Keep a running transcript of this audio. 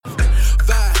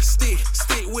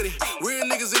with it. Real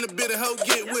niggas in the bitter hoe,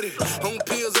 get with it. On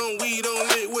pills, on weed, on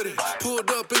lit with it. Pulled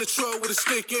up in the truck with a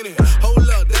stick in it. Hold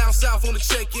up, down south on the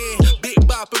check-in. Big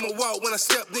bop in my walk when I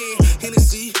stepped in.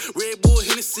 Hennessy, Red Bull,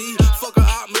 Hennessy. Fuck a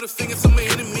op, middle finger to my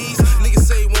enemies. Niggas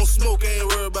say won't smoke, I ain't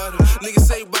worried about them. Niggas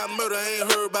say about murder, I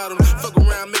ain't heard about them. Fuck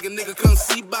around, make a nigga come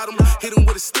see bottom. Hit him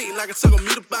with a stick like I took a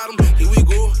meat about him. Here we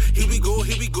go, here we go,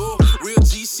 here we go. Real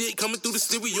G shit coming through the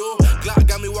stereo. Glock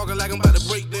got me walking like I'm about to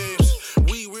break dance.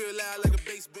 We real loud like a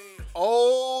bass band.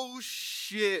 Oh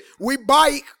shit. We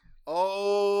bike.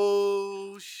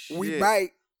 Oh shit. We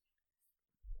bike.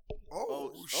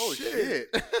 Oh shit.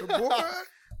 shit. The boy.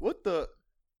 What the?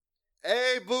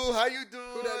 Hey boo, how you doing?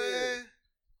 Who that is?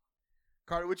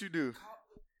 Carter, what you do?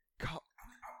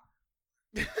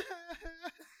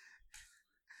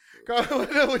 Carter,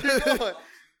 what you doing?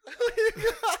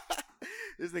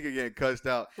 This nigga getting cussed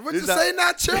out. What you say,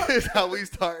 not Chuck? This is how we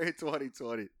start in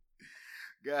 2020.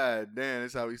 God damn,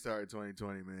 this is how we start in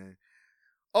 2020, man.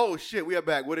 Oh shit, we are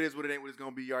back. What it is, what it ain't, what it's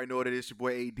gonna be. You already know what it is. Your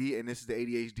boy AD, and this is the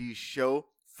ADhd show.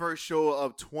 First show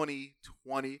of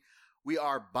 2020. We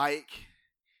are bike.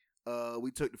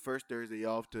 We took the first Thursday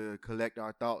off to collect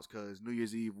our thoughts because New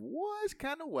Year's Eve was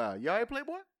kind of wild. Y'all ain't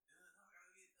Playboy?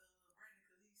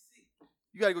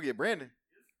 You gotta go get Brandon.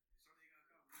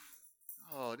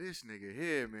 Oh, this nigga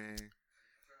here, man.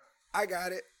 I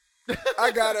got it.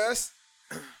 I got us.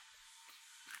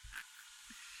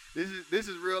 This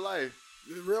is real life.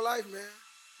 This is real life, man.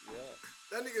 Yeah.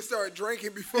 That nigga started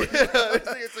drinking before. This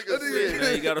nigga took a sip. Now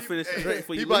you gotta finish the drink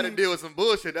before He you about to leave. deal with some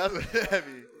bullshit. That's what that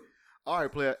means. All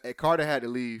right, player. Hey, Carter had to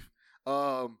leave.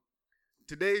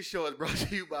 Today's show is brought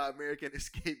to you by American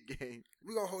Escape Game.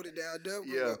 We're going to hold it down, Dub.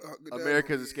 Yeah,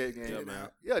 America's Escape Game. Yeah, man.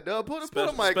 Yeah, Dub, put a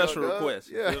Special mic up, special Dub. request.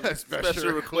 Yeah,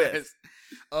 special request.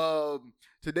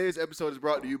 Today's episode is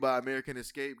brought to you by American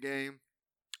Escape Game.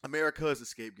 America's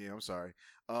Escape Game. I'm sorry.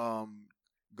 Go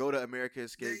to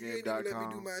AmericanEscapeGame.com. Let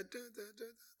me do my...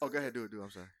 Oh, go ahead. Do it. I'm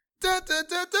sorry. Dun.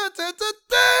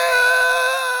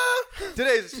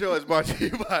 Today's show is brought to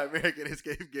you by American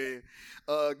Escape Game.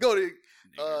 Go to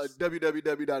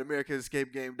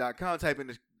www.americanescapegame.com. Type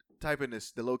in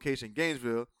the location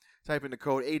Gainesville. Type in the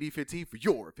code AD15 for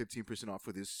your 15% off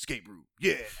for this escape route.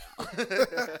 Yeah.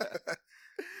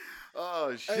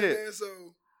 Oh shit. Hey, man, so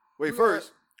wait,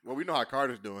 first, well, we know how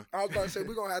Carter's doing. I was about to say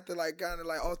we're gonna have to kind of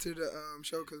alter the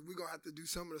show because we're gonna have to do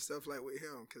some of the stuff with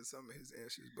him because some of his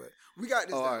answers. But we got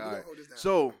this down. All We're right. gonna hold this down.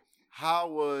 So, how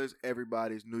was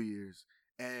everybody's New Year's?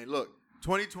 And look,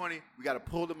 2020, we got to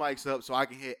pull the mics up so I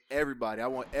can hit everybody. I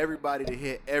want everybody to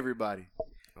hit everybody.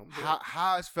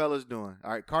 How is fellas doing?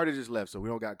 All right, Carter just left, so we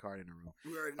don't got Carter in the room.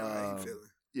 We already know how he feeling.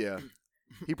 Yeah,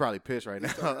 he probably pissed right He's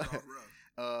now. starting off rough.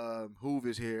 Hoove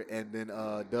is here, and then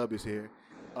Dub is here.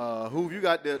 Hoove, you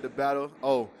got the battle.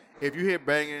 Oh, if you hear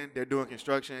banging, they're doing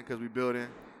construction because we building.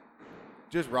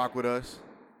 Just rock with us.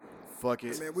 Fuck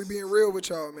it. Hey, man, we being real with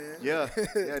y'all, man. Yeah,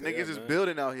 niggas is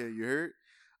building out here. You heard?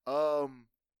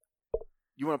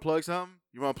 You want to plug something?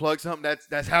 You want to plug something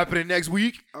that's happening next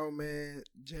week? Oh man,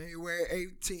 January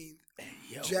 18th,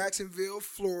 Jacksonville,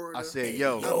 Florida. I said,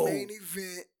 yo. A main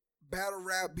event, battle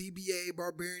rap, BBA,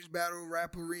 Barbarians Battle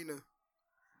Rap Arena.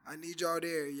 I need y'all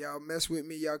there. Y'all mess with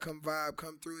me. Y'all come vibe,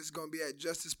 come through. It's gonna be at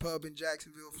Justice Pub in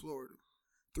Jacksonville, Florida,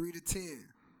 3 to 10.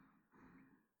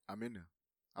 I'm in there.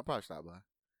 I'll probably stop by.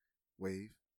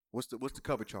 Wave. What's the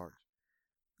cover charge?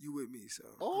 You with me, so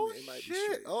Oh, it might shit. be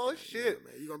straight. Oh, man. shit. You know,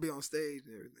 man. You're gonna be on stage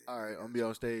and everything. All right, I'm gonna be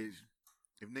on stage.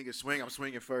 If niggas swing, I'm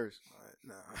swinging first. All right,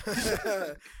 nah.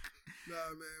 Nah, man.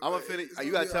 I'm gonna but finish. it's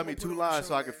You gonna gotta be- tell I'm me gonna 2 put on the lines show,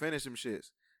 so I can man. finish them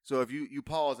shits. So if you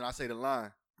pause and I say the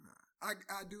line, I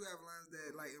do have lines that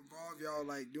involve y'all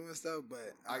doing stuff,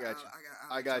 but I got you.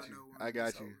 I I got you.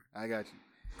 I got you.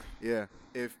 Yeah.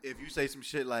 If you say some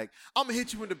shit like, I'm gonna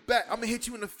hit you in the back, I'm gonna hit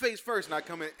you in the face first, and I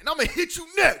come in, and I'm gonna hit you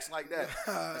next like that.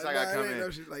 That's like I come in.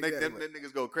 No shit like Make that, them but-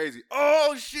 niggas go crazy.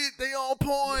 Oh shit, they on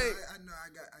point. I know.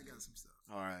 I got some stuff.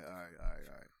 All right.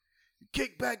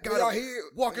 Kick back, When got y'all him hear-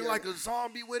 walking when like y'all- a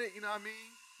zombie with it. You know what I mean?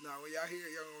 Nah, when y'all hear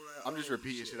it, y'all gonna like. I'm just oh,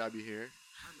 repeating shit I be hearing.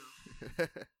 I know.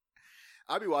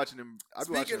 I be watching them. I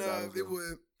be watching Speaking them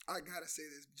of, I gotta say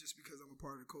this just because I'm a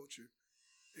part of the culture.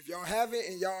 If y'all haven't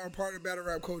and y'all are a part of battle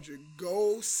rap culture,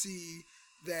 go see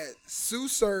that Sue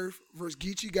Surf versus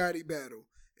Geechee Gotti battle.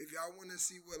 If y'all want to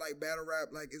see what battle rap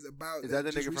is about, Is that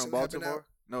the just nigga from recently happened Baltimore? out-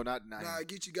 No, not Nah, him.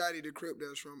 Geechee Gotti, the Crip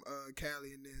that's from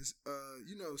Cali, and then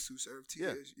you know Sue Surf,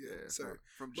 Yeah, sir.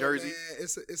 from But, Jersey. man,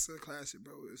 it's a classic,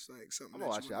 bro. It's something. I'm gonna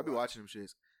watch it. I be watching them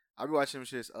shits.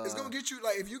 It's gonna get you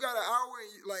if you got an hour and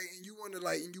you want to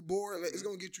and you bored, it's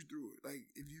gonna get you through it.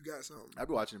 If you got something. I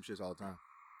be watching them shits all the time.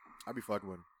 I be fucking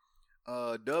with them.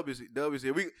 Dub is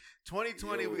here. We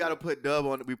 2020. Yo. We gotta put Dub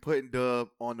on. We putting Dub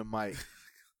on the mic.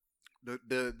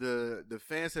 The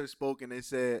fans have spoken. They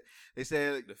said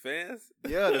The fans?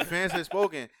 yeah, the fans have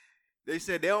spoken. They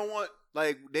said they don't want,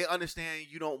 like, they understand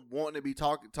you don't want to be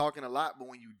talking a lot, but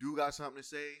when you do got something to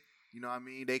say, you know what I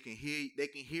mean, they can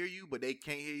hear you, but they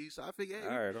can't hear you. So I figure, hey,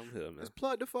 All right, I'm here, man. let's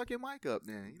plug the fucking mic up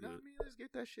then. You know what I mean? Let's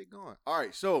get that shit going. All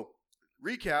right, so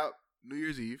recap New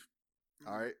Year's Eve.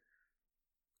 All right.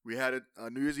 We had a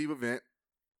New Year's Eve event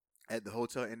at the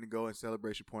Hotel Indigo in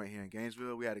Celebration Point here in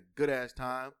Gainesville. We had a good ass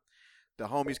time. The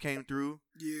homies came through.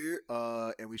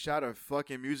 Yeah. And we shot a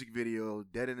fucking music video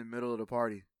dead in the middle of the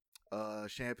party.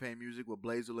 Champagne music with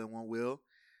Blazel and One Will.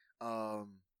 We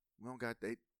don't got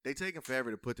they taking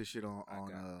forever to put this shit on. I got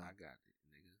it,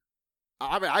 nigga.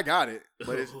 I mean, I got it,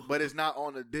 but it's not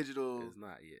on the digital. It's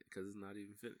not yet because it's not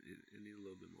even finished. It needs a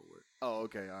little bit more work. Oh,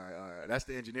 okay, all right. That's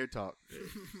the engineer talk.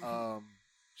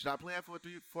 Should I play it for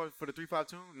the 3-5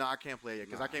 tune? No, I can't play it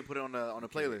because I can't put it on the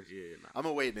playlist. Yeah, nah. I'm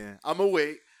gonna wait then.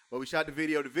 But we shot the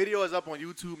video. The video is up on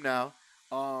YouTube now.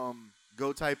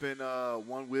 Go type in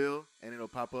One Will and it'll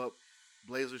pop up.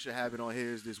 Blazer should have it on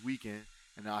his this weekend,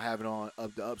 and I'll have it on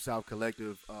the Up South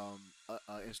Collective. Not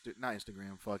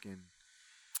Instagram, fucking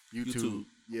YouTube.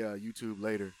 Yeah, YouTube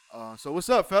later. So what's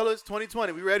up, fellas?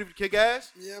 2020. We ready to kick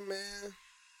ass? Yeah, man.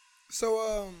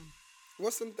 So,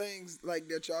 what's some things like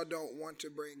that y'all don't want to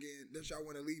bring in, that y'all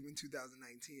want to leave in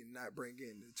 2019 and not bring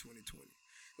in 2020?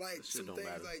 Like some things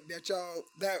matter. like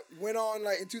that went on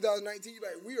like in 2019.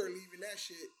 Like we are leaving that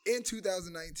shit in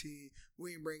 2019.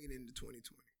 We ain't bringing it into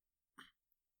 2020.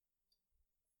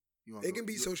 It can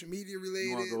be social media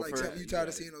related, like something you tired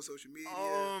of seeing on social media,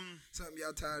 something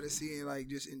y'all tired of seeing, like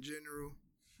just in general.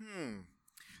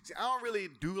 See, I don't really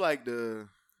do like the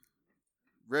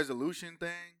resolution thing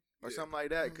or something like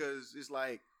that because it's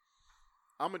like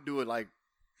I'm gonna do it like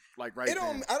right. I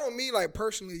don't mean like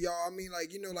personally, y'all. I mean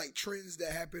like like trends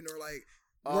that happen or like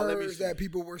words that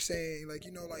people were saying, like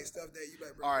like stuff that you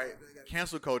like. Bro, all right,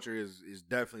 cancel culture is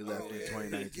definitely left in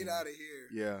 2019. Get out of here.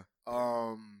 Yeah.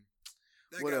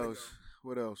 What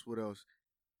else?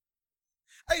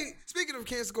 Hey, speaking of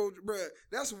cancel culture, bro,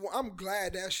 I'm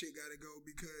glad that shit gotta go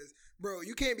because, bro,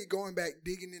 you can't be going back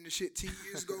digging into shit 10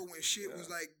 years ago when shit was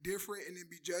like different and then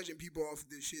be judging people off of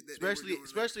this shit that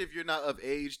especially if you're not of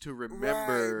age to remember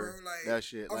right, bro, like, that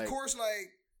shit. Of course,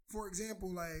 like for example,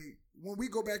 like when we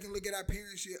go back and look at our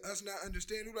parents' shit, us not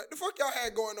understanding like the fuck y'all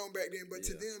had going on back then, but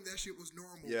to them that shit was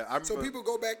normal. Yeah, so people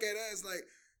go back at us like.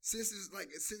 Since it's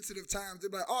like sensitive times, they're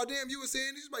like, "Oh damn, you were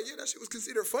saying this?" Like, yeah, that shit was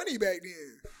considered funny back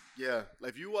then. Yeah,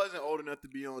 like if you wasn't old enough to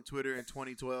be on Twitter in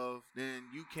 2012, then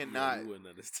you cannot. Yeah, you wouldn't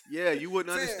understand. Yeah, you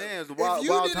wouldn't understand. It's the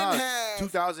wild time.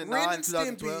 2009,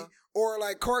 2012, or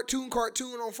like cartoon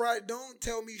on Friday. Don't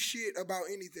tell me shit about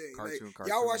anything. Cartoon.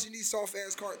 Y'all watching these soft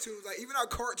ass cartoons. Like even our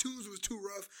cartoons was too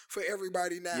rough for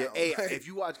everybody now. Yeah, hey, if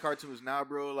you watch cartoons now,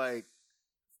 bro, like.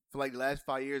 For like the last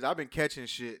 5 years, I've been catching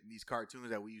shit in these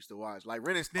cartoons that we used to watch. Like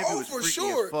Ren and Snippy was freaky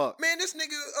as fuck. Man, this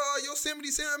nigga Yosemite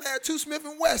Sam had 2 Smith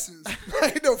and Wessons.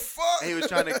 Like the fuck. And he was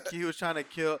trying to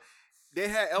kill. They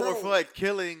had Elmer Fudd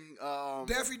killing.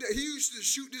 Daffy. He used to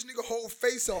shoot this nigga whole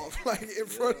face off like in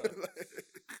front of.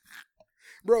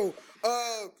 Bro,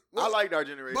 I liked our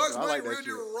generation. Bugs I Bunny like that really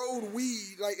shit. rolled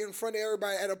weed like in front of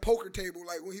everybody at a poker table,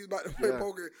 like when he was about to play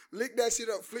poker. Licked that shit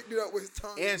up, flicked it up with his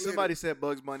tongue. And somebody said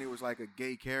Bugs Bunny was like a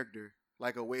gay character,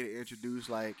 like a way to introduce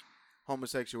like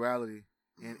homosexuality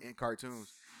in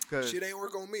cartoons. Shit ain't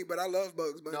work on me, but I love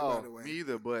Bugs Bunny. By the way, me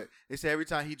either. But they said every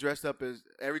time he tried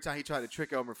to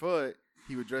trick Elmer Fudd,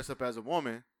 he would dress up as a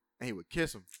woman and he would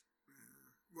kiss him.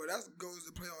 Well, that goes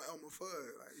to play on Elmer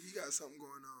Fudd. Like he got something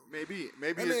going on. Maybe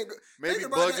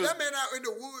Bugs that man out in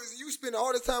the woods. And you spend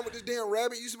all this time with this damn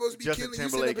rabbit. You supposed to be Justin killing.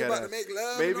 Timberlake you about to make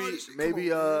love.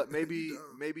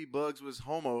 Maybe Bugs was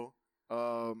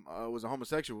was a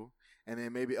homosexual, and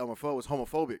then maybe Elmer Fudd was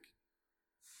homophobic,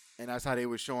 and that's how they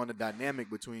were showing the dynamic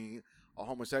between a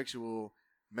homosexual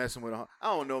messing with a. I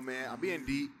don't know, man. I'm being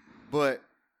deep, but.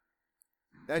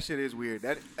 That shit is weird.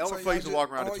 That Elmer Fudd used to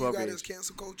walk around the 12 All you got age. is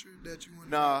cancel culture that you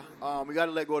want to Nah, we got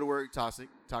to let go of the word toxic.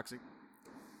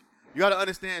 You got to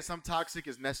understand some toxic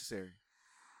is necessary.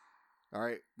 All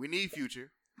right? We need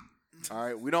Future. All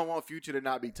right? We don't want Future to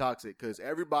not be toxic because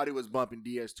everybody was bumping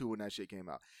DS2 when that shit came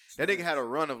out. That nigga had a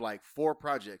run of like 4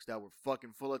 projects that were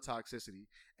fucking full of toxicity,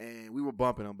 and we were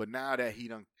bumping them. But now that he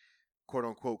done, quote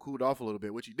unquote, cooled off a little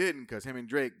bit, which he didn't because him and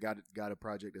Drake got a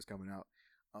project that's coming out.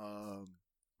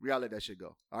 We gotta let that shit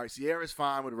go. All right, Sierra's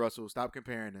fine with Russell. Stop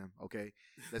comparing them, okay?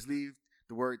 Let's leave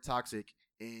the word toxic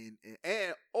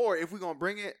or if we're gonna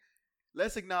bring it,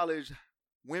 let's acknowledge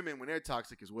women when they're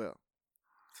toxic as well.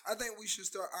 I think we should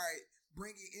start. All right,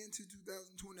 bringing into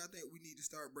 2020. I think we need to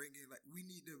start bringing we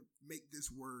need to make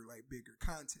this word bigger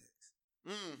context.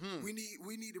 Mm-hmm. We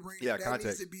need to bring that needs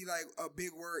context. to be a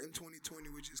big word in 2020,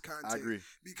 which is context. I agree.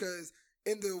 Because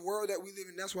in the world that we live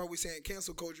in, that's why we're saying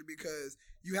cancel culture, because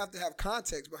you have to have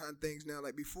context behind things now.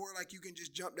 Before, you can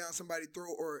just jump down somebody's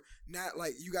throat or not.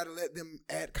 You got to let them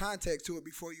add context to it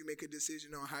before you make a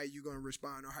decision on how you're going to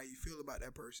respond or how you feel about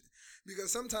that person.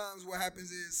 Because sometimes what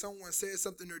happens is someone says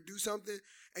something or do something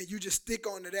and you just stick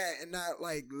onto that and not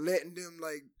letting them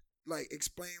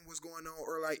explain what's going on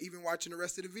or even watching the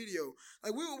rest of the video.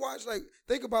 We would watch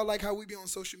think about how we be on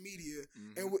social media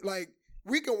and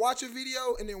we can watch a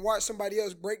video and then watch somebody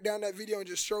else break down that video and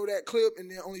just show that clip and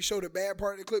then only show the bad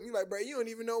part of the clip. You bro, you don't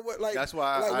even know what that's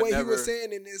why what he was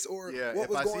saying in this or what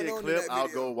was going on clip, in that video. I'll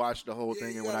go watch the whole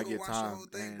thing and when I get time.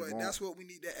 But that's what we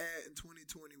need to add in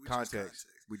 2020, which context. is context.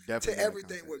 We definitely to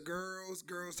everything with girls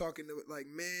talking to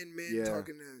men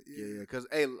talking to because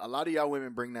a lot of y'all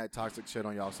women bring that toxic shit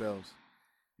on yourselves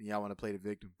and y'all want to play the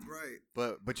victim, right?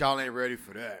 But y'all ain't ready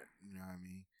for that. You know what I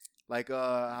mean?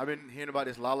 I've been hearing about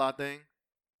this Lala thing.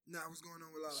 Nah, what's going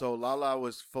on with Lala? So Lala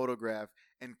was photographed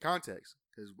in context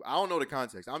because I don't know the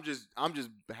context. I'm just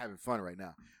having fun right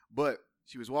now. But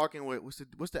she was walking with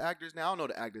what's the actor's name? I don't know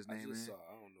the actor's name. Man. I don't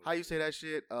know. How you say that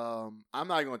shit? I'm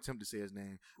not even gonna attempt to say his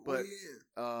name, but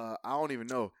I don't even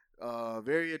know.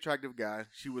 Very attractive guy.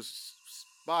 She was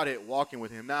spotted walking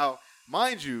with him. Now,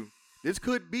 mind you, this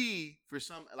could be for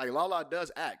some Lala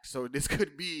does act, so this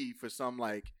could be for some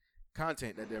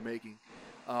content that they're making.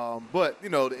 But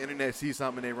the internet sees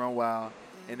something and they run wild,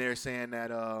 and they're saying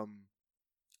that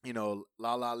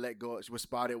Lala let go. She was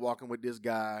spotted walking with this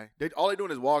guy. All they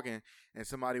doing is walking, and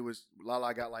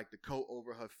Lala got the coat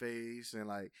over her face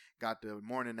and got the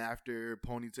morning after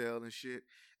ponytail and shit.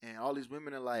 And all these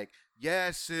women are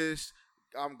 "Yeah, sis,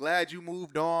 I'm glad you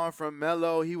moved on from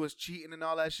Mello. He was cheating and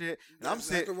all that shit." And that's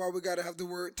exactly why we gotta have the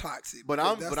word toxic. But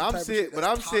I'm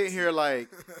sitting here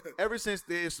ever since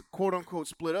this quote unquote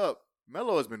split up,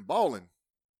 Mello has been balling.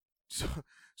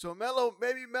 So Mello,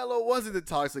 maybe Mello wasn't the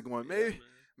toxic one.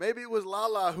 Maybe it was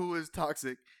Lala who was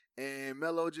toxic, and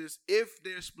Mello if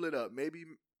they're split up, maybe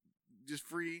just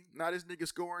free. Now this nigga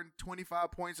scoring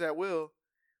 25 points at will.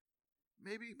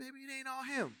 Maybe it ain't all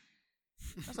him.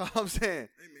 That's all I'm saying.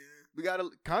 Hey man, we gotta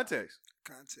context.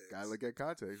 Gotta look at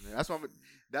context, man.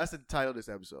 That's the title of this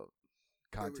episode.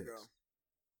 Context. There we go.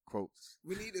 Quotes.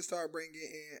 We need to start bringing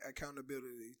in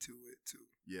accountability to it too.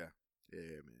 Yeah,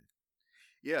 man.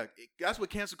 Yeah, that's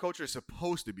what cancel culture is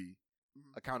supposed to be.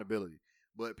 Accountability.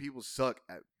 But people suck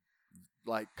at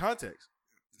context.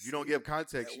 If you don't give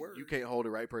context, you can't hold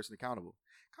the right person accountable.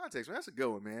 Context, man, that's a good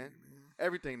one, man.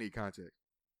 Everything need context.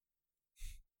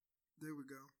 There we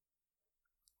go.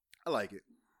 I like it.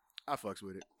 I fucks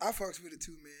with it. I fucks with it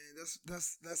too, man.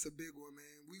 That's a big one,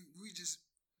 man. We just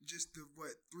the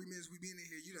 3 minutes we been in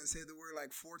here, you done said the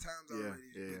word 4 times already.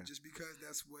 Yeah. But just because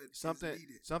that's what is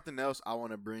needed. Something else I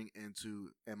want to bring into,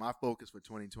 and my focus for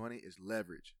 2020 is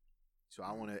leverage. So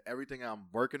I want to, everything I'm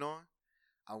working on,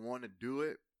 I want to do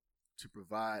it to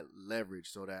provide leverage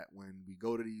so that when we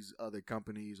go to these other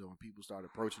companies or when people start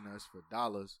approaching us for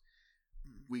dollars,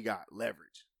 we got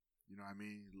leverage. You know what I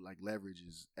mean? Leverage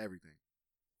is everything.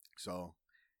 So,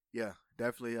 yeah,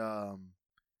 definitely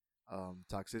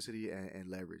toxicity and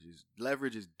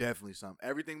leverage is definitely something.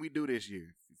 Everything we do this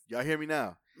year, y'all hear me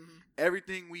now?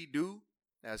 Everything we do,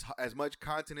 as much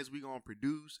content as we gonna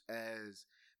produce, as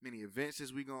many events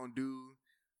as we gonna do,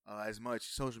 as much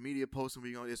social media posting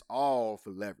we gonna, it's all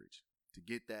for leverage to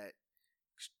get that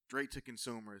straight to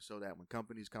consumers, so that when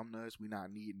companies come to us, we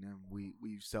not needing them. We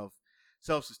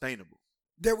self-sustainable.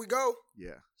 There we go.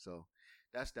 Yeah. So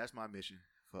that's my mission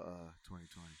for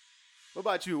 2020. What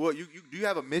about you? What you do you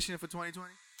have a mission for 2020?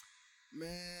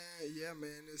 Man,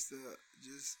 it's to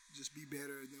just be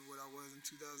better than what I was in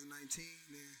 2019,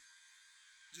 and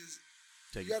just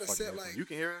Take you gotta set you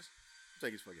can hear us.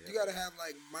 Take his fucking. You gotta have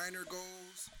minor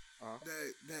goals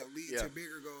that lead to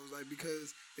bigger goals.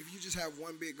 Because if you just have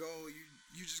one big goal,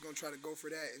 you just gonna try to go for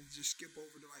that and just skip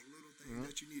over the little things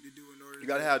that you need to do in order. You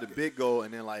gotta have the big goal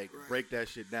and then break that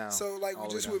shit down. So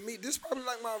just with me, this probably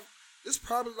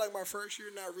my first year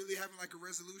not really having a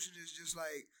resolution. It's just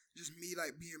me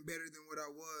being better than what I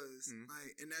was,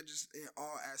 and that just in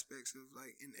all aspects of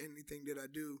in anything that I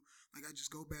do. I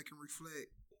just go back and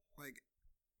reflect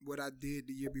what I did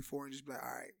the year before and just be all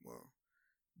right, well,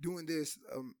 doing this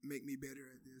make me better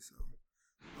at this.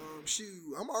 So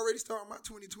I'm already starting my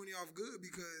 2020 off good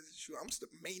because I'm still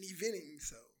main eventing.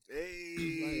 So hey,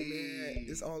 man,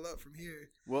 it's all up from here.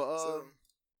 Well,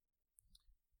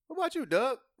 What about you,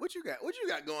 Doug? What you got? What you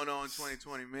got going on in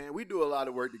 2020, man? We do a lot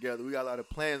of work together. We got a lot of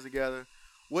plans together.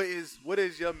 What is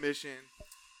your mission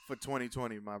for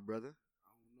 2020, my brother?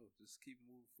 I don't know. Just keep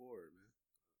moving forward, man.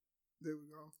 There we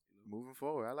go. Moving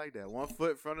forward. I like that. One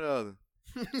foot in front of the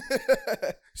other.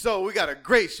 So we got a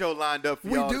great show lined up for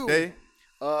y'all today.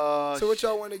 So what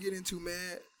y'all want to get into,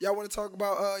 man? Y'all want to talk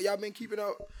about, y'all been keeping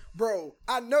up? Bro,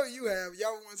 I know you have.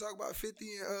 Y'all want to talk about 50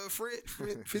 and Fred?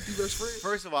 50 versus Fred?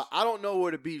 First of all, I don't know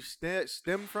where the beef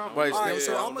stem from. But All right, it's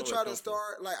so I I'm don't going to know try where to it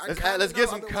start. Like, let's get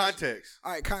some context.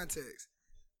 All right, context.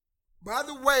 By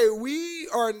the way, we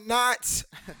are not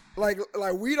like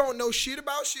we don't know shit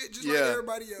about shit just like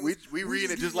everybody else. We read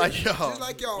it just like y'all. Just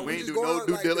like y'all. We ain't just do no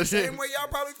due diligence. The same way y'all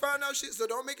probably found out shit. So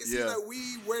don't make it seem like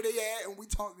we where they at and we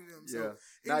talk to them. So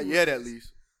Not yet, at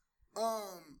least.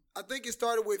 I think it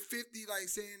started with 50 like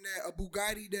saying that a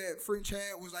Bugatti that French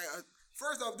had was like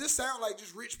first off, this sound like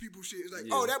just rich people shit. It's like,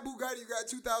 oh, that Bugatti you got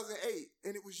 2008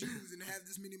 and it was used and it had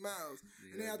this many miles.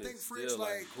 And then I think French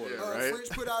French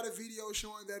put out a video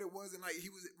showing that it wasn't like he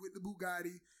was with the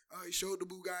Bugatti. He showed the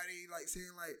Bugatti like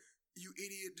saying like, you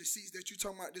idiot, the seats that you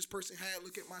talking about this person had,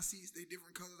 look at my seats, they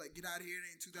different colors, like get out of here, it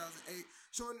ain't 2008.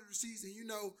 Showing the receipts, and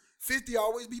 50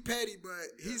 always be petty, but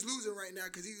he's losing right now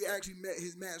because he actually met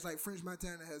his match. Like French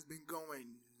Montana has been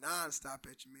going nonstop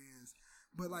at your man's.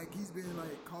 But like he's been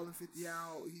like calling 50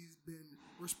 out, he's been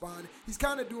responding. He's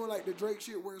kind of doing like the Drake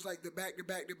shit where it's like the back to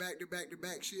back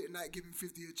shit and not giving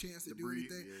 50 a chance to do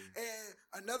anything. Yeah. And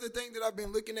another thing that I've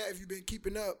been looking at, if you've been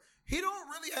keeping up, he don't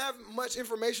really have much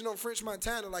information on French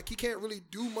Montana. Like he can't really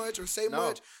do much or say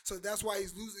much, so that's why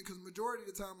he's losing. Because majority of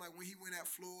the time, like when he went at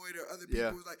Floyd or other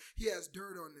people, it's like he has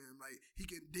dirt on them. Like he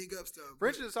can dig up stuff.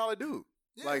 French is a solid dude.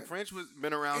 Yeah. Like French was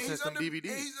been around since some DVDs.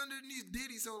 And he's underneath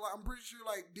Diddy, so like I'm pretty sure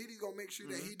like Diddy's gonna make sure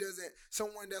that he doesn't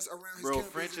someone that's around his bro.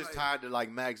 campus French is like, tied to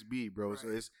like Max B, bro. Right. So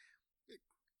it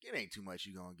ain't too much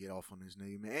you gonna get off on this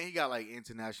nigga, man. And he got like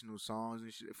international songs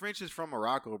and shit. French is from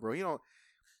Morocco, bro. You know.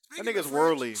 That nigga's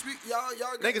worldly.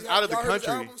 Niggas out of the country. Heard his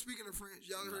album? Speaking of French,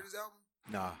 y'all heard his album?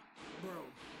 Nah. Bro.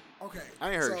 Okay.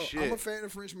 I ain't heard shit. I'm a fan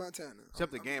of French Montana.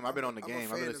 Except the game. I've been on the game.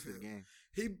 I've been listening to the game.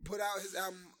 He put out his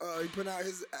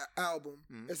album.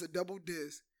 It's a double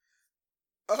disc.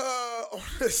 On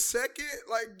the second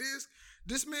disc,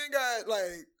 this man got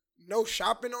like no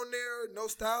shopping on there, no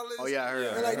stylist. Oh yeah, I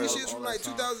heard. And like this shit's from like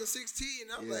 2016.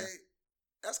 And I'm like,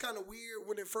 that's kind of weird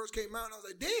when it first came out. And I was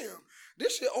like, damn,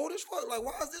 this shit old as fuck. Like,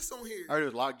 why is this on here? I heard it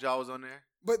was Lockjaw was on there.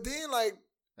 But then, like,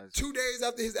 2 days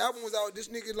after his album was out, this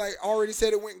nigga, like, already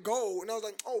said it went gold. And I was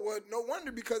like, oh, well, no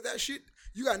wonder because that shit,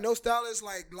 you got no stylist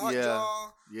like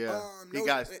Lockjaw. Yeah. He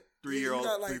got 3-year-old,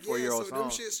 3-4-year-old so songs.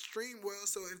 them shit stream well.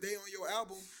 So if they on your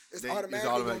album, it's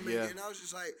automatically going to make it. And I was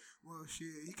just like, well, shit,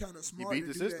 he kind of smart. He beat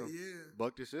the system. That,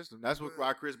 Bucked the system. That's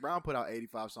why Chris Brown put out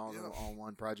 85 songs on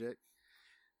one project.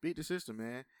 Beat the system,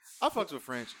 man. I fucks with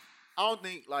French. I don't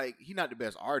think like he's not the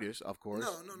best artist, of course.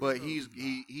 But he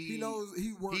knows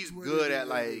he works. He's good at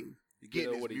like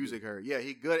getting his music heard. Yeah,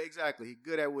 he good. Exactly, he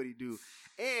good at what he do.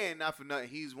 And not for nothing,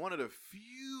 he's one of the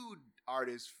few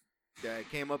artists that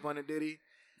came up under Diddy.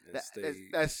 That's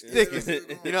sticking.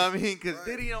 You know what I mean? Because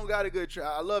Diddy don't got a good track.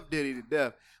 I love Diddy to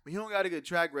death, but he don't got a good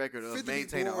track record of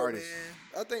maintaining artists.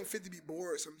 Man. I think 50 be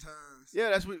bored sometimes. Yeah,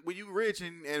 that's when you rich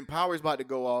and power's about to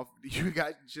go off. You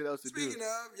got shit else to do. Speaking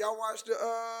of, y'all watched the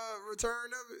return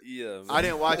of it? Yeah, man. I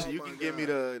didn't watch it. You can give me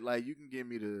the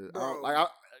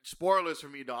spoilers for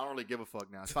me though. I don't really give a fuck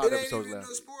now. It's 5 episodes left.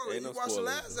 No spoiler. You watched the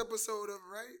last episode of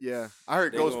it, right? Yeah, I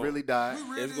heard Ghost really died.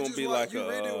 It's gonna be like you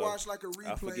really watch like a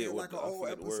replay, like an old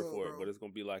episode, word for it, but it's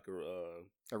gonna be like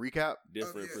a recap.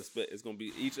 Different perspective. It's gonna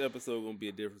be each episode gonna be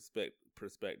a different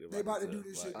perspective. They about to do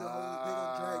this shit. They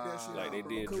gonna drag that shit. Like they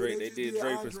did Drake. They did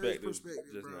Drake perspective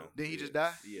just now. Did he just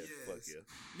die? Yeah. Fuck yeah.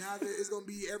 Now that it's gonna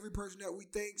be every person that we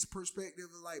think's perspective,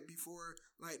 like before,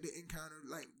 like the encounter,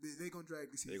 like they gonna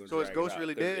drag the season. So is Ghost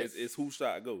really dead? It's who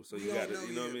shot Ghost. So you got to,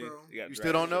 you know what I mean? You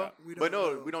still don't know? But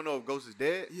no, we don't know if Ghost is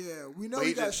dead. Yeah, we know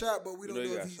he got shot, but we don't know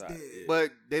if he's dead.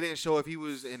 But they didn't show if he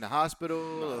was in the hospital.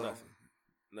 No,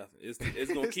 nothing. It's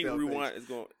gonna keep rewind. It's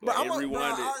gonna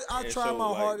rewind it. I try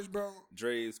my hardest, bro.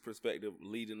 Dre's perspective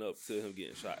leading up to him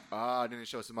getting shot. Didn't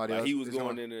show somebody else. He was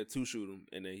going in there to shoot him,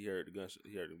 and then he heard the gunshot.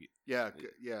 He heard him get.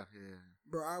 Yeah.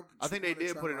 Bro, I think they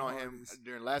did put it on him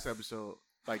during last episode,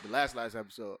 like the last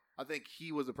episode. I think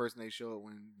he was the person they showed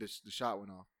when the shot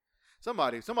went off.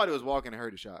 Somebody was walking and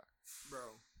heard the shot. Bro,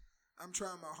 I'm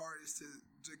trying my hardest to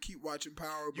keep watching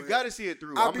Power. You but got to see it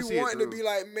through. I I'm be gonna see it wanting to through. be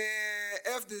like, man,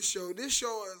 F this show. This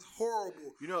show is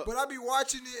horrible. You know- but I be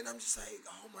watching it and I'm just like,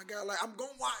 oh my God, like I'm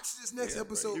gonna watch this next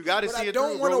episode. You got to but see I it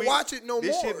don't through, want bro. to watch it no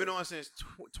This more. shit been on since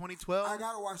 2012. I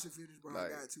gotta watch it finish, bro. Like, I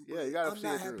got to. yeah, you gotta I'm see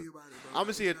not it happy through. about it, bro. I'm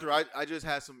gonna see it through. I just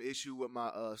had some issue with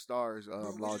my stars.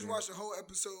 Bro, we just watched a whole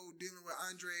episode dealing with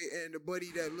Andre and the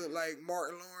buddy that looked like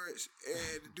Martin Lawrence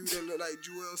and the dude that looked like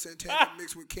Joel Santana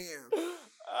mixed with Cam.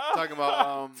 Talking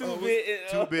about Two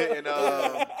bit and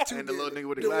the little nigga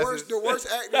with the glasses. The worst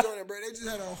actors on it, bro. They just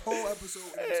had a whole episode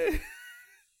with them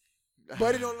two.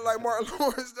 Buddy don't look like Martin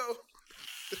Lawrence though.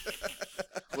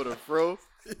 With a fro.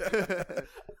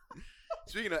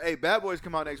 Speaking of, hey, Bad Boys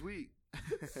come out next week.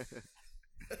 This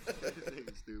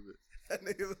nigga stupid. That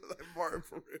nigga look like Martin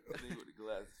for real. That nigga with the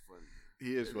glasses funny.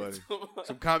 He is funny.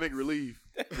 Some comic relief.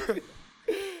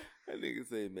 That nigga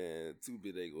say, man,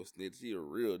 2-Bit ain't gonna snitch. He a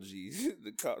real G.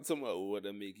 The cop talking about what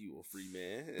that make you a free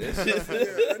man. Yeah,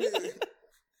 that nigga.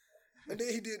 And then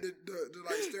he did the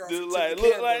like stare off Dude, into like the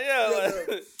look camera. like yeah,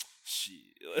 the- like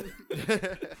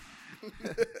shit.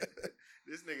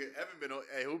 This nigga Evan been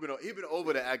he been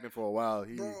over the acting for a while.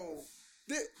 Bro,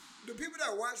 the people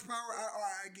that watch Power,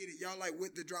 I get it. Y'all like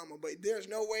with the drama, but there's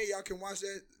no way y'all can watch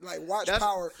that, like watch That's,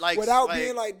 Power like- without like-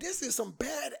 being like, this is some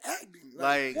bad acting.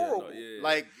 Like- horrible. No, yeah.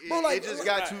 Like, Bro, it, like, it just like,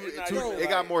 got not- too. not It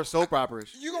got more soap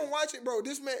operas. You gonna watch it, bro?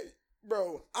 This man,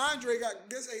 bro, Andre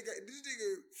this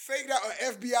nigga faked out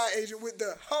an FBI agent with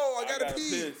the I gotta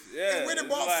pee. Yeah, and went and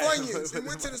it's bought like- Funyuns. And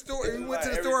went to the store. It's And went to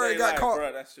the like store and everyday got life, caught.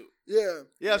 bro, that shit. Yeah.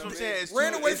 Yeah, that's what I'm saying. It's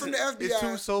Ran too, away it's, from the FBI. It's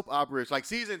two soap operas. Like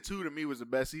season 2 to me was the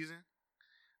best season.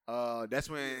 That's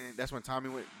when Tommy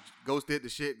Ghost did the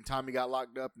shit and Tommy got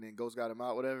locked up and then Ghost got him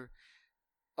out. Whatever.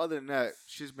 Other than that,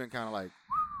 shit's been kind of like.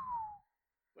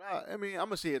 I mean, I'm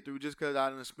gonna see it through just because I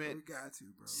done spent We got to,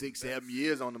 bro. 6-7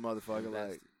 years on the motherfucker. Invested.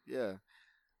 Like, yeah.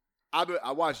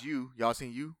 I watched You. Y'all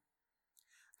seen You?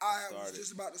 I was Started.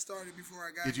 just about to start it before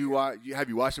I got Did here. you watch? Have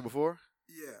you watched it before?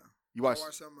 Yeah. You I watched?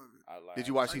 watched some of it. I like. Did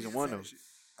you watch I season need to 1 though? finish it.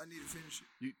 I need to finish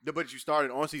it. But you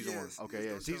started on season Yes, 1. Okay, yes,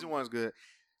 yeah. don't Season tell me. 1's good.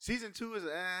 Season 2 is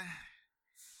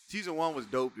Season 1 was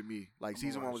dope to me. Like I'ma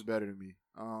season 1 watch was it. better to me.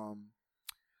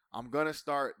 I'm gonna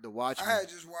start the watch. I had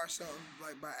just watched something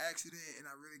like by accident, and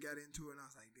I really got into it, and I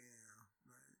was like,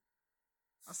 damn. Like,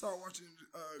 I started watching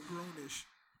Grownish.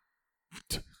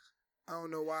 I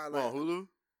don't know why. Like, on Hulu.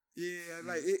 yeah,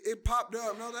 like it popped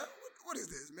up, and I was like, what is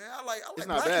this, man? I like It's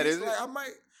not Black bad, Kids. is it? Like, I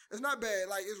might. It's not bad.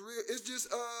 Like it's real. It's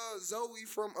just Zoe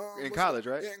from In what's college, it-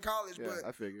 right? Yeah, in college. Yeah, but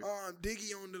I figured.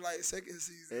 Diggy on the like second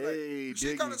season. Hey, like,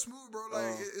 shit Diggy. kind of smooth, bro.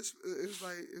 Like Oh. it's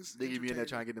like it's. They be in there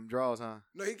trying to get them draws, huh?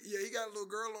 No, he got a little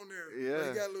girl on there. Yeah. Like,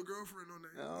 he got a little girlfriend on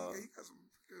there. Oh. He got some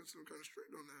kind of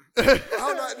straight on there.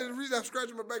 I don't know. The reason I'm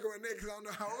scratching my back of my neck because I don't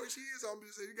know how old she is. So I'm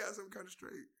just saying he got some kind of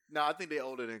straight. No, I think they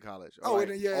older than college. Oh, Like,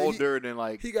 then, yeah, older than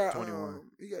like He got 21.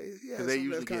 he got they something usually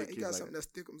that's kinda, get he got kids something like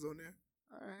that stickums on there.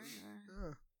 All right.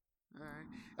 Yeah. All right.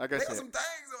 Like I They got said, some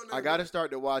things on there. I gotta bro.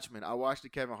 start the Watchmen. I watched the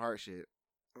Kevin Hart shit.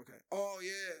 Okay. Oh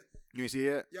yeah. You ain't see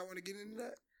it? Y'all want to get into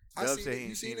that? Dub I seen said it. he You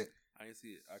ain't seen seen it? I didn't see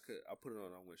it. I put it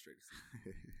on. I went straight to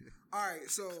sleep. All right.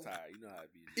 So Tired. You know how it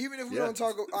be. even if we Yeah. don't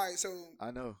talk, all right. So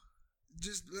I know.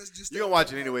 let's just. You stay gonna on watch it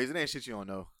Kevin Hart. anyways. It ain't shit you don't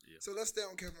know. So let's stay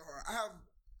on Kevin Hart.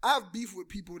 I have beef with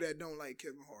people that don't like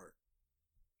Kevin Hart.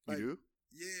 Like, You do?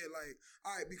 Yeah, like,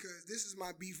 all right, because this is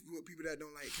my beef with people that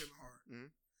don't like Kevin Hart. Mhm.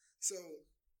 So,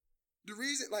 the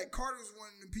reason, like, Carter's one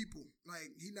of the people,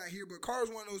 like, he not here, but Carter's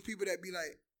one of those people that be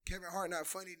like, Kevin Hart not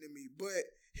funny to me, but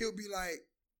he'll be like,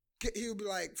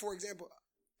 for example,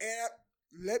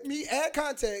 let me add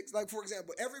context, like, for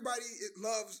example, everybody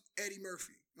loves Eddie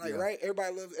Murphy, like, Yeah. right?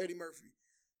 Everybody loves Eddie Murphy.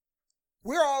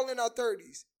 We're all in our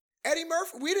 30s. Eddie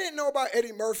Murphy, we didn't know about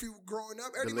Eddie Murphy growing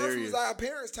up. Eddie Murphy was Delirious. our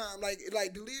parents' time. Like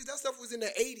Delirious, that stuff was in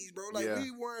the 80s, bro. Like, Yeah. we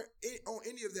weren't on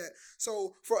any of that.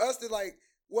 So, for us to, like,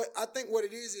 what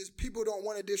it is people don't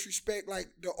want to disrespect, like,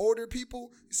 the older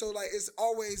people. So, like, it's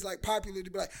always, like, popular to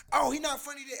be like, oh, he not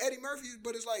funny to Eddie Murphy.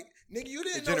 But it's like, nigga, you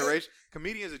didn't It's know. generation.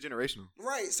 Comedians are generational.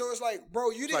 Right. So, it's like,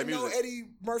 bro, you like didn't know music. Eddie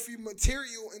Murphy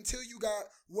material until you got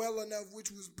well enough,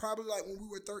 which was probably, like, when we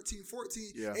were 13,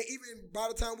 14. Yeah. And even by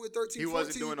the time we were 13, He 14.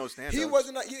 wasn't doing no stand-ups. He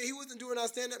wasn't doing our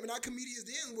stand-up. And our comedians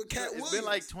then with Cat Williams. It's been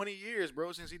like 20 years,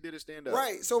 bro, since he did a stand-up.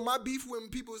 Right. So my beef when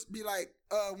people be like,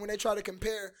 when they try to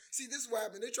compare. See, this is what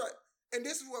happened. And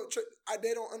this is what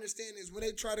they don't understand is when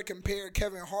they try to compare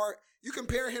Kevin Hart, you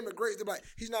compare him to greats. They're like,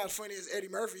 he's not as funny as Eddie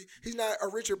Murphy. He's not a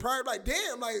Richard Pryor. Like,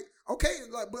 damn, like, okay,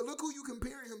 like, but look who you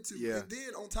comparing him to. Yeah. And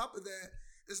then on top of that,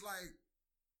 it's like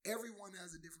everyone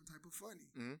has a different type of funny.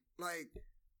 Mhm. Like,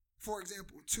 for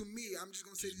example, to me, I'm just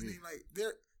gonna say Just his me. name.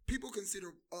 Like, people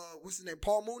consider what's his name,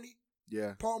 Paul Mooney.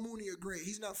 Yeah. Paul Mooney are great.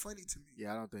 He's not funny to me.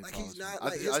 Yeah, I don't think Like Paul's he's not. funny.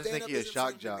 Like I his just think stand up he a isn't shock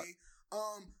funny to jock.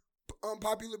 me.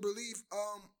 Popular belief.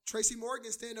 Tracy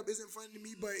Morgan's stand up isn't funny to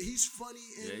me, but he's funny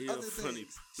in other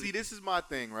things. See, this is my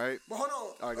thing, right? But hold on.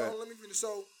 All right, go ahead. Let me finish.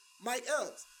 So Mike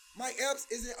Epps. Mike Epps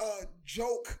isn't a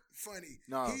joke funny.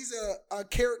 No. He's a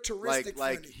characteristic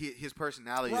funny. Like his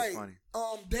personality right. is funny.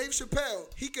 Dave Chappelle,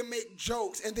 he can make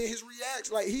jokes and then his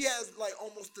reacts, like he has like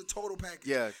almost the total package.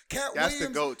 Yeah, Cat that's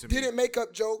Williams the GOAT to me. didn't make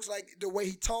up jokes, like the way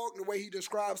he talked, the way he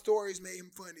described stories made him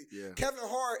funny. Yeah. Kevin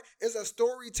Hart is a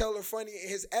storyteller funny in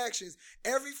his actions.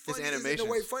 Every funny is in the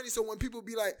way funny. So when people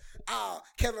be like,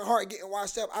 Kevin Hart getting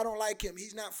washed up, I don't like him.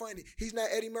 He's not funny. He's not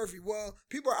Eddie Murphy. Well,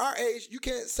 people our age, you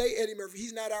can't say Eddie Murphy.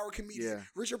 He's not our comedian. Yeah.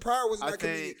 Richard Pryor was not a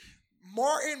comedian. think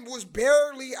Martin was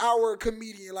barely our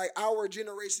comedian, like our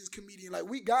generation's comedian. Like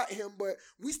we got him, but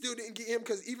we still didn't get him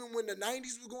because even when the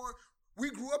 90s was going,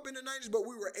 we grew up in the 90s, but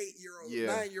we were 8-year-olds,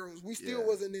 9-year-olds. We still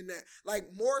wasn't in that.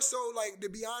 Like more so, like to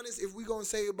be honest, if we gonna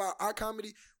say about our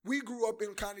comedy, we grew up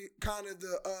in kind of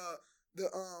the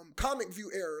comic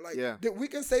view era. Like we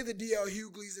can say the D.L.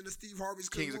 Hughley's and the Steve Harveys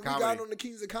because when we got on the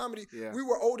Kings of Comedy, we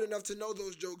were old enough to know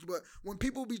those jokes. But when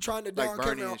people be trying to down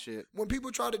Kevin Hart, when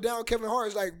people try to down Kevin Hart,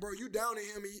 it's like, bro, you downing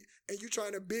him and you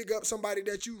trying to big up somebody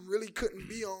that you really couldn't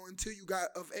be on until you got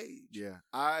of age. Yeah,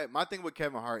 my thing with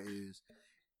Kevin Hart is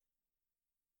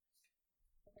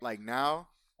like now.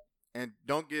 And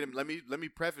don't get him. Let me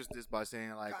preface this by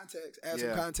saying like context. Add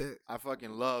some context. I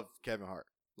fucking love Kevin Hart.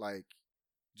 Like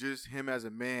just him as a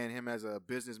man, him as a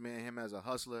businessman, him as a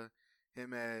hustler,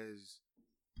 him as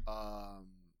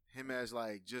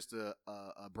like just a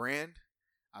brand.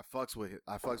 I fucks with it.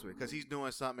 Because he's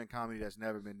doing something in comedy that's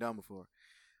never been done before.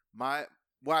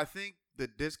 What I think the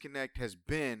disconnect has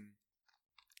been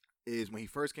is when he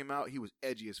first came out, he was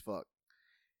edgy as fuck,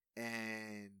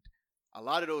 and a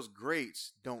lot of those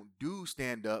greats don't do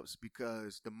stand-ups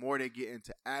because the more they get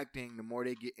into acting, the more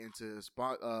they get into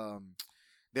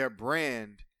their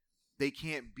brand, they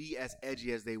can't be as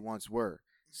edgy as they once were.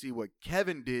 See, what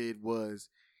Kevin did was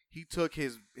he took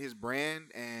his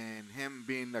brand and him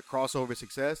being a crossover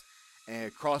success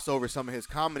and crossed over some of his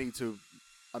comedy to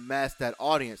amass that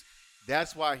audience.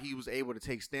 That's why he was able to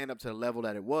take stand-up to the level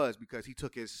that it was, because he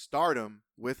took his stardom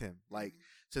with him, like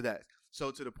to that. So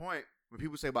to the point, when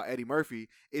people say about Eddie Murphy,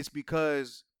 it's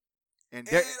because and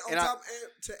to add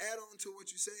on to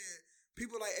what you said,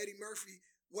 people like Eddie Murphy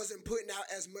wasn't putting out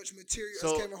as much material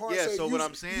as Kevin Hart. Yeah, so what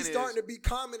I'm saying is he's starting to be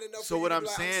common enough. So what I'm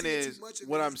saying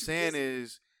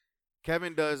is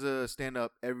Kevin does a stand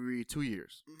up every 2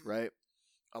 years, right?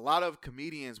 A lot of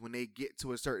comedians, when they get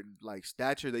to a certain like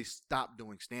stature, they stop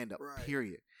doing stand up. Right.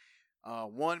 Period.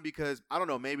 One, because I don't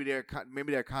know, maybe their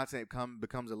content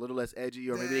becomes a little less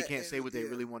edgy, or maybe they can't say what they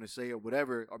really want to say, or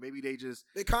whatever, or maybe it's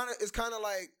kind of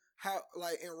like how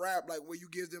like in rap, like where you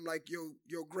give them like your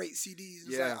great CDs.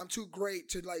 It's like, I'm too great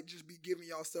to like just be giving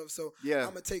y'all stuff, so I'm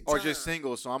gonna take time. Or just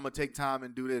singles, so I'm gonna take time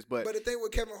and do this. But the thing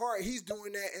with Kevin Hart, he's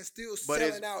doing that and still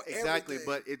selling out exactly. everything.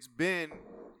 But it's been.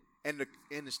 And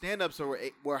the stand-ups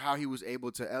were how he was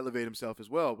able to elevate himself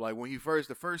as well. Like when the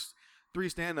first 3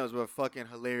 stand-ups were fucking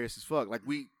hilarious as fuck.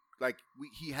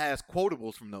 He has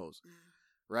quotables from those,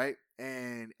 right?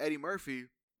 And Eddie Murphy,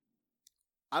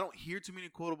 I don't hear too many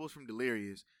quotables from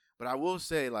Delirious, but I will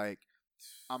say like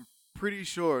I'm pretty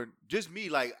sure, just me,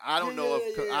 like I don't know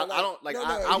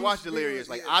I watch Delirious,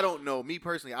 I don't know, me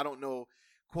personally, I don't know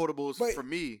quotables for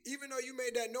me. Even though you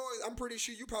made that noise, I'm pretty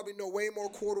sure you probably know way more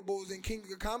quotables in King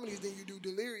of Comedies than you do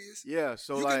Delirious. Yeah,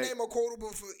 so you can name a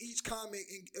quotable for each comic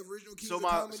in original King of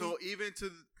Comedy. So even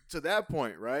to that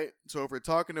point, right? So if we're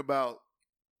talking about,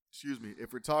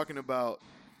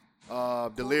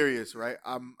 Delirious, right?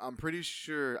 I'm pretty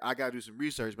sure I gotta do some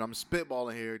research, but I'm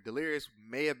spitballing here. Delirious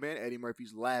may have been Eddie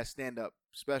Murphy's last stand-up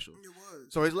special. It was.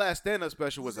 So his last stand-up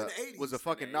special was a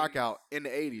fucking knockout in the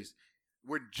 80s.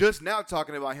 We're just now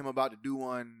talking about him about to do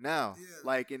one now,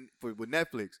 with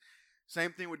Netflix.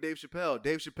 Same thing with Dave Chappelle.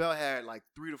 Dave Chappelle had like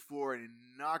 3 to 4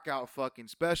 knockout fucking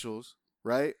specials,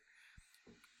 right?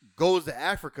 Goes to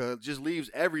Africa, just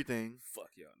leaves everything. Fuck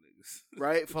y'all niggas.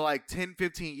 Right? For like 10,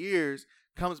 15 years,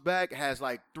 comes back, has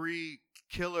like 3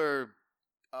 killer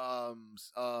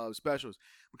specials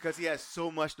because he has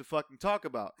so much to fucking talk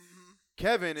about. Mm-hmm.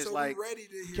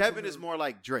 Kevin is more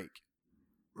like Drake,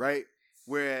 right?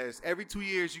 Whereas every 2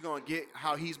 years you're gonna get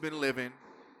how he's been living,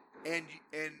 and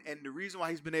the reason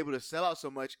why he's been able to sell out so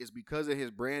much is because of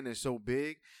his brand is so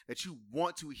big that you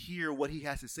want to hear what he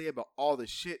has to say about all the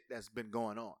shit that's been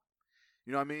going on.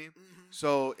 You know what I mean? Mm-hmm.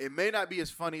 So it may not be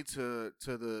as funny to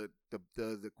the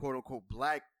quote unquote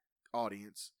black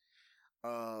audience,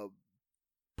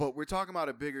 But we're talking about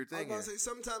a bigger I was thing about here. to say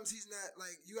sometimes he's not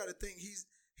like you got to think he's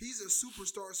a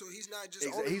superstar, so he's not just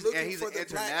He's only he's looking for an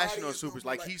the black international audience no super.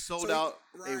 more, Like he sold so out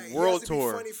right, a he world has to be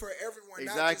tour. funny for everyone,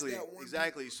 Exactly, not just that one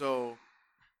exactly. people. So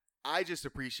I just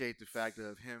appreciate the fact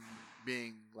of him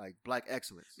being like black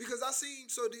excellence. Because I seen,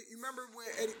 so you remember when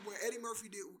Eddie Murphy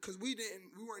did? Because we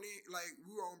weren't in, like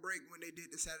we were on break when they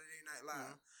did the Saturday Night Live.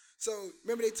 Mm-hmm. So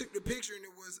remember they took the picture and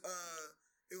it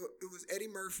was Eddie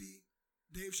Murphy,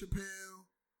 Dave Chappelle.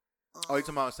 Oh, you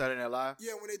talking about Saturday Night Live?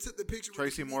 Yeah, when they took the picture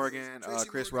Tracy with the Morgan, comedians,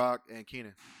 Chris Morgan. Rock, and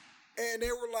Keenan. And they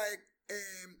were like,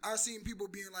 and I seen people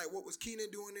being like, "What was Keenan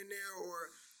doing in there?" Or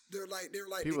they're like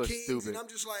People the are Kings, stupid. and I'm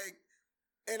just like.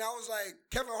 And I was like,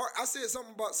 Kevin Hart. I said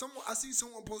something about someone. I see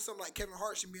someone post something like Kevin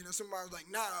Hart should be in there. Somebody was like,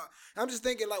 nah. I'm just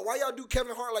thinking like, why y'all do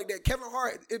Kevin Hart like that? Kevin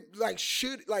Hart, it like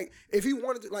should like if he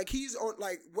wanted to, like he's on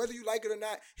like whether you like it or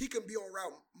not, he can be on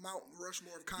Mount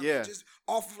Rushmore of comedy. Yeah. Just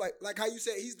off of like how you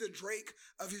said he's the Drake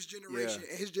of his generation,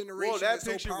 and his generation. Well, that is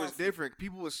so picture was powerful. different.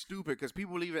 People was stupid because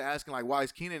people were even asking like, why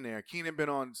is Keenan there? Keenan been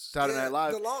on Saturday Night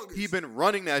Live. the longest. He been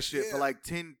running that shit Yeah. for like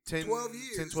 12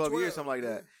 years, something like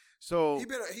that. So He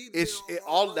been it's on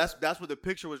all that's what the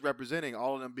picture was representing.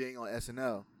 All of them being on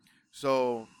SNL.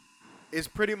 So it's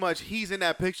pretty much he's in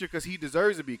that picture because he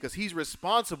deserves to be because he's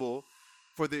responsible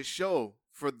for this show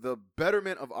for the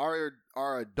betterment of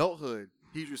our adulthood.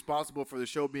 He's responsible for the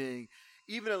show being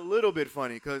even a little bit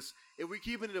funny because if we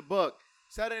keep it in the buck,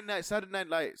 Saturday Night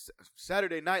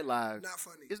Live, not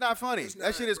funny. it's not funny. It's That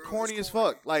not, shit is bro. corny It's as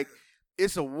corny. fuck. Like. Yeah.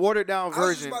 It's a watered down I was just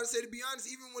version. about to say, to be honest,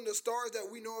 even when the stars that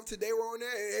we know of today were on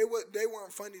there, they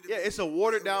weren't funny to me. Yeah, it's a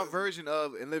watered down It wasn't. version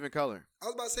of In Living Color. I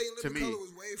was about to say, In Living to me. Color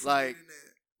was way funnier Like, than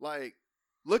that. Like,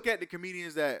 look at the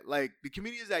comedians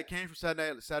that came from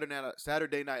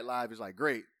Saturday Night Live is like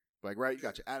great. Like, right, you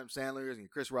got your Adam Sandlers and your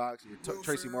Chris Rocks, and your Will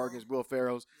Tracy Ferrell. Morgans, Will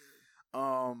Ferrell's.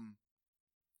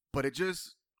 But it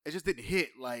just didn't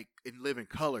hit like In Living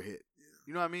Color hit. Yeah.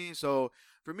 You know what I mean? So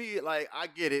for me, like I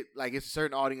get it. Like it's a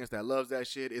certain audience that loves that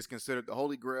shit. It's considered the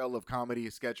holy grail of comedy,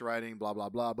 sketch writing, blah blah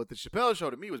blah. But the Chappelle Show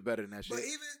to me was better than that shit. But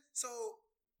even so,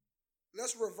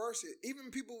 let's reverse it. Even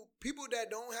people that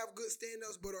don't have good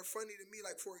stand-ups but are funny to me,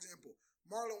 like for example,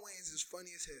 Marlon Wayans is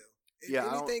funny as hell. And Yeah,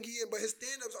 I anything he in, but his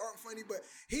stand-ups aren't funny. But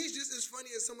he's just as funny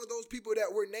as some of those people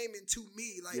that we're naming to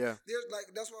me. Like Yeah. there's like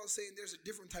that's why I was saying there's a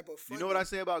different type of funny. You know what I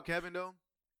say about Kevin though,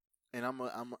 and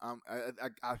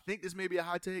I think this may be a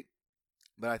hot take,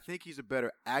 but I think he's a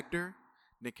better actor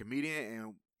than comedian,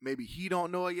 and maybe he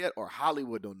don't know it yet, or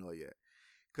Hollywood don't know it yet,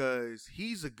 because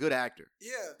he's a good actor.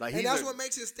 Yeah, Like, and he's that's a- what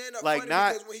makes his stand-up like, funny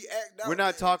not- because when he act out, We're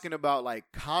not things. talking about like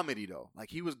comedy though. Like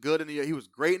he was good he was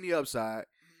great in The Upside.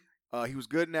 He was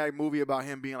good in that movie about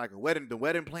him being like the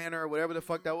wedding planner or whatever the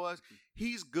fuck that was.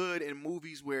 He's good in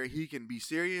movies where he can be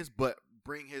serious but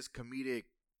bring his comedic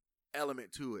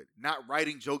element to it. Not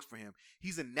writing jokes for him.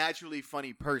 He's a naturally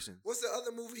funny person. What's the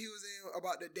other movie he was in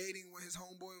about the dating when his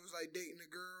homeboy was like dating a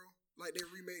girl? Like they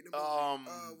remade the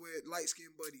movie with light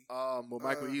skinned buddy. With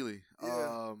Michael Ealy.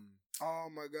 yeah. Oh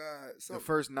my God! The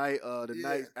first night, the Yeah.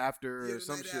 night after, Yeah, or the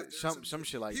some night shit, after, some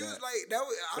shit like he that. was like that.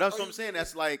 But that's what I'm saying.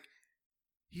 That's like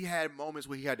he had moments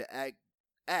where he had to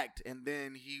act, and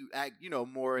then he act,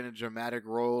 more in a dramatic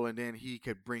role, and then he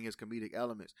could bring his comedic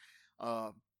elements.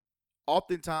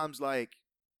 Oftentimes, like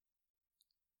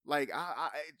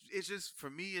it's just for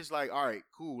me, it's like, all right,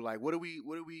 cool. Like, what do we?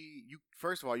 You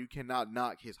first of all, you cannot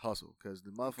knock his hustle because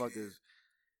the motherfucker's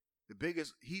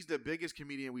he's the biggest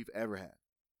comedian we've ever had,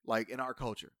 like in our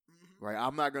culture, right?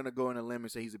 I'm not gonna go on a limb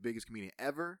and say he's the biggest comedian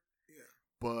ever, Yeah.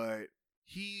 but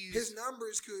His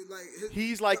numbers could like.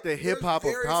 He's like the hip hop of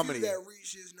there's very comedy. few that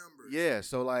reach his numbers. Yeah,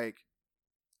 so like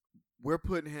we're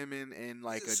putting him in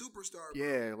like He's a superstar. Bro.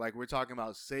 yeah, like we're talking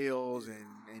about sales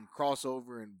and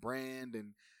crossover and brand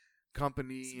and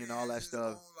company This and man all that has his stuff.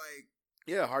 own, like,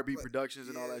 Yeah, Heartbeat But- Productions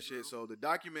and all yeah, that shit. bro. So the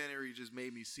documentary just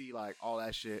made me see like all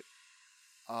that shit.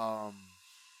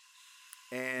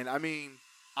 And I mean,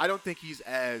 I don't think he's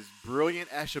as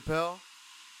brilliant as Chappelle.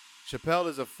 Chappelle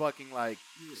is a fucking like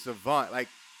savant.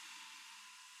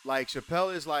 Like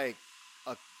Chappelle is like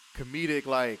a comedic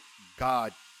like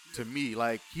god to me.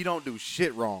 Like he don't do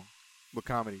shit wrong with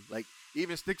comedy. Like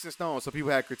even Sticks and Stones. So people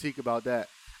had critique about that.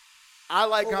 I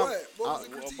like Oh, how what? What was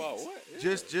the critique? About what? Yeah.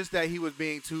 just that he was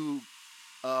being too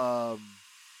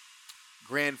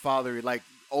grandfather, like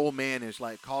old manish,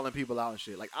 like calling people out and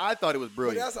shit. Like I thought it was But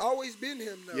brilliant. that's always been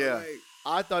him though. Yeah. Like,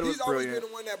 I thought it was he's always brilliant. been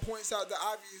the one that points out the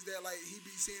obvious that like he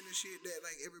be saying the shit that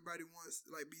like everybody wants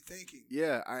to like be thinking.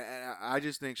 Yeah, I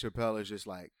just think Chappelle is just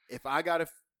like, if I got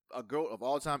a GOAT of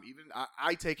all time, even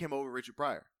I take him over Richard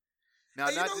Pryor. Now,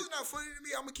 Hey, you not know just, who's not funny to me?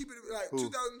 I'm gonna keep it like Who?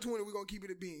 2020. We're gonna keep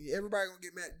it a bean. Everybody gonna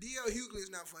get mad. DL Hughley is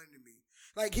not funny to me.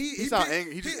 Like he sound pick-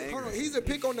 angry. He just hold on, angry. he's a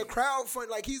pick on the crowd fun.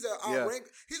 Like he's a Yeah.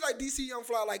 he's like DC Young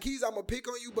Fly. Like I'm a pick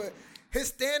on you, but his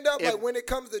stand up, If- like when it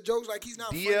comes to jokes, like he's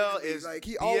not DL funny to me. is Like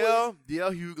he DL, always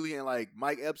DL Hughley and like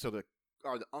Mike Epps are the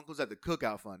uncles at the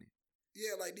cookout funny.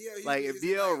 like DL Hughley. Like if is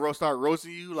DL like, start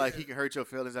roasting you, like Yeah. he can hurt your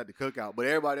feelings at the cookout, but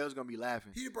everybody else gonna be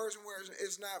laughing. he the person where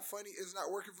it's not funny, it's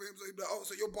not working for him. So he be like, oh,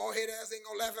 so your bald head ass ain't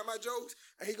gonna laugh at my jokes,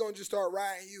 and he gonna just start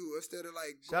riding you instead of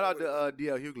like. Shout out going with to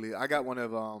DL Hughley. I got one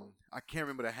of I can't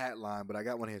remember the hat line, but I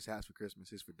got one of his hats for Christmas.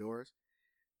 His fedoras.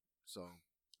 So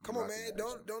Come on, man!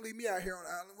 Don't leave me out here on the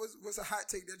island. What's a hot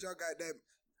take that y'all got that?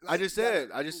 I just said.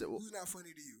 Who's not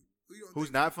funny to you? Who you don't Who's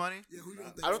think not funny? Yeah, who you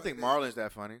don't think? I don't think funny? Marlon's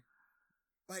that funny.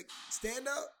 Like stand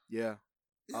up. Yeah.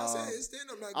 Yeah, I said his stand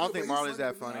up. I don't think Marlon's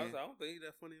that funny. I don't think he's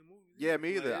that funny in movies. Yeah,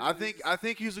 me either. I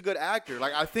think he's a good actor.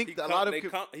 Like I think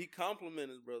he compliment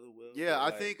his brother well. Yeah,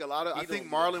 like, I think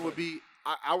Marlon would be.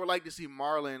 I would like to see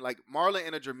Marlon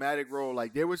in a dramatic role.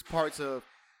 Like there was parts of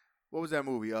what was that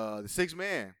movie? The Sixth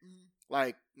Man. Mhm.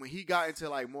 Like when he got into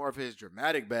like more of his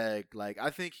dramatic bag. Like I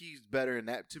think he's better in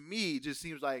that. To me, it just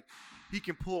seems like he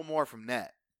can pull more from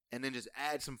that and then just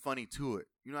add some funny to it.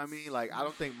 You know what I mean? Like I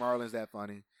don't think Marlon's that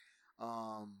funny.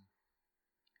 I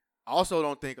also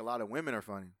don't think a lot of women are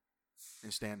funny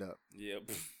in stand up. Yeah.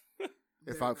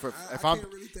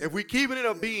 If we keeping it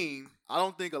a bean, I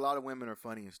don't think a lot of women are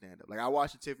funny in stand up. Like I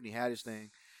watched the Tiffany Haddish thing,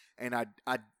 and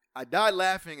I died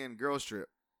laughing in Girls Trip,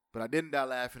 but I didn't die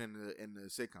laughing in the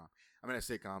sitcom. I mean,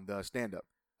 the stand up.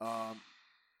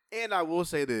 And I will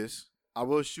say this: I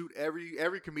will shoot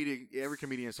every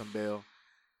comedian some bail.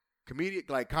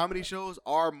 Comedy shows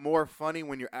are more funny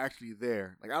when you're actually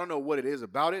there. Like I don't know what it is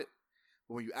about it,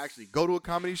 but when you actually go to a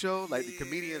comedy show, like the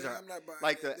comedians are I'm not buying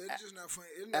like that. the They're just not funny.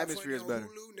 It's not atmosphere funny is better. on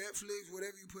Hulu, Netflix,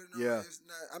 whatever you put it on. Yeah. It's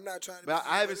not, I'm not trying to. But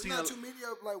I haven't seen There's not too many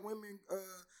of like women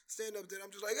stand up that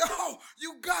I'm just like, oh,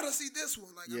 you gotta see this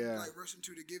one. Like Yeah. I'm like rushing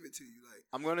to give it to you. Like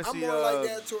I'm gonna I'm see. more like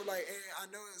that toward like, and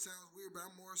I know it sounds weird, but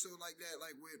I'm more so like that.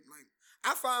 Like with like,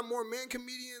 I find more men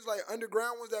comedians like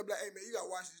underground ones that be like, hey man, you gotta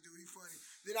watch this dude. He's funny.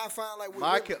 Then I find like with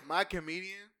women, my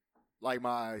comedian, like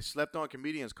my slept on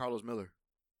comedian is Carlos Miller.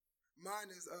 mine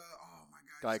is oh my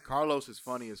god, Like Carlos is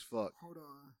funny as fuck. hold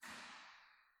on.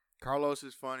 Carlos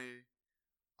is funny.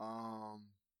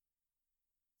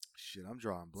 Shit, I'm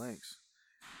drawing blanks.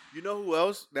 You know who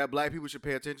else that black people should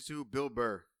pay attention to? Bill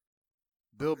Burr.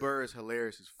 Bill Burr is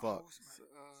hilarious as fuck.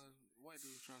 White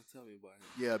dude was trying to tell me about him.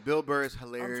 Yeah, Bill Burr is I'm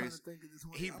trying to hilarious. think of this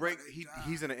one.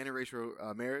 He's in an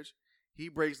interracial marriage. He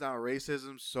breaks down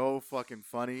racism so fucking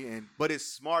funny but it's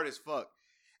smart as fuck.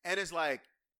 And it's like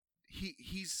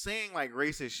he's saying like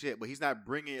racist shit, but he's not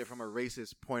bringing it from a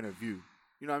racist point of view.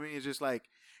 You know what I mean? It's just like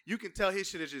you can tell his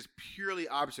shit is just purely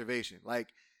observation. Like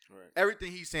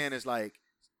everything he's saying is like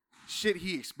shit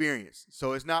he experienced.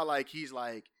 So it's not like he's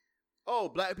like, "Oh,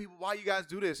 black people, why you guys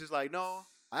do this?" It's like, "No,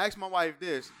 I asked my wife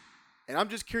this, and I'm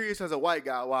just curious as a white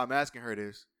guy why I'm asking her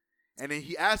this." And then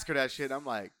he asked her that shit. I'm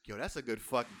like, "Yo, that's a good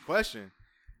fucking question."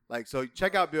 Like, so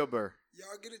check out Bill Burr. Y'all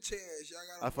get a chance. Y'all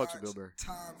I gotta fucks watch with Bill Burr.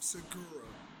 Tom Segura.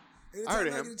 I heard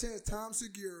of Anytime him. get a chance, Tom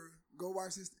Segura, go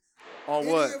watch this. On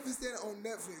Any what? of his stand on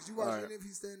Netflix. You watch Alright. any of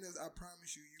his stand-ups, I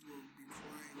promise you, you will be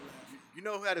crying laughing. You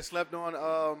know who had a slept on?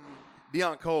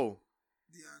 Deion Cole.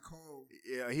 Deion Cole.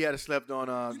 Yeah, he had a slept on.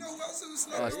 You know who else who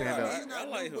slept on? stand up. He's not I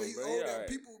like new, but him, he's bro. He older. alright.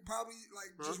 People probably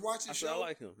like just watch I his said I show.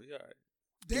 like him. He all right.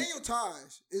 Daniel Taj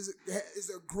is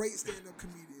a great stand-up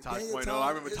comedian. Taj Daniel Point Oh. I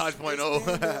remember his- Taj his Point Oh.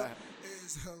 stand-up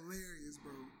is hilarious,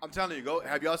 bro. I'm telling you, go.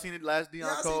 Have y'all seen it? Last Deion Yeah,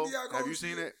 I seen Cole. Deion Cole Have you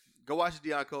seen shit. it? Go watch the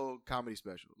Deion Cole comedy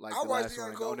special, like I the watched last Deion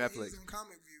one Cole on when Netflix. he was on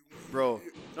Comic View. Bro, you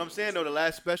know what I'm saying though, the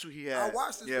last special he had, I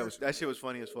watched the yeah, special. that shit was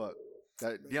funny as fuck.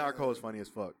 That Deion Cole is funny as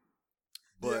fuck.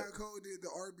 But Deion Cole did the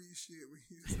RB shit when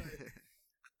he was like,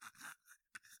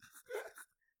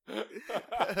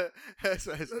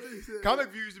 Comic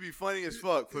View used to be funny as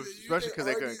fuck, he said, especially because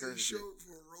they couldn't Arby's curse is shit. short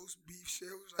for roast beef shit.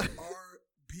 It was like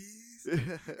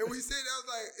RBs. And we said that, I was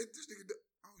like, this nigga,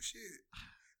 oh shit.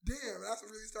 Damn, I have to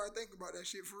really start thinking about that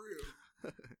shit for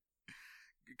real.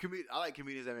 I like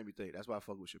comedians that make me think. That's why I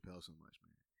fuck with Chappelle so much,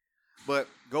 man. But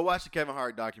go watch the Kevin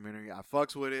Hart documentary. I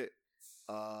fucks with it.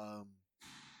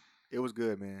 It was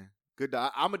good, man. Good.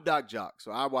 I'm a doc jock,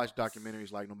 so I watch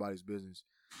documentaries like nobody's business.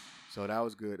 So that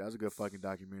was good. That was a good fucking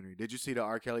documentary. Did you see the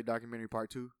R. Kelly documentary part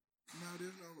 2? No,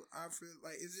 there's no. I feel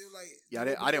like, is it like? Yeah,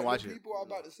 I didn't watch it. People are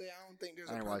about to say, I don't think there's.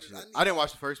 I didn't watch it. purpose. I didn't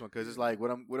watch the first one because it's like,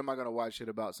 what am I gonna watch shit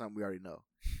about something we already know?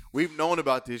 We've known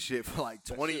about this shit for like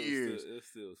 20 years. It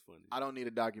still was funny. I don't need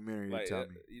a documentary like, to tell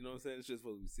me. You know what I'm saying? It's just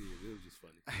what we see. It was just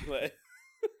funny. Like,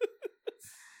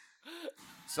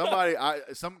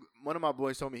 One of my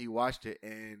boys told me he watched it,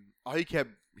 and all he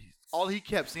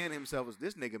kept saying to himself was,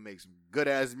 "This nigga makes some good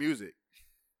ass music."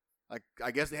 Like,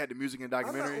 I guess they had the music in the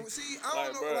documentary. I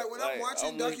don't know. Bro, like when I'm watching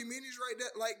I'm documentaries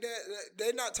like that,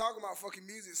 they're not talking about fucking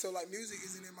music. So like, music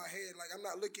isn't in my head. Like I'm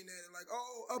not looking at it like,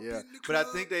 oh, up in the club. But I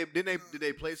think did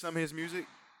they play some of his music?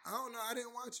 I don't know. I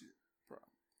didn't watch it.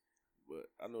 But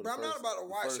I know. But I'm not about to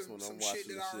watch some I'm shit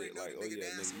watching that I already know like, the oh nigga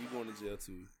yeah, dancing. nigga, you going to jail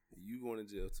too. You going to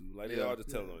jail too. Like they all just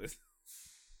telling on this.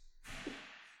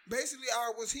 Basically,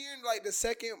 I was hearing like the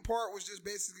second part was just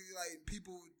basically like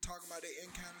people talking about their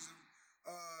encounters of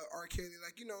R. Kelly,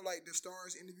 like, you know, like the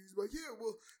stars interviews, like, yeah,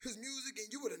 well, his music, and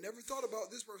you would have never thought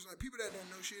about this person. Like people that don't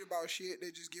know shit about shit,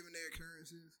 they're just giving their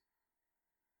occurrences.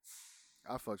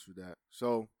 I fucks with that.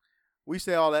 So we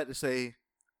say all that to say,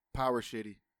 power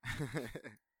shitty.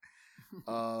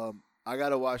 I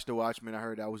gotta watch The Watchmen. I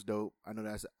heard that was dope. I know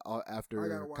that's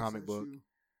after comic book.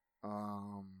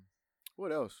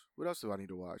 What else? What else do I need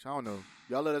to watch? I don't know.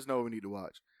 Y'all let us know what we need to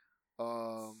watch.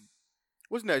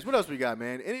 What's next? What else we got,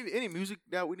 man? Any music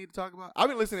that we need to talk about? I've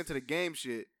been listening to the game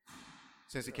shit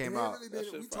since it came out. That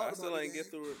shit I still ain't get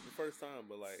through it the first time,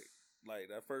 but like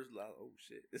that first, oh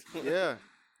shit. Yeah,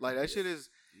 like that shit is.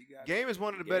 Game is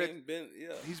one of the better.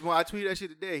 I tweeted that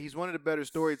shit today. He's one of the better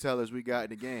storytellers we got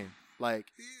in the game.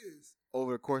 Like he is.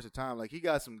 Over the course of time, like he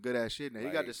got some good ass shit in there. He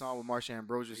got the song with Marsha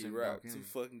Ambrosius he and rap too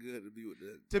fucking good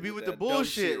to be with the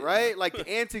bullshit, right? Like the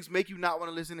antics make you not want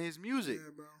to listen to his music.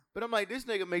 Yeah, bro. But I'm like, this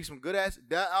nigga makes some good ass.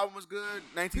 That album was good.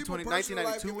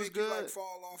 1992 was good. You, like,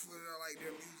 fall off with like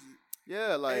their music.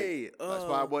 Yeah, like that's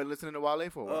why I wasn't listening to Wale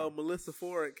for a while. Melissa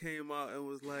Ford came out and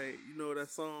was like, you know,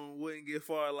 that song wouldn't get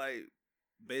far. Like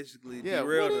basically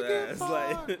derailed her ass.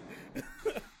 Like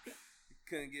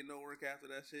couldn't get no work after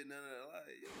that shit. None of that.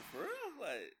 Like, yo, for real,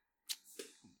 like.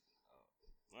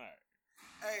 All right.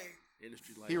 Hey,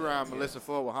 industry like he rhymed Melissa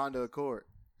Ford with Honda Accord.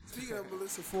 Speaking of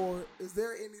Melissa Ford, is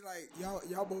there any like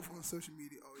y'all both on social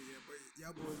media? Oh yeah, but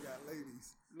y'all boys got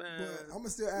ladies. Man, but I'm gonna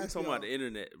still ask you. Talking about the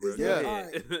internet,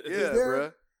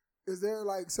 bro. Is there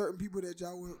like certain people that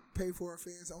y'all would pay for a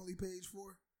fans only page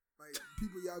for? Like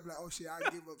people y'all be like, oh shit, I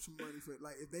give up some money for it.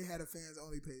 Like if they had a fans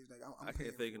only page, like I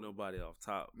can't think of nobody off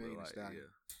top. Megan like, Stallion.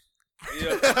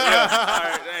 Yeah. All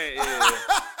right,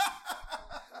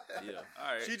 yeah.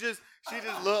 All right. She just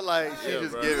looked like she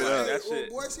just give it up. That shit.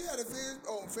 Boy, she had a fans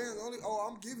only. Oh,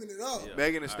 I'm giving it up. Yeah.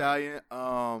 Megan Thee Stallion,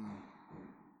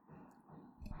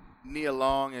 Nia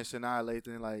Long and Shania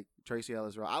Lathan, like Tracy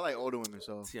Ellis Ross. I like older women,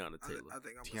 so Tiana Taylor.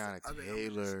 Tiana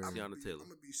Taylor. I'm gonna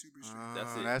be super strict.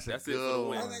 That's it. Good for the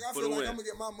win. I feel like I'm gonna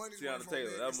get my money. Tiana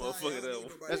Taylor. That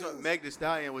motherfucker. That's what Meg Thee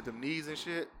Stallion with them knees and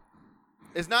shit.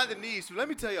 It's not the knees. So let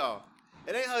me tell y'all,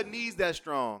 it ain't her knees that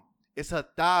strong. It's her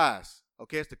thighs.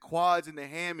 Okay, it's the quads and the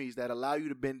hammies that allow you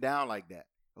to bend down like that.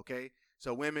 Okay,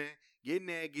 so women, get in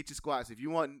there, get your squats. If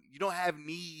you don't have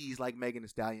knees like Megan Thee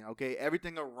Stallion. Okay,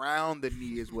 everything around the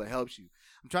knee is what helps you.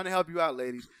 I'm trying to help you out,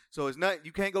 ladies. So it's not,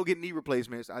 you can't go get knee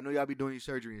replacements. I know y'all be doing your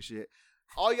surgery and shit.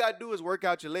 All you gotta do is work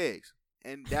out your legs,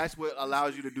 and that's what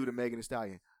allows you to do the Megan Thee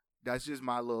Stallion. That's just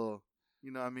my little, you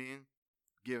know what I mean,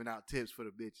 giving out tips for the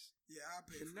bitches. Yeah, I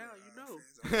pay for now you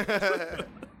know.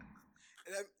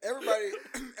 Everybody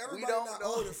not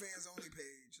on the fans only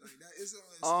page. Like that is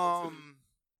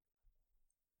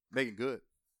Megan Good.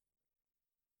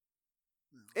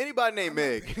 Anybody named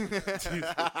Meg? I don't know if I'm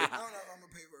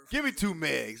gonna pay for her. Give me 2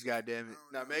 Megs, goddammit.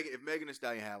 Now, Megan, if Megan Thee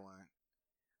Stallion had one,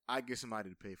 I'd get somebody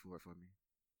to pay for it for me.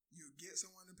 You get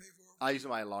someone to pay for it? I use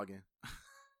somebody to log in.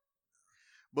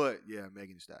 But yeah,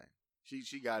 Megan Thee Stallion.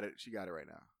 She got it. She got it right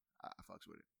now. I fucks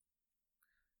with it.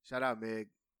 Shout out Meg.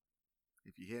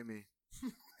 If you hear me,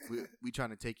 we trying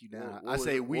to take you down. What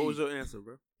was your answer,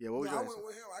 bro? Yeah, what was your answer? I went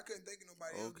with him. I couldn't think of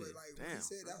nobody else. But like when he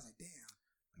said that, I was like, damn.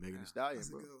 Megan Thee Stallion, that's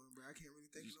bro. A good one, bro. I can't really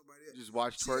think of nobody else. Just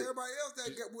watch twerk. Everybody else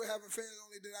that would have a fans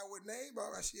only that I would name, bro.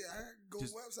 I go to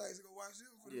websites and go watch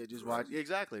them. Just watch. Yeah,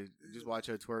 exactly. Yeah. Just watch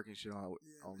her twerk and shit on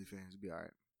OnlyFans. It'll be all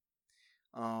right.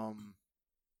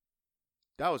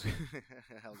 That was wild.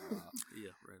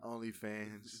 Yeah, right.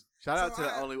 OnlyFans. Shout out to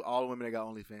all the women that got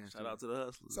OnlyFans. Shout out to the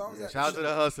hustlers. So shout out to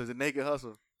the hustlers, the naked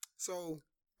hustle. So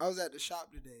I was at the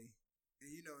shop today,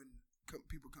 and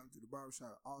people come to the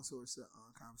barbershop. All sorts of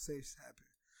conversations happen.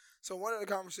 So one of the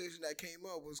conversations that came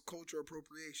up was cultural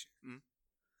appropriation. Mm-hmm.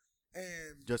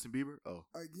 And Justin Bieber. Oh,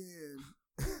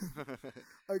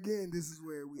 again, this is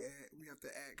where we have to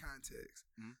add context.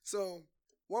 Mm-hmm. So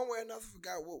one way or another,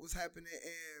 forgot what was happening,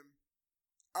 and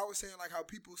I was saying like how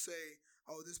people say,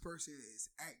 "Oh, this person is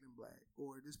acting black,"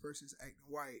 or "This person is acting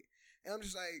white," and I'm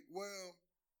just like, well,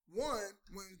 one,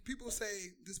 when people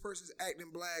say this person's acting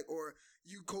black or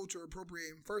you culture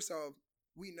appropriating, first off,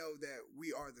 we know that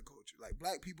we are the culture. Like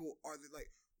black people are the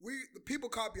people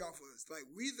copy off of us. Like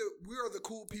we are the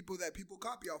cool people that people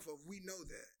copy off of. We know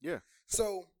that. Yeah.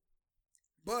 So,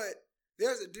 but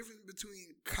there's a difference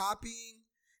between copying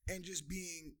and just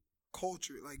being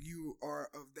culture. Like you are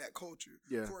of that culture.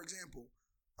 Yeah. For example,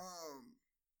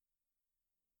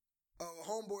 a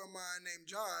homeboy of mine named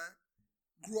John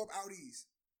grew up out east.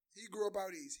 He grew up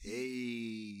out east.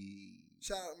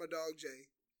 Shout out to my dog Jay.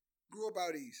 Grew up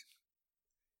out east.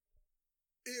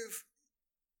 If,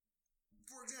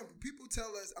 for example, people tell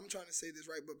us, I'm trying to say this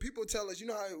right, but people tell us, you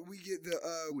know how we get the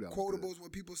quotables where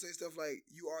people say stuff like,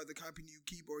 you are the company you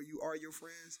keep or you are your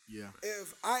friends? Yeah.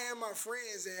 If I am my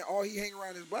friends and all he hang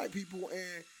around is black people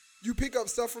and you pick up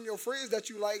stuff from your friends that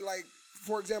you like,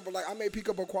 for example, like I may pick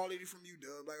up a quality from you,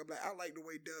 Dub. Like I'm like, I like the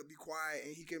way Dub be quiet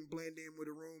and he can blend in with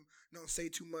the room, don't say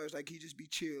too much. Like he just be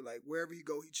chill. Like wherever he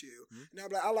go, he chill. Mm-hmm. And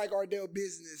I'm like, I like Ardell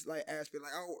business like aspect.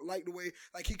 Like I like the way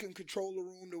like he can control the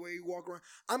room, the way he walk around.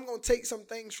 I'm gonna take some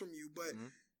things from you, but. Mm-hmm.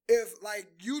 If like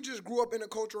you just grew up in a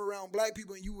culture around black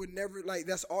people and you would never like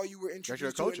that's all you were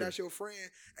introduced to and that's your friend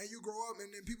and you grow up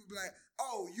and then people be like,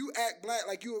 oh, you act black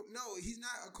like you no, he's not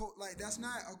a cult like that's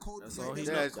not a culture. That's all he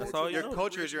knows. That's all your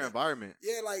culture is your environment.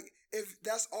 Yeah, like if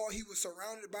that's all he was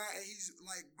surrounded by and he's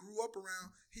like grew up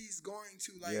around, he's going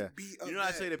to like be. You know,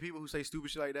 I say to people who say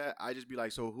stupid shit like that, I just be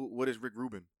like, so what is Rick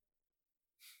Rubin?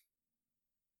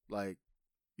 Like,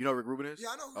 you know who Rick Rubin is? Yeah,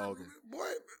 I know who Rick Rubin. Boy.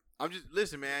 I'm just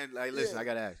listen, man. Like, listen, I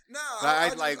gotta ask. Nah,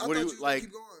 I what do you like?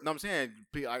 No, I'm saying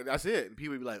that's it. And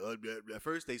people be like, at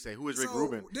first they say, who is Rick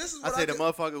Rubin? I say the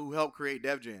motherfucker who helped create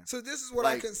Def Jam. So this is what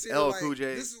I consider. LL Cool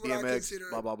J, this is what DMX, I consider.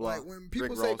 Blah blah blah. Like when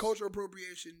people say cultural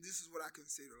appropriation, this is what I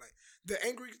consider. Like the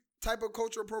angry type of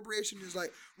cultural appropriation is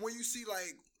like when you see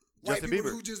like white people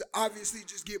who just obviously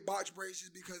just get botched braces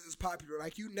because it's popular.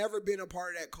 Like you never been a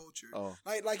part of that culture. Oh.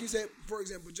 Like you said, for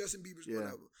example, Justin Bieber's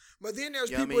whatever. But then there's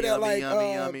people that like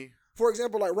yummy. For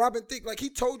example, like Robin Thicke, like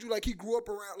he told you like he grew up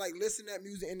around like listening to that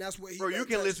music and that's what he. Bro, you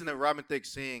can listen to Robin Thicke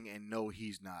sing and know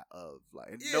he's not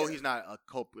know he's not a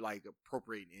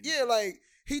appropriating anything. Yeah, like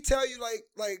he tell you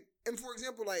like and for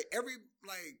example, like every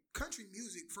like country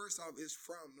music first off is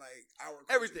from like our culture.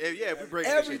 Everything. Yeah, if we break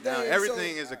that shit down,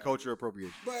 everything is a culture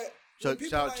appropriation. But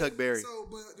shout out Chuck Berry. So,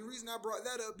 but the reason I brought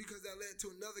that up because that led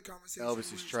to another conversation.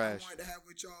 Elvis is trash. I wanted to have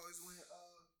with y'all is when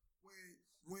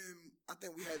I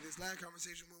think we had this last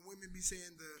conversation when women be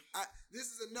saying this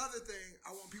is another thing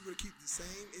I want people to keep the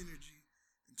same energy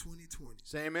in 2020.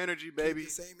 Same energy, baby.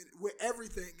 Keep the same with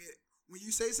everything. When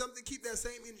you say something, keep that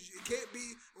same energy. It can't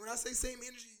be when I say same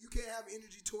energy, you can't have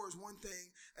energy towards one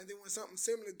thing, and then when something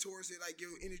similar towards it, like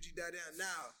your energy die down.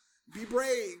 Now, be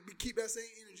brave, keep that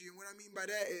same energy. And what I mean by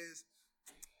that is,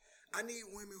 I need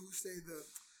women who say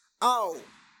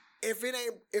if it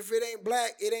ain't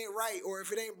black, it ain't right, or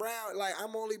if it ain't brown, like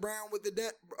I'm only down with the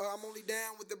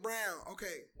brown.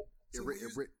 Okay.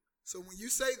 So when you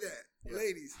say that,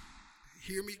 ladies,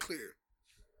 hear me clear.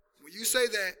 When you say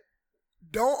that,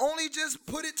 don't only just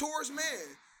put it towards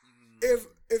men.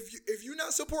 If you're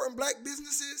not supporting black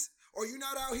businesses, or you're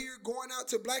not out here going out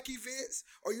to black events,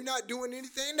 or you're not doing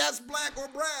anything that's black or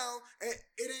brown, and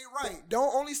it ain't right.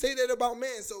 Don't only say that about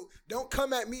men. So don't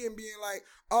come at me and being like,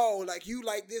 oh, like you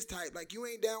like this type, like you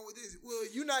ain't down with this. Well,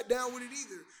 you're not down with it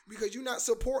either because you're not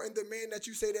supporting the man that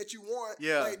you say that you want.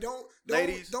 Yeah. Like don't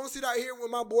sit out here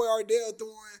with my boy Ardell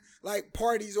throwing like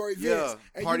parties or events,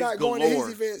 and you're not going to his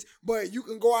events, but you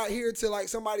can go out here to like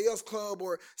somebody else's club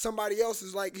or somebody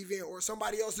else's like event or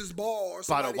somebody else's ball or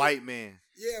somebody by the white man.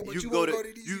 Yeah, but you can go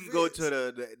to these you can go to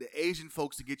the Asian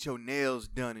folks to get your nails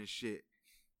done and shit.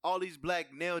 All these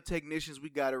black nail technicians we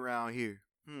got around here.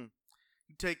 You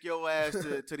take your ass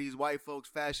to these white folks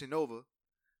Fashion Nova.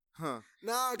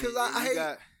 Nah, because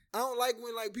I don't like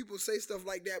when like people say stuff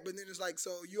like that, but then it's like,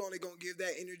 so you only gonna give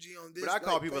that energy on this. But I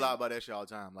call people out by that shit all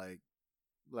the time. Like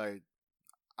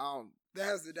I don't. That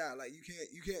has to die. Like you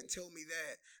can't tell me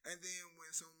that. And then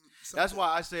when some that's why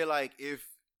I say like if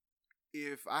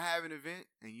I have an event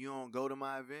and you don't go to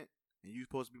my event and you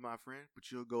supposed to be my friend, but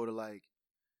you'll go to like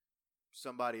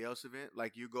somebody else's event,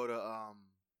 like you go to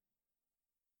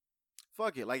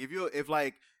fuck it. Like if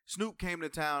like Snoop came to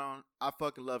town, I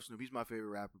fucking love Snoop. He's my favorite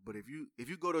rapper. But if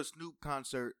you go to a Snoop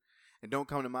concert and don't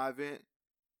come to my event,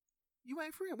 you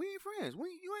ain't friend. We ain't friends.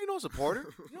 You ain't no supporter.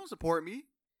 You don't support me.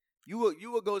 You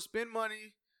will go spend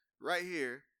money right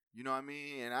here. You know what I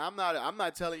mean? And I'm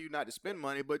not telling you not to spend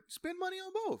money, but spend money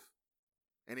on both.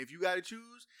 And if you gotta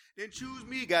choose, then choose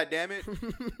me, goddammit.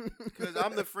 Because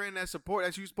I'm the friend that support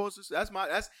that you supposed to. That's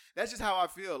just how I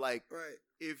feel. Like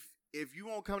if you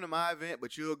won't come to my event,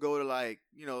 but you'll go to like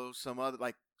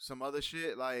some other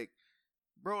shit, like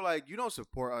bro, like, you don't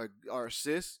support our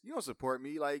sis. You don't support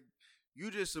me. Like,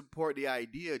 you just support the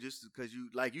idea just because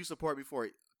you support me for a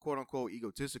quote unquote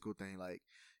egotistical thing. Like,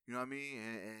 you know what I mean?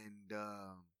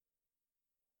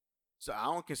 So I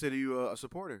don't consider you a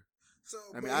supporter. So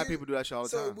I mean, I have people do that shit all the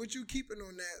time. So what you keeping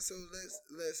on that? So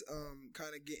let's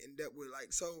kind of get in depth with,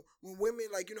 like, so when women,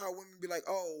 like, you know how women be like,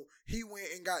 oh, he went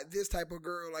and got this type of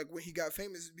girl, like when he got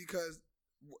famous, because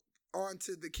on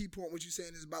to the key point, what you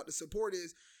saying is about the support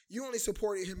is you only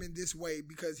supported him in this way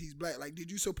because he's black. Like, did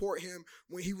you support him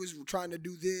when he was trying to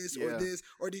do this or this,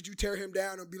 or did you tear him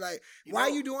down and be like, why are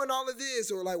you doing all of this,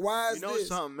 or like, why is this?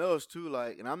 Something else too,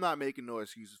 like, and I'm not making no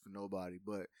excuses for nobody,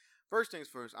 but first things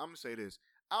first, I'm gonna say this.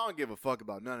 I don't give a fuck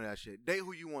about none of that shit. Date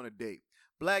who you want to date.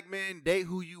 Black men, date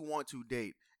who you want to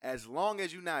date. As long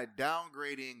as you're not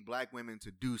downgrading black women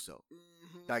to do so.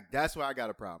 Mm-hmm. Like, that's why I got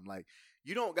a problem. Like,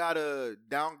 you don't gotta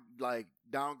downgrade.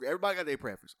 Everybody got their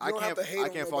preference. I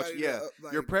can't fault you. Yeah,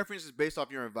 your preference is based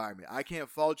off your environment. I can't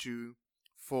fault you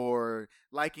for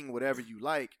liking whatever you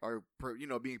like or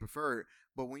being preferred.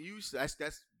 But when you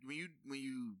when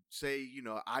you say,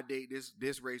 I date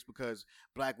this race because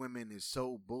black women is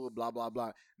so blah blah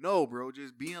blah. No, bro,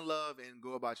 just be in love and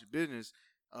go about your business,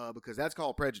 because that's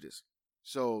called prejudice.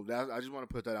 So I just want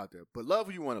to put that out there. But love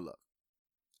who you want to love.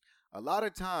 A lot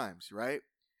of times, right?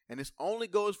 And this only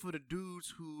goes for the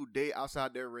dudes who date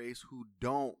outside their race who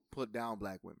don't put down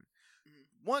black women.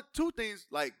 Mm-hmm.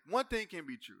 One thing can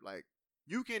be true. Like,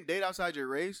 you can date outside your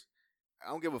race. I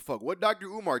don't give a fuck what Dr.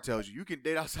 Umar tells you. You can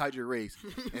date outside your race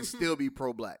and still be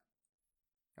pro-black.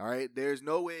 All right? There's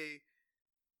no way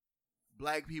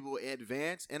black people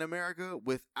advance in America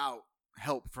without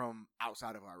help from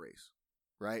outside of our race.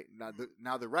 Right?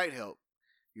 Now the right help.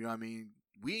 You know what I mean?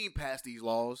 We ain't passed these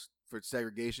laws for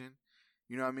segregation.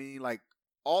 You know what I mean? Like,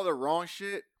 all the wrong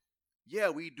shit, yeah,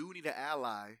 we do need an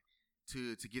ally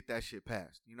to get that shit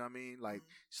passed. You know what I mean? Like,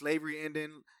 slavery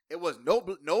ending. It was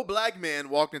no black man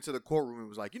walked into the courtroom and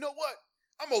was like, you know what?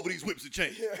 I'm over these whips and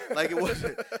chains. Like,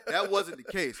 that wasn't the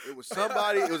case. It was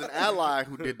it was an ally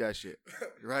who did that shit.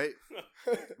 Right?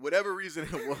 Whatever reason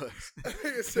it was.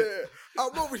 Nigga said,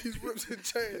 I'm over these whips and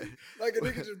chains. Like, a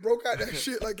nigga just broke out that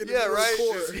shit like in the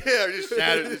right? Just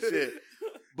shattered the shit.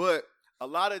 But a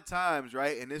lot of times,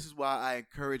 right, and this is why I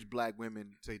encourage black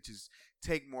women to just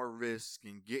take more risks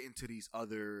and get into these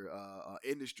other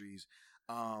industries,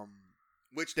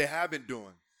 which they have been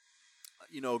doing.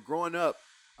 Growing up,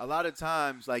 a lot of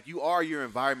times, like, you are your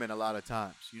environment a lot of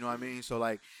times. You know what I mean? So,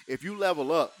 like, if you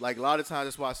level up, like, a lot of times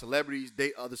that's why celebrities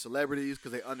date other celebrities,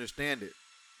 because they understand it.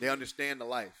 They understand the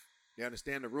life. They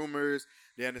understand the rumors.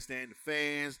 They understand the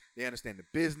fans. They understand the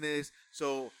business.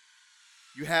 So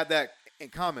you have that in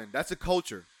common. That's a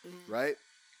culture, right?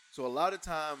 So a lot of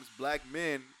times black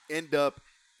men end up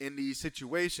in these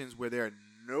situations where there are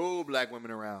no black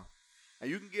women around. And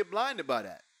you can get blinded by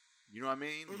that. You know what I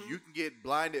mean? Mm-hmm. You can get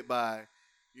blinded by,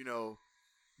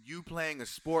 you playing a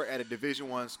sport at a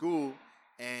Division I school,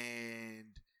 and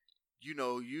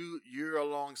you're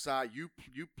alongside, you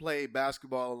play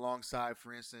basketball alongside,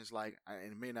 for instance, like,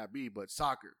 and it may not be, but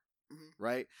soccer,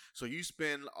 right? So you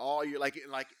spend all your,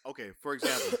 okay, for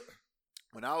example,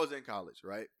 when I was in college,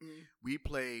 right, we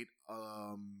played,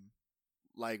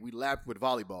 we lapped with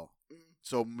volleyball.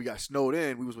 So when we got snowed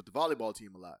in, we was with the volleyball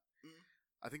team a lot.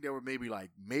 I think there were maybe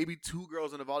 2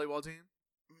 girls on the volleyball team.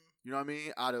 You know what I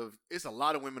mean? It's a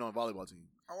lot of women on the volleyball team.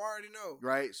 I already know.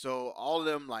 Right? So all of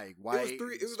them, like, white. It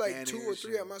was like 2 or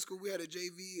 3 at my school. We had a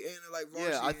JV and a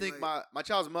varsity. Yeah, I think my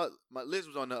child's mother, Liz,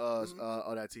 was on the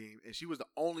on that team, and she was the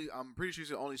only. I'm pretty sure she's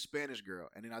the only Spanish girl,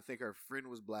 and then I think her friend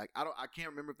was black. I can't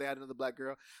remember if they had another black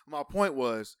girl. My point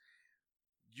was,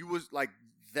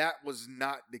 that was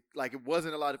not it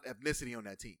wasn't a lot of ethnicity on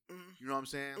that team. You know what I'm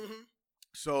saying?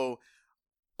 So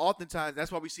oftentimes,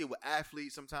 that's why we see it with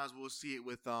athletes. Sometimes we'll see it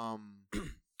with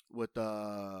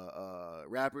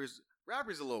rappers.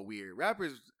 Rappers are a little weird.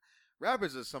 Rappers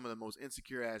are some of the most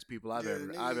insecure ass people I've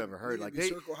ever heard. Like,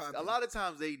 a lot of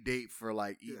times they date for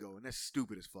ego, and that's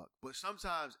stupid as fuck. But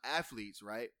sometimes athletes,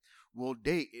 right, will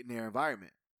date in their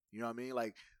environment. You know what I mean?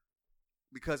 Like,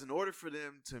 because in order for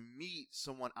them to meet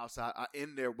someone outside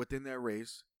within their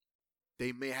race,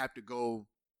 they may have to go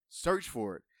search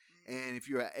for it. And if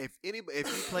you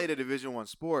played a Division I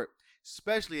sport,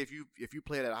 especially if you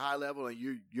played at a high level and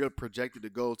you're projected to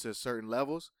go to certain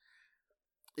levels,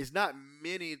 it's not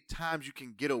many times you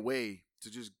can get away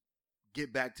to just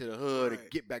get back to the hood and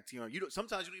get back to your own.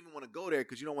 Sometimes you don't even want to go there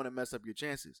because you don't want to mess up your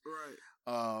chances.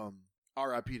 Right.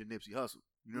 R.I.P. to Nipsey Hussle.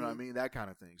 You know what I mean? That kind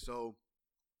of thing. So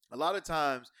a lot of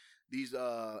times these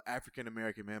African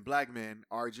American men, black men,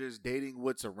 are just dating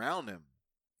what's around them.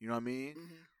 You know what I mean?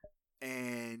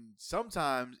 And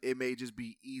sometimes it may just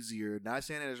be easier, not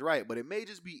saying that it's right, but it may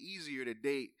just be easier to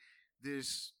date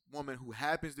this woman who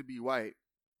happens to be white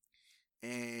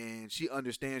and she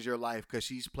understands your life because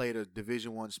she's played a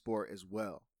Division I sport as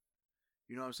well.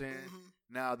 You know what I'm saying? Mm-hmm.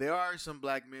 Now, there are some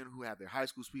black men who have their high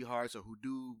school sweethearts or who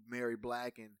do marry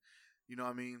black, and you know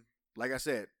what I mean? Like I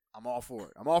said, I'm all for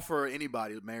it. I'm all for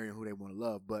anybody marrying who they want to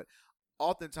love, but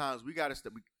oftentimes we got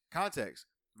to context.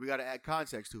 We got to add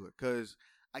context to it because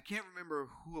I can't remember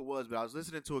who it was, but I was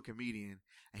listening to a comedian,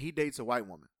 and he dates a white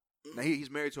woman. Now,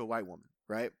 he's married to a white woman,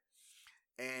 right?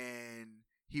 And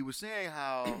he was saying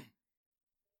how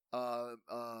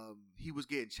he was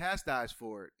getting chastised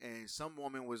for it, and some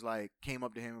woman was like, came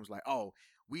up to him and was like, "Oh,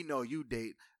 we know you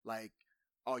date, like,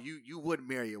 oh, you wouldn't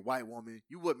marry a white woman.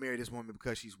 You wouldn't marry this woman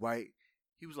because she's white."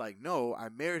 He was like, "No, I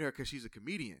married her because she's a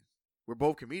comedian. We're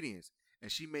both comedians,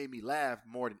 and she made me laugh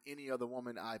more than any other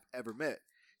woman I've ever met.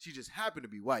 She just happened to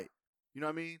be white." You know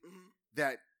what I mean?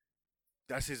 Mm-hmm.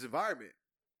 That's his environment.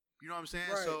 You know what I'm saying?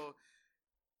 Right. So,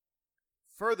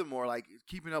 furthermore, like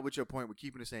keeping up with your point with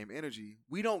keeping the same energy,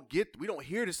 we don't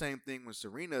hear the same thing when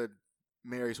Serena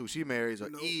marries who she marries, or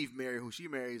Eve marries who she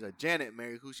marries, or Janet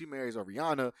marries who she marries, or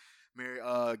Rihanna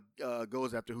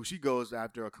goes after who she goes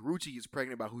after, or Karuchi is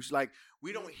pregnant by who she like.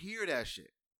 We don't hear that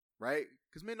shit, right?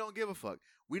 Because men don't give a fuck.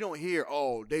 We don't hear,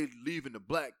 oh, they leaving the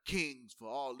black kings for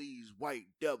all these white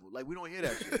devils. Like, we don't hear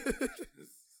that shit.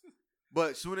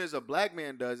 But as soon as a black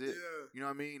man does it, you know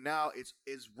what I mean? Now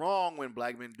it's wrong when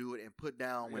black men do it and put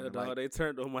down women. Dog, they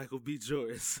turned on Michael B.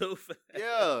 Jordan so fast.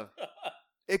 Yeah.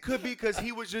 It could be because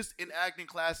he was just in acting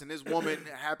class and this woman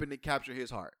happened to capture his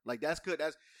heart. Like, that's good.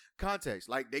 That's context.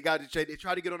 Like, they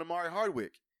tried to get on Amari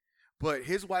Hardwick, but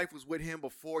his wife was with him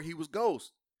before he was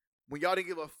Ghost. When y'all didn't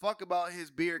give a fuck about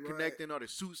his beard connecting or the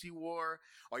suits he wore,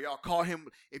 or y'all call him.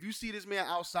 If you see this man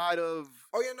outside of,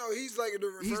 he's like the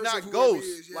reverse. He's not of Ghost. He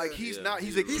is, yeah. Like he's not.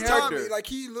 He's a he's character. Tommy. Like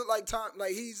he look like Tom.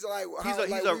 Like he's like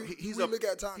we look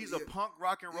at Tommy. He's a punk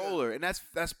rock and roller, and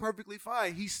that's perfectly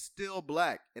fine. He's still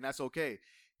black, and that's okay.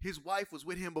 His wife was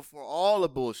with him before all the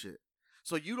bullshit.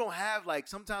 So you don't have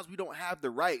sometimes we don't have the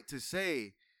right to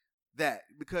say that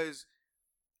because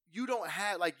you don't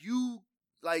have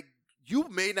you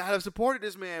may not have supported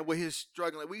this man with his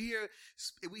struggling. We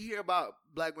hear about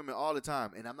black women all the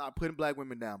time, and I'm not putting black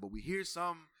women down, but we hear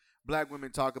some black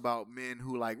women talk about men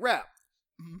who like rap.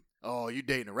 Mm-hmm. Oh, you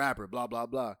dating a rapper, blah blah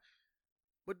blah.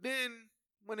 But then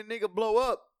when a nigga blow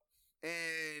up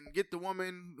and get the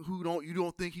woman who you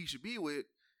don't think he should be with,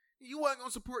 you wasn't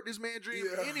gonna support this man's dream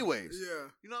anyways. Yeah,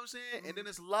 you know what I'm saying? Mm-hmm. And then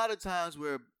there's a lot of times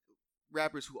where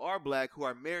rappers who are black, who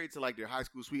are married to like their high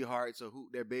school sweethearts or who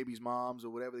their baby's moms or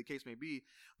whatever the case may be,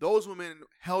 those women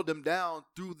held them down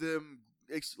through them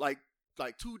like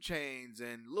 2 Chainz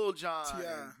and Lil Jon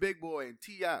and Big Boy and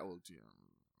T.I. Well, T.I.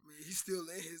 I mean, he's still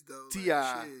in his though.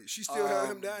 T.I. She still held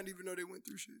him down even though they went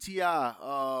through shit. T.I.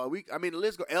 The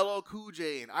list go LL Cool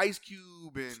J and Ice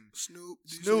Cube and Snoop.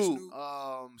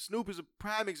 Snoop is a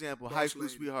prime example. Boss high school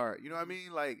lady. sweetheart. You know what I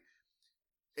mean? Like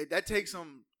that takes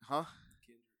some,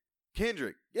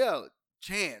 Kendrick, yeah,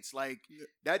 Chance,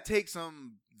 that takes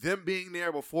some them being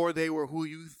there before they were who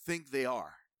you think they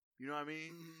are. You know what I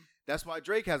mean? Mm-hmm. That's why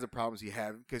Drake has the problems he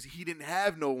having because he didn't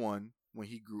have no one when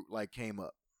he grew came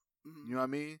up. Mm-hmm. You know what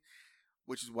I mean?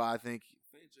 Which is why I think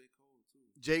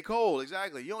J. Cole,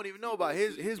 exactly. You don't even know about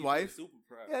his wife. Super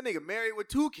proud. Yeah, nigga married with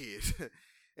 2 kids,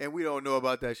 and we don't know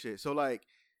about that shit. So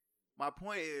my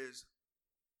point is,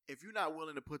 if you're not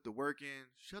willing to put the work in,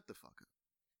 shut the fuck up.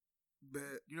 Bet.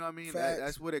 You know what I mean?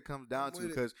 That's what it comes down to.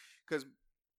 Because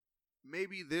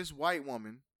maybe this white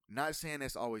woman, not saying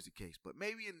that's always the case, but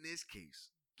maybe in this case,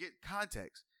 get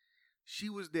context. She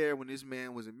was there when this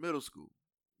man was in middle school,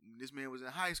 when this man was in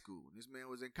high school, when this man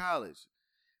was in college,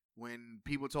 when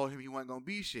people told him he wasn't going to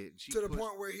be shit. And to the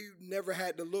point where he never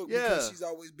had to look because she's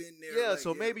always been there. Yeah,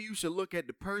 so maybe you should look at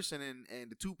the person and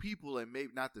the 2 people and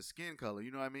maybe not the skin color.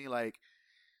 You know what I mean? Like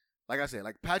I said,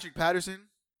 like Patrick Patterson,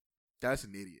 that's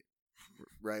an idiot.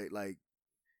 Right, like,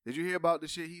 did you hear about the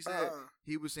shit he said?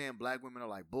 He was saying black women are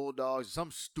like bulldogs,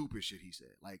 some stupid shit he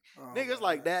said. Like niggas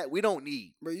like that we don't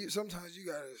need. But sometimes you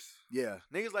gotta,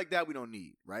 niggas like that we don't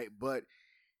need, right? But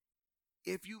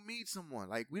if you meet someone,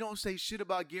 like we don't say shit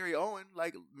about Gary Owen,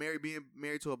 like being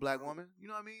married to a black woman. You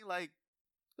know what I mean? Like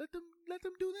let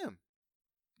them do them.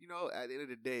 You know, at the end of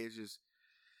the day, it's just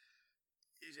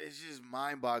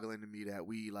mind boggling to me that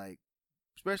we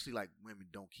especially women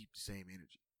don't keep the same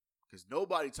energy. Because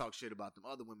nobody talks shit about them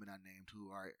other women I named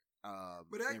who are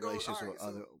in relationships with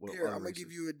other I'm going to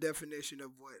give you a definition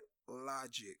of what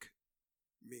logic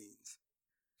means.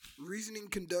 Reasoning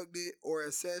conducted or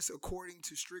assessed according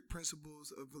to strict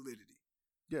principles of validity.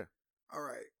 Yeah. All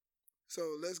right.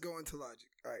 So let's go into logic.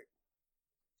 All right.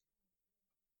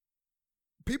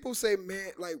 People say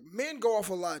men go off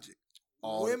of logic.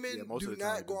 Women do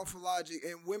not go off of logic,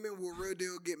 and women will real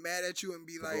deal get mad at you and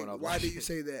be like, "Why do you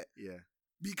say that?" Yeah.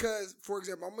 Because, for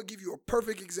example, I'm gonna give you a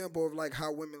perfect example of like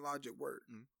how women logic work.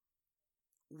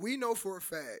 Mm-hmm. We know for a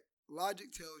fact,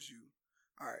 logic tells you,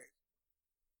 all right,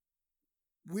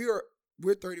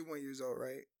 we're 31 years old,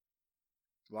 right?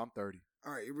 Well, I'm 30.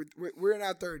 All right, we're in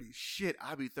our 30s. Shit,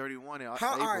 I'll be 31 in All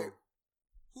April. right,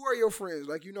 who are your friends?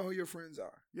 Like, you know who your friends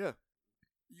are. Yeah.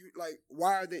 You like,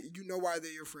 why are they? You know why they're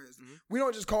your friends. Mm-hmm. We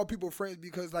don't just call people friends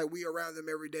because like we around them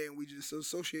every day and we just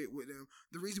associate with them.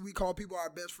 The reason we call people our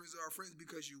best friends are our friends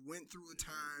because you went through a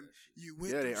time. You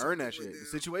went. Yeah, they earn that shit. The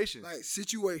situations. Like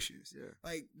situations. Yeah.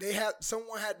 Like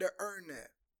someone had to earn that.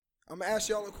 I'm gonna ask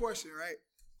y'all a question, right?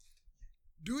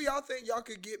 Do y'all think y'all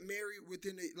could get married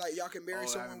y'all can marry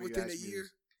someone within a year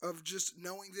of just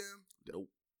knowing them? Nope.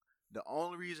 The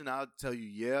only reason I'll tell you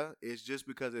yeah is just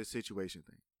because of the situation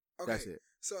thing. Okay. That's it.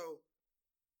 So,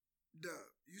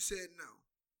 you said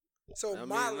no. So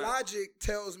my logic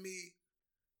tells me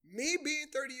being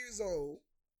 30 years old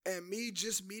and me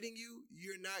just meeting you,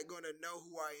 you're not going to know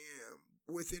who I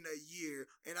am within a year.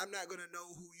 And I'm not going to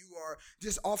know who you are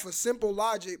just off of simple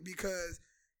logic because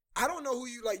I don't know who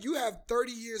you like. You have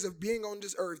 30 years of being on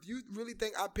this earth. You really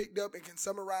think I picked up and can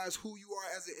summarize who you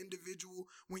are as an individual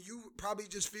when you probably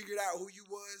just figured out who you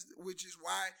was, which is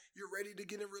why you're ready to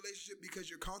get in a relationship because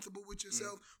you're comfortable with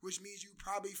yourself, which means you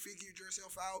probably figured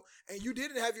yourself out. And you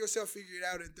didn't have yourself figured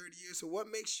out in 30 years. So what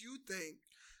makes you think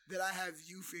that I have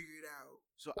you figured out?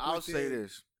 So I'll say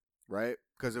this, right?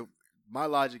 Because my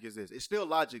logic is this. It's still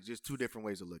logic, just two different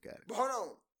ways to look at it. But hold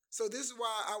on. So this is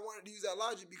why I wanted to use that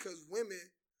logic because women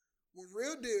will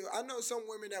real deal. I know some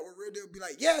women that will real deal be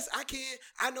like, yes, I can.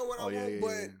 I know what I want.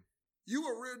 But you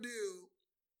will real deal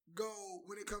go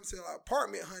when it comes to like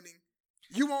apartment hunting.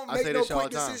 You won't make no quick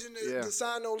decision to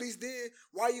sign no lease. Then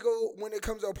why you go when it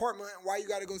comes to apartment hunting? Why you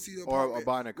got to go see the apartment? Or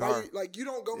buying a car. You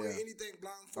don't go in anything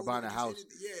blindfolded. Or buying a house.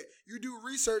 You do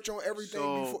research on everything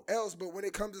before else. But when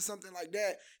it comes to something like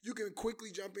that, you can quickly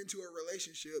jump into a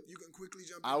relationship. You can quickly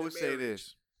jump into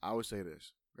marriage. I would say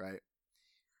this, right?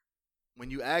 When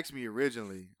you asked me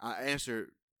originally, I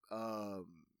answered.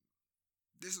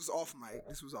 This was off mic.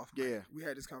 Yeah, we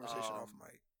had this conversation off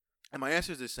mic, and my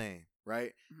answer is the same,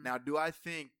 right? Mm-hmm. Now, do I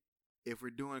think if we're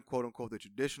doing quote unquote the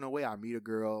traditional way, I meet a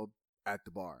girl at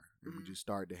the bar and we just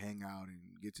start to hang out and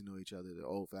get to know each other the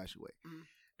old fashioned way? Mm-hmm.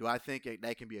 Do I think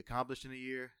that can be accomplished in a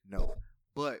year? No.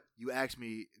 But you asked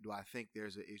me, do I think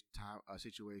there's a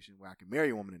situation where I can marry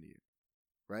a woman in a year,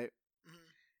 right? Mm-hmm.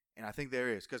 And I think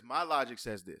there is, because my logic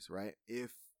says this, right? If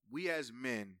we as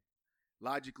men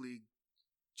logically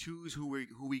choose who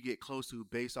we get close to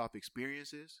based off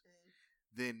experiences,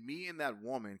 then me and that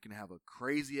woman can have a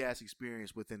crazy ass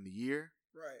experience within the year,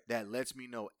 right? That lets me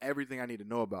know everything I need to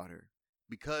know about her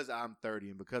because I'm 30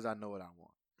 and because I know what I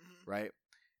want, right?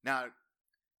 Now,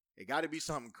 it got to be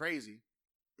something crazy,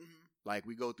 like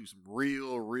we go through some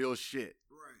real shit,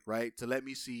 right? To let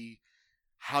me see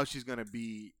how she's gonna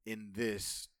be in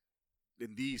these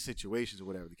situations or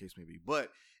whatever the case may be. But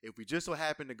if we just so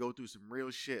happen to go through some real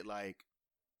shit, like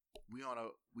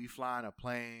we fly in a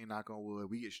plane, knock on wood,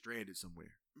 we get stranded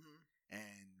somewhere, and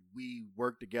we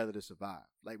work together to survive.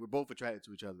 Like we're both attracted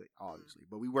to each other, obviously,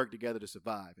 but we work together to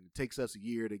survive, and it takes us a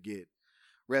year to get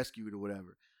rescued or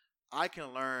whatever. I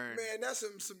can learn. Man, that's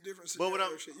some different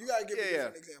scenario shit. You gotta give me a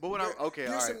different example. But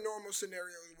give some normal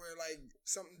scenarios where like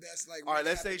something that's like. All right,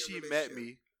 let's say she met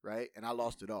me, right, and I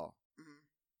lost it all.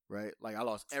 Right, like I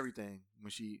lost everything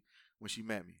when she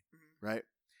met me, right,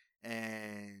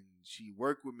 and she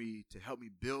worked with me to help me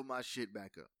build my shit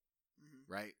back up,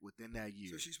 right, within that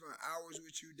year. So she spent hours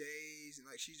with you, days, and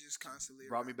like she just constantly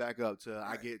brought me back up to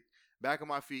I get back on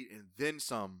my feet and then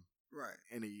some, right,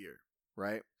 in a year,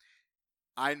 right.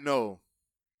 I know,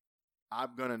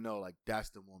 I'm gonna know like that's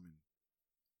the woman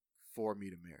for me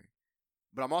to marry,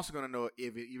 but I'm also gonna know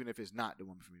even if it's not the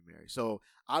woman for me to marry. So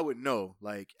I would know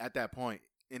like at that point.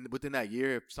 Within that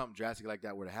year, if something drastic like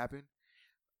that were to happen,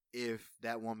 if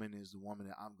that woman is the woman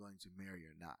that I'm going to marry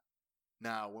or not.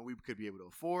 Now, when we could be able to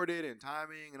afford it and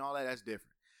timing and all that, that's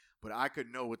different. But I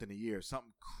could know within a year, if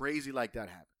something crazy like that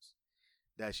happens,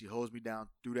 that she holds me down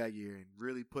through that year and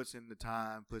really puts in the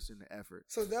time, puts in the effort.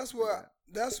 So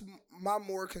that's my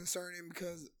more concerning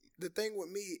because the thing with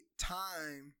me,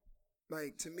 time.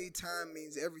 Like, to me, time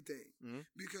means everything.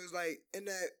 Because, like, in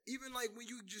that, even, like, when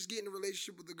you just get in a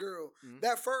relationship with a girl,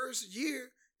 that first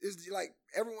year it's like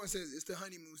everyone says it's the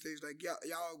honeymoon stage. Like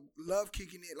y'all love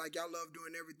kicking it, like y'all love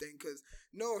doing everything. Cause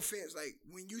no offense, like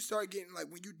when you start getting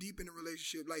like when you deep in a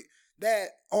relationship, like that,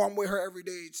 oh, I'm with her every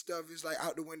day stuff is like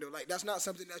out the window. Like that's not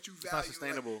something that you value. It's not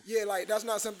sustainable. Like, yeah, like that's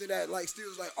not something that like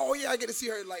still is like, oh yeah, I get to see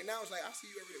her. Like now it's like I see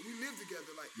you every day. We live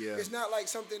together. Like it's not like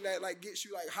something that like gets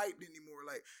you like hyped anymore.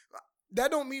 Like that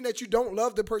don't mean that you don't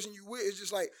love the person you with. It's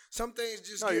just like some things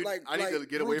just get like I need to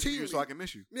get away from you so I can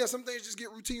miss you. Yeah, some things just get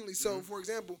routinely. So for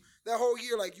example, that whole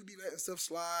year, like you be letting stuff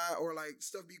slide or like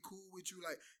stuff be cool with you.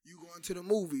 Like you going to the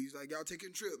movies, like y'all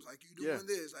taking trips, like you doing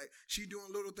this, like she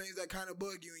doing little things that kind of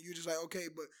bug you, and you just like okay.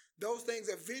 But those things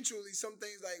eventually, some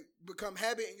things like become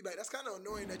habit, and you be like that's kind of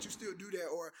annoying that you still do that.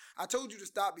 Or I told you to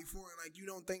stop before, and like you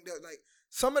don't think that like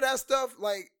some of that stuff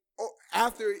like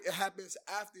after it happens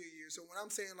after a year. So when I'm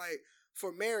saying like.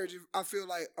 For marriage, I feel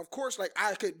like, of course, like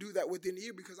I could do that within a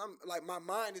year because I'm like my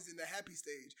mind is in the happy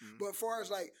stage. But as far as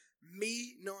like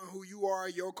me knowing who you are,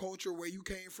 your culture, where you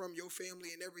came from, your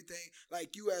family, and everything,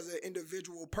 like you as an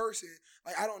individual person,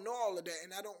 like I don't know all of that,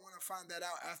 and I don't want to find that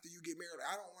out after you get married.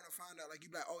 Like, I don't want to find out like you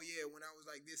be like, oh yeah, when I was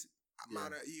like this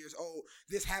amount of years old,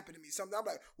 this happened to me. Something I'm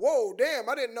like, whoa, damn,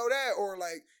 I didn't know that, or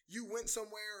like you went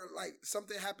somewhere, or like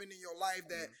something happened in your life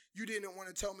that you didn't want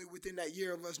to tell me within that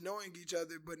year of us knowing each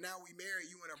other, but now we married,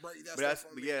 you want to break that stuff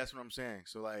on me. Yeah, that's what I'm saying.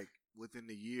 So like within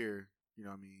the year, you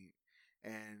know what I mean?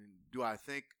 And do I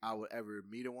think I would ever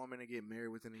meet a woman and get married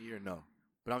within a year? No.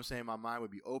 But I'm saying my mind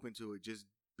would be open to it just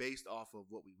based off of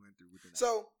what we went through within that.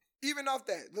 So even off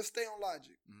that, let's stay on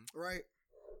logic, right?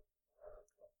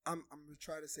 I'm gonna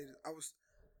try to say this. I was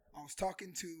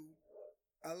talking to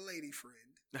a lady friend.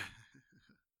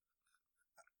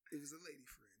 It was a lady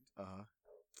friend.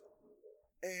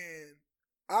 And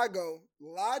I go,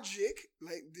 logic,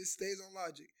 like this stays on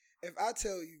logic. If I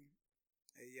tell you,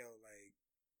 hey yo, like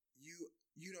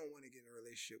you don't want to get in a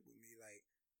relationship with me, like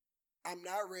I'm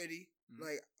not ready.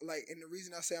 Like and the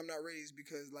reason I say I'm not ready is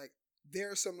because like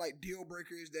there are some like deal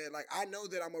breakers that like I know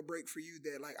that I'm gonna break for you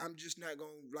that like I'm just not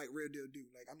gonna like real deal do.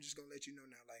 Like I'm just gonna let you know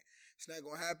now. Like it's not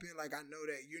gonna happen. Like I know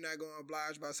that you're not gonna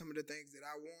oblige by some of the things that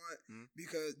I want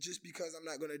because I'm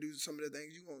not gonna do some of the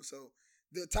things you want. So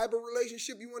the type of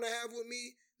relationship you wanna have with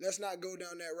me, let's not go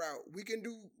down that route. We can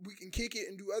kick it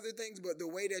and do other things, but the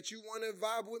way that you wanna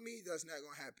vibe with me, that's not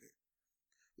gonna happen.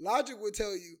 Logic will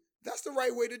tell you that's the right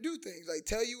way to do things. Like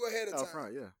tell you ahead of time.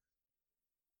 Front, yeah.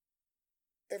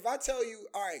 If I tell you,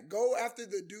 all right, go after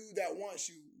the dude that wants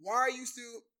you, why are you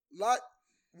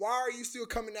still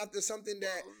coming after something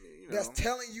that that's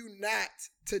telling you not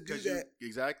to do that?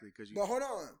 Exactly. But hold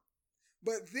on.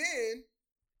 But then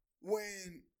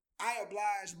when I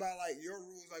oblige by like your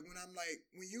rules, like when I'm like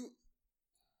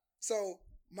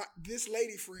this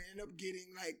lady friend ended up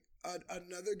getting like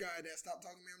another guy that stopped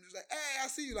talking to me. I'm just like, hey, I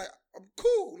see you. Like I'm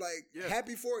cool. Like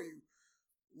happy for you.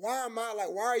 Why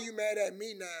are you mad at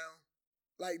me now?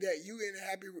 Like that you in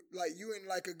happy, like you in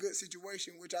like a good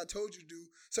situation, which I told you to do.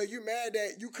 So you mad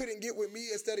that you couldn't get with me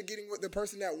instead of getting with the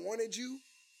person that wanted you?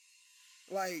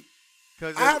 Like,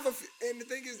 and the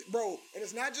thing is, bro, and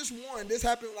it's not just one. This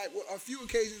happened like a few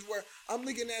occasions where I'm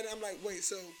looking at it, I'm like, wait,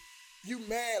 so you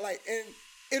mad? Like, and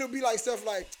it'll be like stuff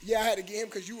like, yeah, I had to get him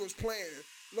because you was playing.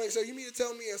 Like, so you mean to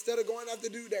tell me instead of going after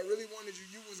the dude that really wanted you,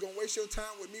 you was gonna waste your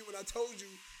time with me when I told you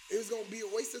it was gonna be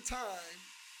a waste of time?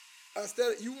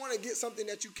 Instead, you want to get something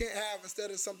that you can't have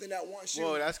instead of something that wants you.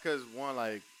 Well, that's because one,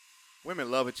 like, women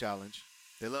love a challenge.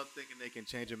 They love thinking they can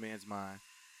change a man's mind.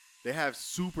 They have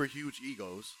super huge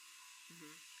egos.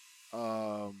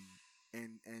 And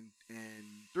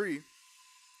three,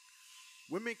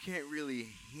 women can't really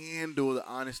handle the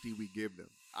honesty we give them.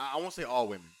 I won't say all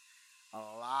women. A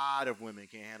lot of women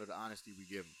can't handle the honesty we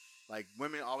give them. Like,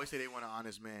 women always say they want an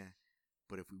honest man.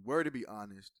 But if we were to be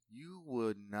honest, you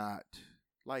would not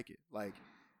like it. Like,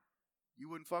 you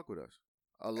wouldn't fuck with us.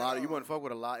 You wouldn't fuck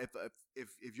with a lot.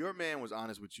 If your man was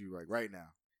honest with you, like right now,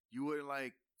 you wouldn't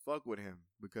like fuck with him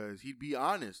because he'd be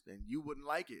honest and you wouldn't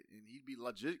like it, and he'd be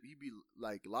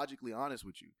like logically honest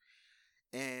with you.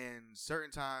 And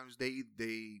certain times they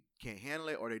can't handle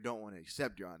it or they don't want to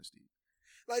accept your honesty.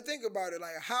 Like, think about it.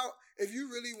 Like, if you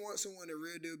really want someone to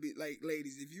real deal be like,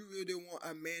 ladies, if you really want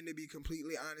a man to be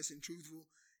completely honest and truthful,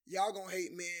 y'all gonna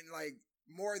hate men like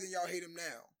more than y'all hate him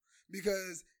now.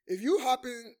 Because if you hop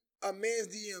in a man's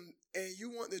DM and you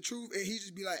want the truth and he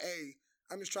just be like, hey,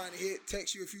 I'm just trying to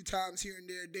text you a few times here and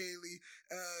there daily,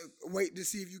 wait to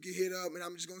see if you can hit up, and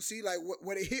I'm just going to see like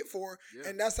what it hit for,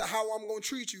 and that's how I'm going to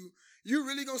treat you. You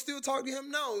really going to still talk to him?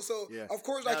 No. So, of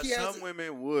course, like now, some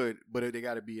women would, but they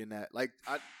got to be in that. Like,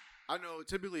 I know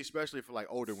typically, especially for like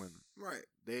older women, Right.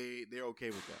 they're okay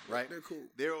with that, right? They're cool.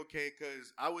 They're okay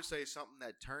because I would say something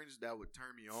that would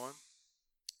turn me on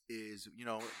is,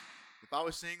 if I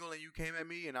was single and you came at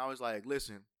me and I was like,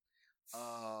 listen,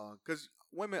 because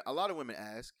a lot of women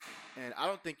ask, and I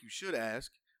don't think you should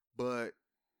ask, but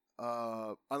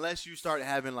unless you start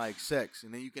having like sex,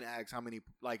 and then you can ask how many,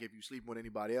 like if you sleep with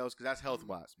anybody else, because that's health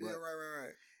wise. Yeah,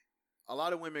 right. A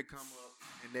lot of women come up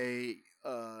and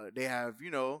they have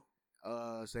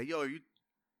say, yo, are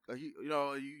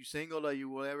you single, are you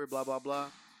whatever, blah blah blah.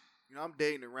 I'm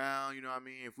dating around. You know what I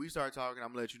mean? If we start talking, I'm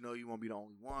gonna let you know you won't be the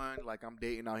only one. Like I'm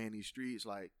dating out here in these streets,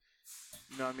 like.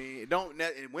 You know what I mean?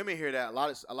 And women hear that a lot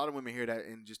of women hear that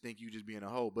and just think you just being a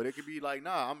hoe. But it could be like,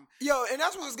 nah, I'm. Yo, and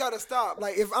that's what's got to stop.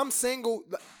 Like, if I'm single,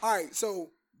 all right.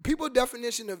 So, people's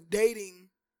definition of dating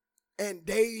and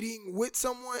dating with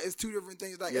someone is two different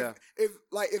things. Like, Yeah.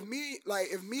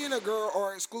 if me and a girl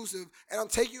are exclusive and I'm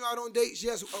taking you out on dates,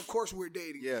 yes, of course we're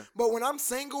dating. Yeah. But when I'm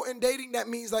single and dating, that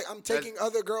means like I'm taking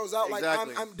other girls out.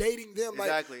 Exactly. Like I'm dating them.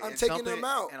 Exactly. Like I'm And taking them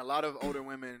out. And a lot of older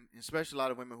women, especially a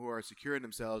lot of women who are securing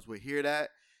themselves, will hear that.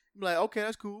 Be like, okay,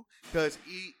 that's cool. Because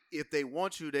if they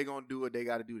want you, they're gonna do what they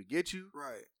got to do to get you.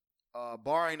 Right.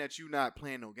 Barring that you not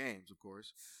playing no games, of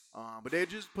course. But they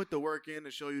just put the work in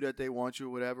to show you that they want you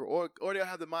or whatever. Or they'll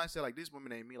have the mindset like, this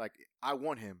woman ain't me. Like, I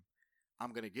want him.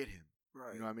 I'm going to get him.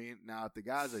 Right. You know what I mean? Now, if the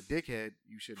guy's a dickhead,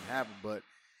 you shouldn't have him. But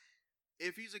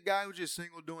if he's a guy who's just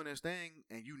single doing his thing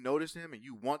and you notice him and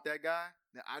you want that guy,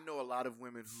 then I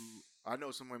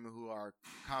know some women who are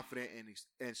confident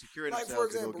and secure in Like, themselves. for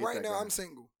example, to go get right that now guy. I'm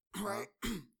single. Right.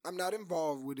 I'm not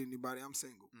involved with anybody. I'm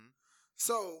single. Mhm.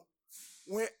 So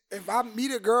if I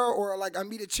meet a girl or like I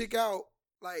meet a chick out,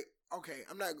 like, okay,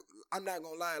 I'm not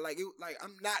gonna lie, like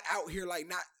I'm not out here like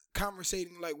not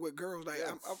conversating like with girls. Like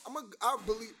Yeah. I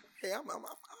believe. Hey, I And look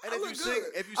if you good. sing,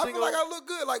 if you I single, feel like I look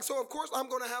good. Like, so of course I'm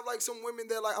gonna have like some women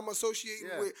that like I'm associating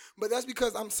Yeah. with, but that's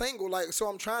because I'm single. Like, so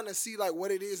I'm trying to see like what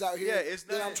it is out here Yeah, it's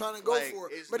that not- I'm trying to go like, for.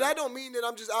 it's But not- that don't mean that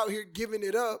I'm just out here giving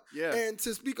it up. Yeah. And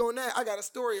to speak on that, I got a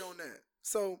story on that.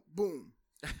 So boom,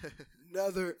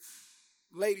 another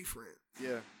lady friend.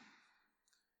 yeah,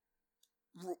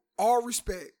 All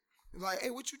respect. Like, hey,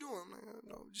 what you doing? I'm like,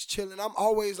 no, just chilling. I'm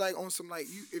always like on some like,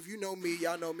 if you know me,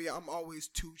 y'all know me. I'm always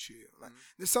too chill. Like,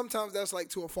 then sometimes that's like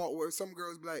to a fault where some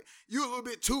girls be like, you a little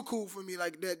bit too cool for me.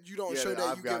 Like that, you don't show that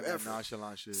I've you got give that effort.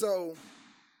 nonchalant shit. So,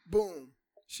 boom,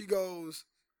 she goes.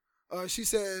 She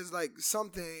says like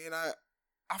something, and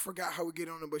I forgot how we get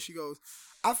on it, but she goes,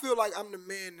 I feel like I'm the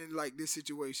man in like this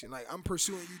situation. Like I'm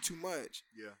pursuing you too much.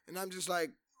 Yeah. And I'm just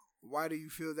like, why do you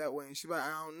feel that way? And she's like,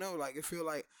 I don't know. Like, I feel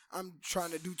like I'm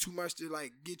trying to do too much to,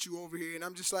 like, get you over here. And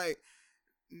I'm just like,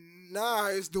 nah,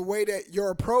 it's the way that your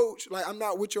approach, like, I'm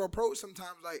not with your approach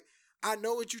sometimes. Like, I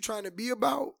know what you're trying to be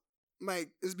about. Like,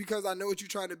 it's because I know what you're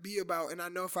trying to be about. And I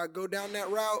know if I go down that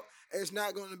route, it's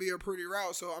not going to be a pretty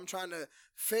route. So I'm trying to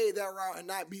fade that route and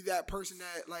not be that person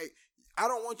that, like, I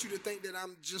don't want you to think that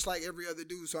I'm just like every other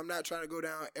dude, so I'm not trying to go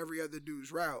down every other dude's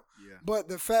route. Yeah. But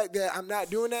the fact that I'm not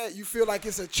doing that, you feel like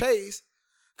it's a chase,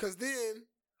 because then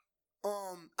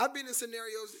I've been in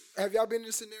scenarios. Have y'all been in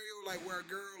a scenario like where a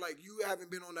girl, like you haven't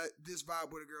been on this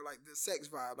vibe with a girl, like the sex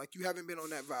vibe, like you haven't been on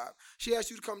that vibe. She asked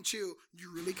you to come chill.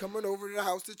 You really coming over to the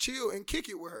house to chill and kick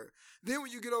it with her. Then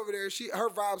when you get over there, her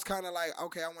vibe's kind of like,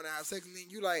 okay, I want to have sex, and then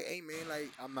you like, hey man,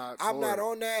 like I'm not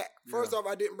on that. First off,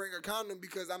 I didn't bring a condom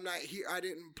because I'm not here. I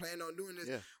didn't plan on doing this.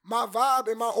 Yeah. My vibe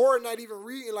and my aura not even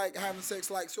reading like having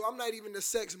sex, like, so I'm not even the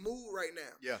sex mood right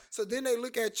now. Yeah. So then they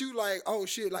look at you like, oh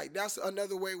shit, like that's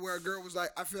another way where a girl was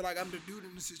like, I feel like I'm the dude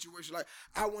in the situation. Like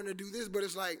I want to do this, but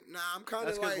it's like, nah, I'm kind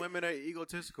That's of because like women are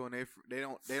egotistical and they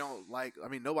don't like. I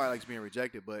mean, nobody likes being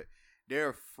rejected, but they're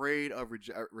afraid of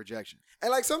rejection. And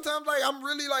like sometimes like I'm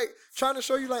really like trying to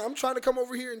show you like I'm trying to come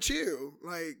over here and chill.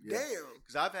 Like Yeah. damn.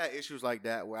 Because I've had issues like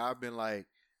that where I've been like,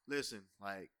 listen,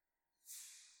 like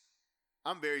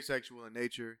I'm very sexual in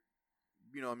nature,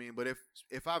 you know what I mean. But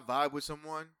if I vibe with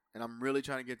someone and I'm really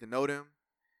trying to get to know them,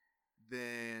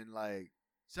 then like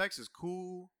sex is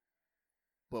cool.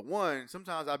 But one,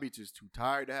 sometimes I'll be just too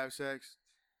tired to have sex.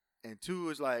 And two,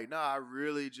 is like, nah, I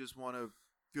really just want to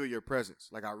feel your presence.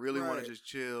 Like, I really want Right. to just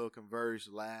chill, converse,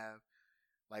 laugh.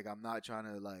 Like, I'm not trying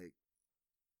to, like,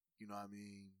 you know what I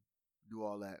mean, do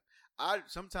all that.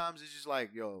 Sometimes it's just like,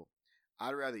 yo,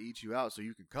 I'd rather eat you out so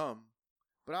you can come.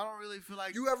 But I don't really feel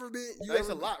like You ever been? it's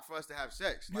a lot for us to have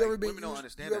sex. You Like, ever been? women don't used,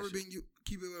 understand you that ever shit. been?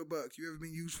 Keep it with a buck. You ever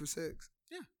been used for sex?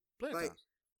 Plenty like, times.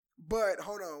 But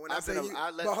hold on, when I've been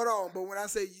but hold on, but when I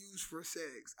say used for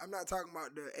sex, I'm not talking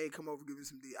about the hey, come over, give me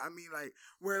some D. I mean like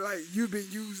where like you've been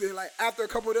used and like after a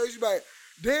couple of days you be like,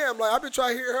 damn, like I've been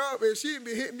trying to hit her up and she ain't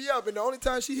been hitting me up. And the only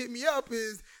time she hit me up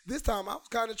is this time. I was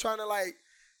kind of trying to like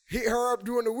hit her up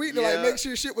during the week to like make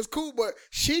sure shit was cool, but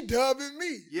she dubbing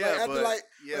me. Yeah, like,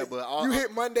 but you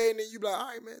hit Monday and then you be like, all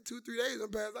right, man, 2-3 days done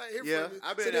passed. I ain't hear from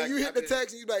you. So then you hit the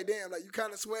text and you be like, damn, like you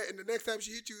kind of sweat. And the next time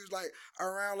she hit you is like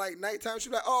around like nighttime. She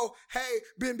be like, oh, hey,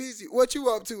 been busy. What you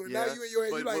up to? And now you in your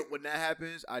head, you like. When that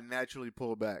happens, I naturally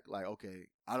pull back. Like, okay,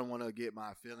 I don't want to get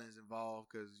my feelings involved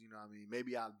because, you know what I mean,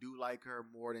 maybe I do like her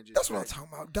more than just. That's what I'm talking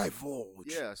about. Divulge.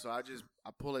 Yeah, so I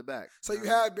pull it back. So you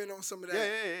have been on some of that.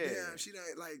 Yeah. Damn, she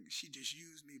don't like, she just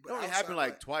used me. But it only happened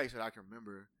like twice that I can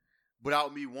remember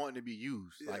without me wanting to be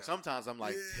used. Yeah. Like sometimes I'm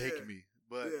like, take me.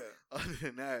 But other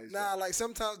than that, nah, like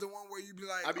sometimes the one where you be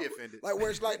like, I be offended. Like where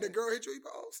it's like the girl hit you, be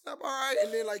like, oh snap, all right,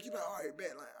 and then like you be like, all right, bet,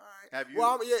 like all right. Have you?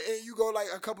 Well, and you go like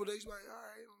a couple days, like all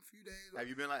right, a few days. Like, have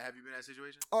you been in that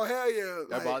situation? Oh hell yeah.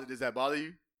 Does that bother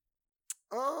you?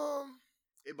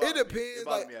 It depends. It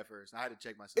bothered me at first. I had to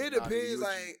check myself. It depends.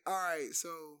 Like, all right, so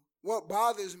what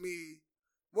bothers me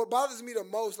the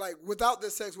most, like without the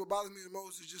sex, what bothers me the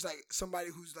most is just like somebody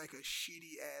who's like a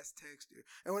shitty ass texter.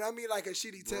 And when I mean like a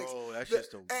shitty text, bro, that's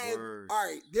just the worst. All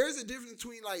right, there's a difference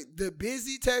between like the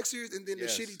busy texters and then the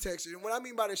shitty texters. And what I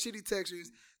mean by the shitty texters,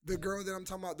 the girl that I'm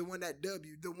talking about, the one that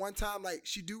the one time like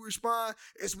she do respond,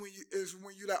 is when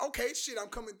you like, okay, shit, I'm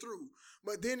coming through.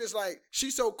 But then it's like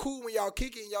she's so cool when y'all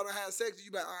kicking, y'all don't have sex.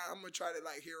 You be like, all right, I'm gonna try to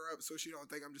like hear her up so she don't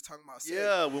think I'm just talking about sex.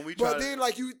 Yeah, when we. But then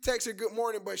like you text her good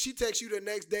morning, but she texts you the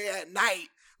next day at night.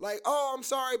 Like, oh, I'm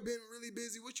sorry, been really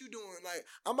busy. What you doing? Like,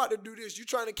 I'm about to do this. You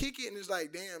trying to kick it? And it's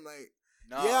like, damn, like.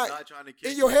 No, I'm not trying to kick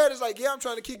it. In your head, it's like, yeah, I'm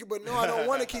trying to kick it, but no, I don't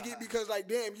want to kick it because, like,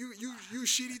 damn, you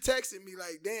shitty texting me.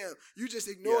 Like, damn, you just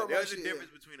ignore my shit. There's a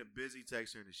difference between a busy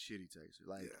texter and a shitty texter.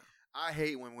 Like, I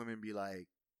hate when women be like,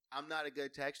 I'm not a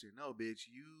good texter. No, bitch.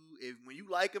 When you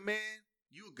like a man,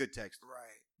 you a good texter.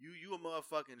 Right. You a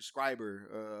motherfucking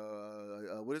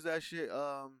scriber. What is that shit?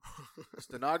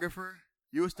 Stenographer?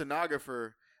 You a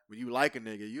stenographer when you like a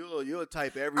nigga. You'll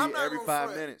type every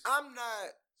 5 minutes. I'm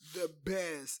not the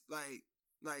best, like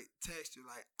texter.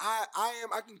 Like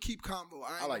I can keep combo.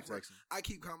 I like texting. I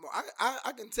keep combo.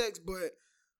 I can text, but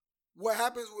what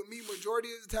happens with me majority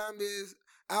of the time is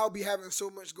I'll be having so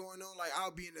much going on. Like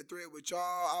I'll be in the thread with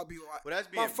y'all. I'll be like, but that's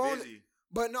being busy.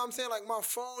 But no, I'm saying like my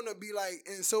phone will be like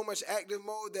in so much active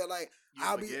mode that like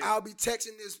I'll be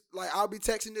texting this, like I'll be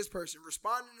texting this person,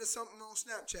 responding to something on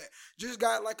Snapchat. Just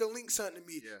got like a link sent to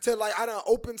me to like I done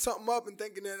open something up and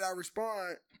thinking that I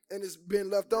respond and it's been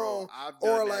left on. I've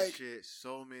done that shit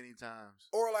so many times.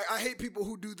 Or like I hate people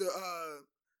who do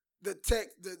the text,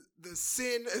 the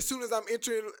send as soon as I'm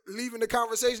leaving the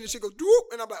conversation, and shit goes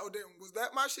doop, and I'm like, oh damn, was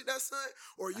that my shit that sent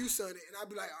or you sent it? And I'd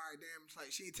be like, all right, damn, it's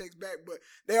like she ain't text back, but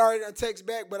they already done text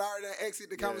back, but I already done exit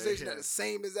the conversation at the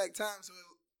same exact time, so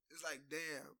it's like,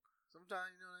 damn.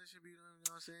 Sometimes that should be, you know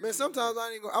what I'm saying? Man, sometimes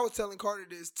I was telling Carter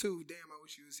this too. Damn, I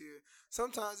wish he was here.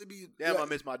 Sometimes it be damn, I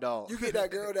miss my dog. You get that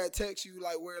girl that texts you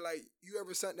like where like you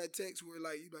ever sent that text where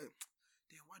like you like,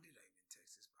 damn, why did I even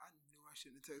text this? I knew I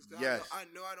shouldn't have texted. Yes. I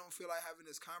know I don't feel like having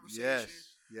this conversation.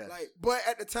 Yes. Like, but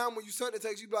at the time when you sent the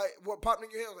text, you be like, what popped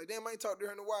in your head? Like, damn, I ain't talked to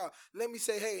her in a while. Let me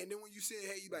say hey. And then when you say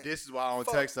hey, you like, this is why I don't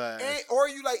text her. Or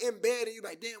you like in bed and you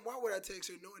like, damn, why would I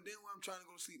text her knowing damn well I'm trying to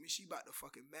go to sleep and she about to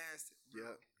fucking master.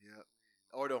 Yep.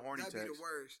 Or the horny text. That'd be the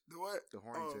worst. The what? The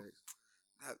horny text.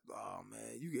 Oh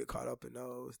man, you get caught up in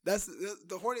those. That's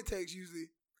the horny text usually.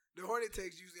 The horny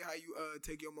text usually how you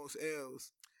take your most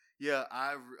L's. Yeah,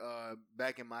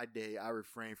 back in my day, I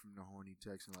refrained from the horny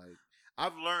texting. Like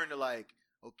I've learned to like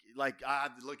I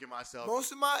have to look at myself.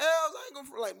 Most of my L's, I ain't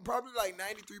gonna like probably like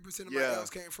 93% of my L's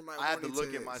came from like. I have to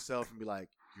look at myself and be like,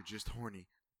 you're just horny.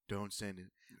 Don't send it.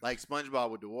 Like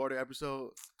SpongeBob with the water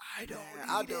episode. I don't,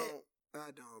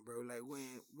 bro. Like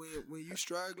when you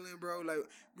struggling, bro. Like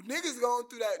niggas going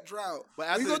through that drought. But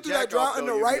after you go through that drought and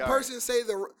the right person say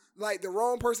the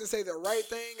wrong person say the right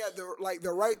thing at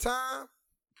the right time.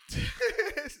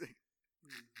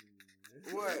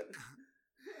 What?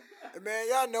 Man,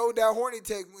 y'all know that horny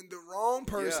text when the wrong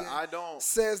person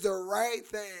says the right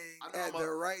thing at the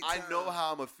right time. I know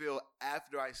how I'm gonna feel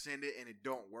after I send it and it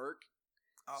don't work.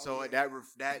 So that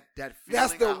feeling,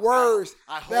 that's the worst.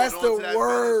 That's the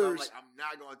worst. So I'm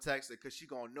not gonna text her because she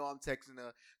gonna know I'm texting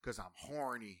her because I'm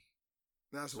horny.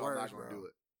 That's so worse, I'm not gonna bro. do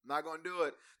it. I'm not gonna do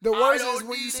it. The worst is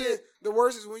when you send. The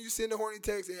worst is when you send a horny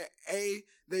text and A,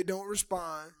 they don't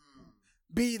respond.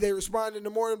 B, they respond in the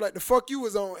morning like the fuck you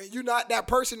was on, and you're not that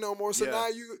person no more. So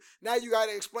now you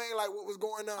gotta explain like what was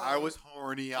going on. I was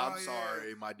horny. I'm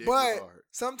sorry, my dick was hard.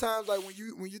 Sometimes like when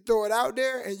you throw it out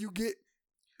there and you get.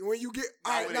 when you get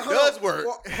Now, all right, when now it hold does on. work.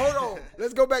 Well, hold on.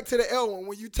 Let's go back to the L one.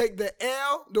 When you take the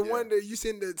L, the Yeah. one that you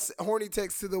send the horny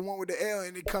text to the one with the L,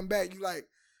 and it come back, you like,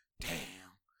 damn.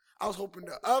 I was hoping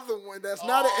the other one that's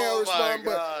not an L Oh, respond,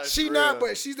 my but gosh, she for not. real.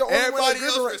 But she's the only one Everybody that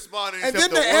else gives her. responding, And then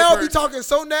except the one L be person. talking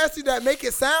so nasty that make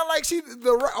it sound like she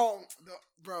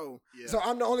bro. Yeah. So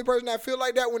I'm the only person that feel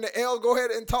like that when the L go ahead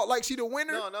and talk like she the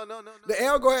winner. No. The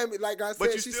L go ahead and be like I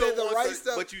said, she said the right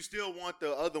stuff. But you still want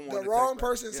the other one. The to wrong text back.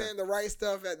 person Yeah. saying the right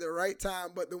stuff at the right time,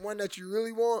 but the one that you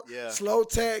really want, Yeah. slow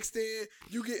texting,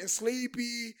 you getting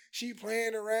sleepy, she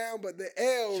playing around, but the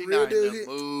L She real not deal in the hit.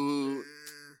 mood.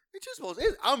 It's just supposed.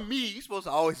 I'm me. You supposed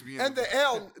to always be in And the the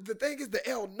L, the thing is, the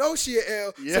L knows she an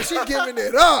L, Yeah. so she giving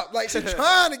it up, like she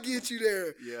trying to get you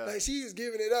there. Yeah. Like she is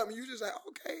giving it up, and you just like,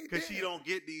 okay, Because she don't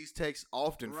get these texts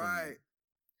often from right.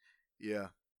 you. Yeah.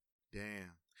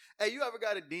 Damn. Hey, you ever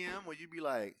got a DM where you be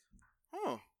like,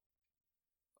 huh,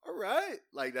 all right.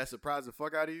 Like, that surprised the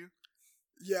fuck out of you?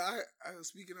 Yeah, I was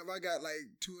speaking of, I got like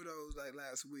 2 of those like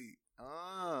last week.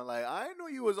 Like, I didn't know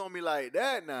you was on me like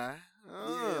that now.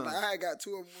 Yeah, like I had got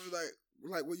 2 of them where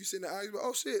like when you see in the eyes, you like,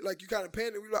 oh shit, like you kind of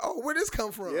panic. We like, oh, where this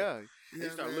come from? Yeah. Yeah, You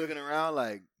start man. looking around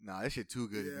like, nah, that shit too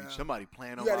good to Yeah. be. Somebody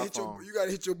playing You on gotta my hit phone. you gotta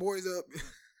hit your boys up.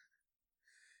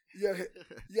 you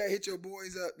gotta hit your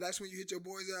boys up. That's when you hit your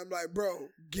boys up. I'm like, bro,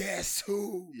 guess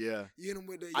who? Yeah. You hit them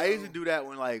with the. I used to do that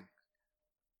when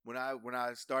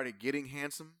I started getting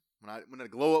handsome, when the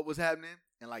glow up was happening,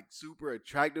 and like super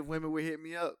attractive women would hit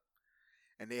me up,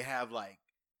 and they have like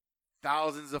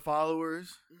thousands of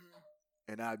followers, Mhm.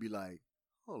 and I'd be like,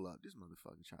 hold up, this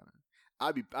motherfucker trying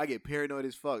to. I get paranoid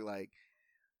as fuck. Like,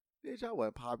 bitch, I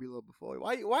wasn't popular before.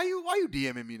 Why you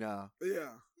DMing me now? Yeah.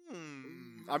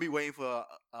 I be waiting for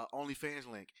a OnlyFans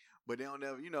link, but they don't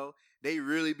ever, they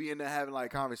really be in there having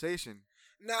like conversation.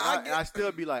 Now I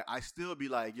still be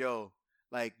like, yo,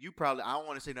 like you probably, I don't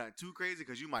want to say nothing too crazy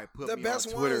because you might put the me best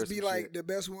on Twitter. ones or some be like shit. the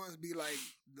best ones be like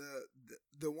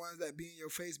the ones that be in your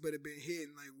face but have been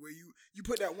hidden, like where you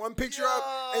put that one picture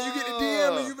up and you get the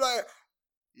DM and you be like,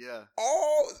 yeah,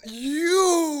 oh,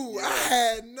 you, Yeah. I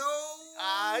had no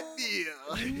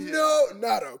idea, no,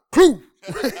 not a clue,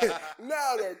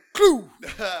 not a clue.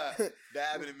 that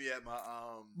happened to me at my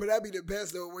But that'd be the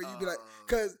best though, where you be like,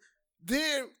 because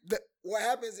then what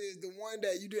happens is the one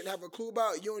that you didn't have a clue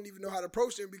about, you don't even know how to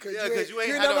approach them because Yeah, you 'cause you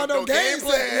ain't had never no game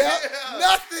plan. Yeah.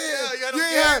 Nothing. Yeah, you had no you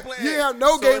game ain't plan. have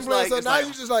no So game it's plan. like- So it's now like-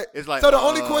 you just like, it's like, so the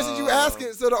only question you asking,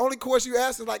 is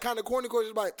like kind of corny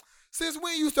questions like, since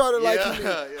when you started liking me?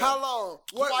 Yeah. How long?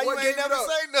 Why you gave ain't it never up?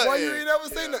 say nothing? Why you ain't never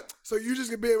say Yeah. nothing? So you just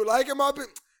gonna be able to like him up and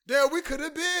damn, we could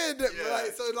have been. Yeah.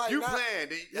 Like, so like you now- playing,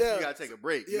 then Yeah. you gotta take a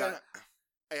break. You Yeah. gotta,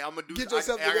 hey, I'm gonna do. Get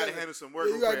yourself I gotta together. handle some work.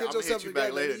 Yeah, you real gotta quick. get I'm gonna hit yourself you back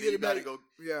together. later. You Then you get it gotta back. go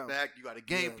Yeah. back. You got a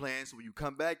game Yeah. plan, so when you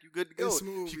come back, you good to go. It's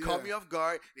smooth, She yeah. caught me off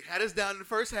guard. They had us down in the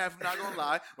first half. I'm not gonna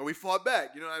lie, but we fought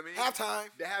back. You know what I mean? Halftime.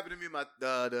 That happened to me at my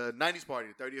the '90s party,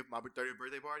 my 30th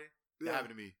birthday party. That Yeah.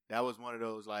 happened to me. That was one of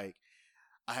those like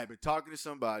I had been talking to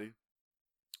somebody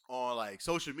on like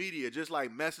social media, just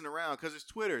like messing around because it's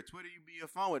Twitter. Twitter, you be on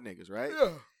phone with niggas, right?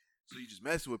 Yeah. So you just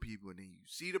mess with people, and then you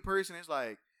see the person. It's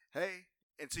like, hey,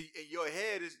 and in your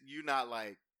head is you're not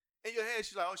like in your head.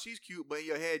 She's like, oh, she's cute, but in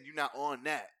your head you're not on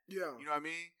that. Yeah. You know what I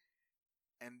mean?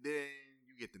 And then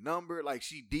you get the number. Like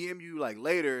she DM you like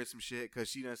later or some shit because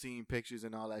she done seen pictures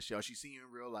and all that shit. Or she seen you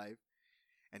in real life,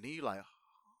 and then you like,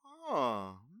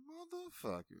 oh,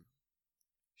 motherfucker.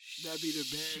 That'd be the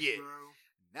best, Shit. bro.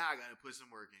 Now I gotta put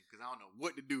some work in because I don't know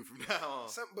what to do from now on.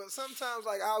 But sometimes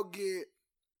like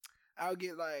I'll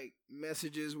get like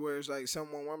messages where it's like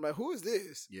someone where I'm like, who is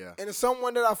this? Yeah. And it's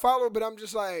someone that I follow, but I'm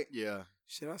just like, Yeah.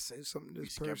 should I say something to Be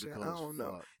this person? skeptical I as don't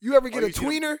know. fuck. You ever get Or a you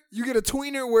see them- tweener? You get a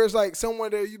tweener where it's like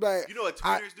someone that you like. You know what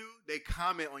tweeners do? They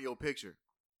comment on your picture.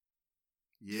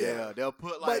 Yeah, Yeah. they'll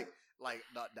put like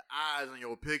the eyes on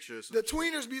your picture. Or some The shit.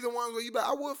 tweeners be the ones where you be like,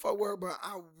 I would fuck with her, but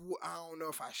I don't know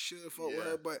if I should fuck with Yeah.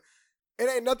 her. But it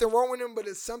ain't nothing wrong with them, but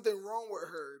it's something wrong with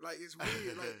her. Like it's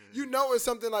weird. Like you know, it's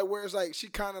something like where it's like she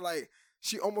kind of like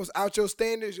she almost out your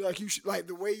standards. Like you should, like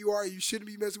the way you are, you shouldn't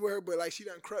be messing with her, but like she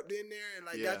done crept in there and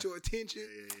like Yeah. got your attention.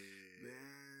 Yeah.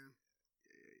 Man,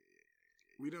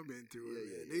 we done been through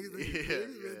it. Yeah, Man.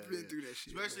 Niggas been through that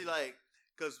shit. Especially man. like,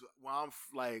 cause where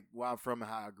I'm from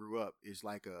and how I grew up, it's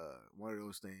like one of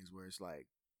those things where it's like,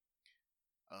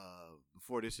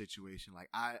 before this situation, like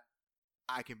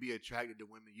I can be attracted to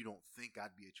women you don't think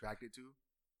I'd be attracted to.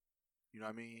 You know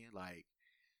what I mean? Like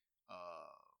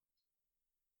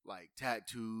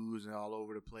tattoos and all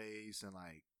over the place, and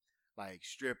like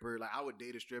stripper. Like I would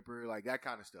date a stripper, like that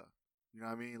kind of stuff. You know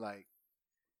what I mean? Like,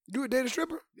 You would date a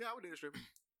stripper? yeah, I would date a stripper.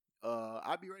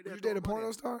 I'd be right there. Would you date a throwing money porno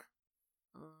at star?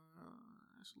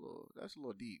 That's a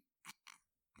little deep.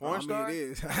 Porn star? It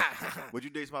is. Would you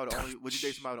date somebody with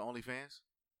OnlyFans?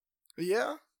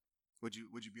 Yeah. Would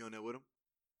you be on there with him?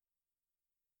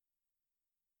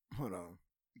 Hold on.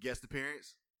 Guest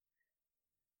appearance?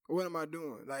 What am I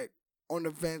doing? Like on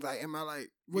the fans? Like, am I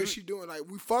like? What is she doing? Like,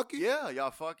 we fucking? Yeah,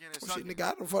 y'all fucking and Shit, something.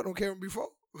 nigga, I don't fuck on camera before.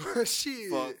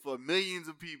 Shit. For millions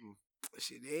of people.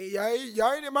 Shit,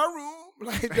 y'all ain't in my room.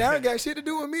 Like, that ain't got shit to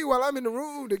do with me while I'm in the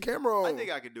room. The camera on. I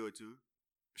think I could do it too.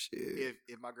 Shit.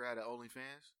 If my girl had an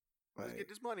OnlyFans, let's get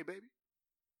this money, baby.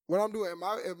 What I'm doing?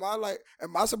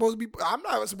 Am I supposed to be? I'm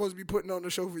not supposed to be putting on the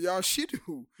show for y'all. She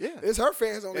do. Yeah, it's her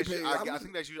fans only page. page. I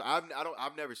think that's you. I've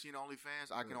never seen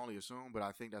OnlyFans. I can only assume, but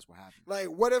I think that's what happened. Like,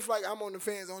 what if like I'm on the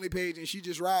fans only page and she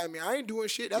just riding me? I ain't doing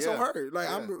shit. That's on her. Like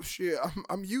I'm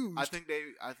used. I think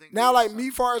now like me,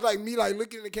 far as like me like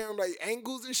looking in the camera like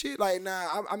angles and shit. Like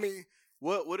I mean.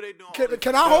 What are they doing?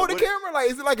 Can I hold the camera? Like,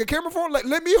 is it like a camera phone? Like,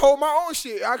 let me hold my own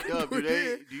shit. I can do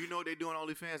it. Do you know what they do on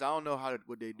OnlyFans? I don't know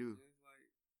what they do.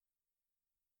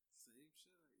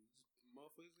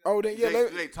 Oh, then yeah. Do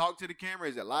they talk to the camera?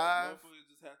 Is it live? Motherfuckers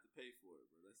just have to pay for it,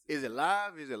 bro. Is it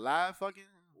live? Is it live? Fucking.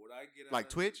 What I get out like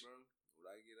of Twitch? it, bro, what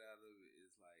I get out of it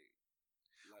is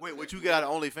like wait, what you get out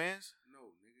of OnlyFans? No,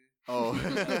 nigga. Oh,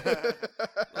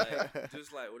 like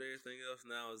just like with everything else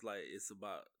now, is like it's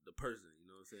about the person. You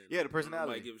know what I'm saying? Yeah, the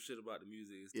personality. Nobody give a shit about the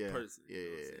music. It's the person. You know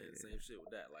what I'm saying? Same shit with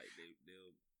that. Like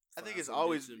they'll. I think it's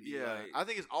always I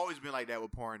think it's always been like that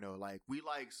with porn though. Like we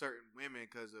like certain women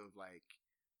because of like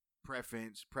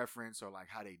preference or like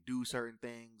how they do certain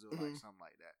things or like something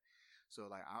like that. So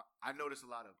like I notice a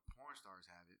lot of porn stars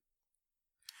have it.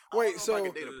 Wait, so I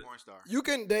can date a porn star. You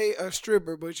can date a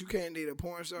stripper, but you can't date a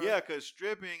porn star? Yeah, because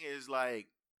stripping is like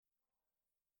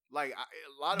a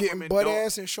lot of getting women butt don't,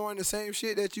 ass and showing the same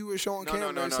shit that you were showing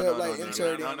camera, no, except like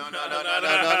inserting. No.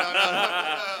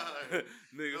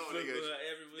 Nigga,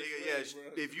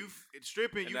 if you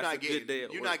stripping, you're not getting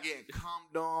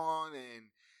cummed on and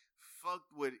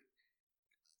fucked with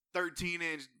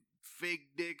 13-inch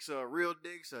fake dicks or real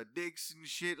dicks or dicks and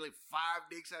shit, like 5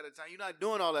 dicks at a time. You're not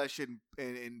doing all that shit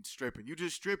in stripping. You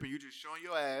just stripping. You just showing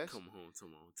your ass. Come home,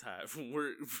 tired from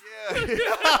work. Yeah.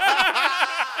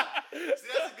 See,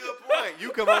 that's a good point.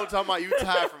 You come home talking about you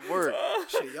tired from work.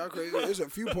 Shit, y'all crazy. There's a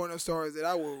few porn stars that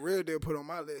I would real deal put on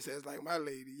my list as like my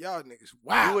lady. Y'all niggas,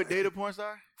 wow. You would date a porn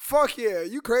star? Fuck yeah,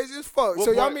 you crazy as fuck. What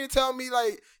so y'all part? mean to tell me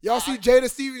like y'all see Jada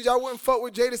Stevens, y'all wouldn't fuck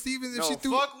with Jada Stevens if she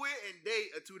threw? Fuck with and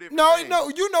date are two different things. No,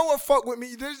 you know what fuck with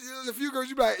me. There's a few girls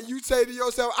you be like, you say to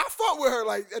yourself, I fuck with her.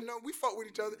 Like, no, we fuck with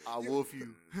each other. I wolf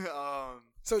you.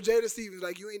 So Jada Stevens,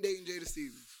 like you ain't dating Jada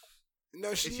Stevens.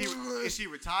 No, is she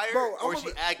retired, bro, or is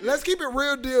she active? Let's keep it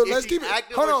real deal. Let's keep it.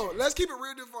 Active, hold on. Let's keep it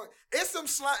real deal. It's some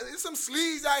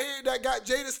sleaze out here that got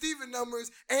Jada Stevens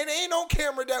numbers, and they ain't on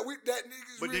camera that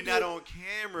niggas. But they're not on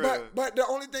camera. But the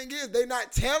only thing is, they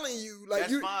not telling you. Like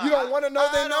That's you fine. don't want to know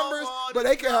their numbers, but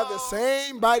they can have the know.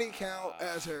 same body count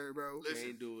as her, bro. Listen.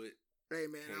 Can't do it. Hey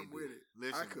man, Can't I'm do with it. it.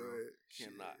 Listen, I could. bro.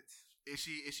 Cannot. Is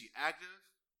she active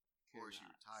or is she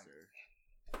retired?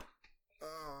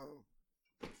 Cannot.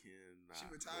 She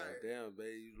retired. Damn,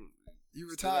 babe. You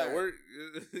Still retired. at work?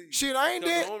 Shit, I ain't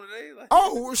dead. Home today? Like,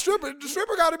 Oh, the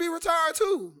stripper got to be retired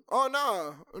too. Oh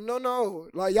no.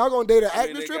 Like y'all gonna date an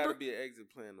active there stripper? gotta be an exit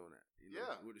plan on that. You know,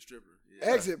 Yeah. with the stripper.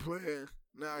 Yeah. Exit plan.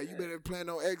 Nah, you better plan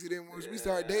on exiting once we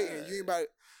start dating. You ain't about it.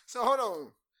 So hold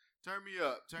on. Turn me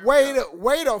up.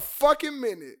 Wait a fucking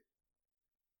minute.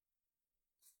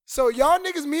 So y'all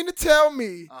niggas mean to tell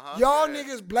me y'all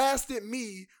niggas blasted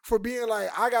me for being like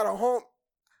I got a home.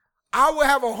 I would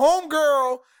have a home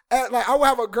girl. I would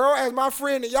have a girl as my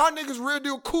friend, and y'all niggas real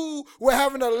deal cool with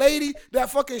having a lady that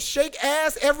fucking shake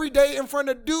ass every day in front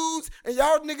of dudes, and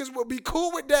y'all niggas would be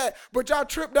cool with that. But y'all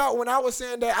tripped out when I was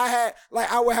saying that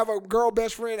I would have a girl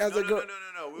best friend as a girl.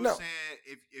 No. We were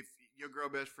saying if your girl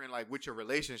best friend, like with your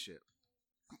relationship.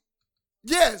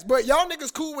 Yes, but y'all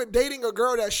niggas cool with dating a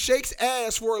girl that shakes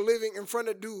ass for a living in front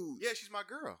of dudes. Yeah, she's my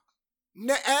girl.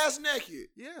 Ass naked.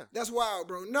 Yeah. That's wild,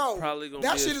 bro. No. Probably gonna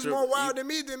that be a shit is stripper. more wild than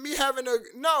me having a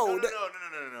no.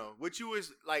 No. What you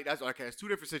was like? That's okay. It's two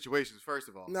different situations. First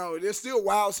of all, No, there's still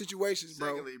wild situations, bro.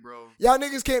 Secondly, bro, Y'all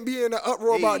niggas can't be in an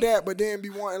uproar about that, but then be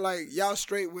wanting like y'all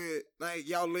straight with like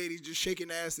y'all ladies just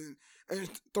shaking ass and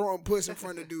throwing puss in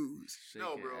front of dudes.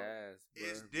 No, Shaking bro. ass,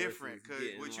 It's bruh, different versus because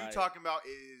getting, what you like, talking about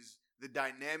is the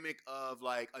dynamic of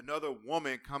like another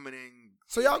woman coming in.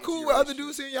 So y'all into cool your with other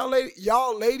relationship. dudes seeing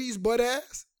y'all ladies butt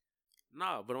ass?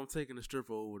 Nah, but I'm taking the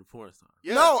stripper over the porn star.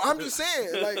 Yeah. No, I'm just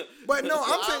saying like, but no,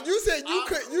 I'm saying you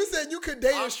said you could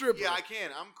date a stripper. Yeah, I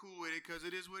can. I'm cool with it because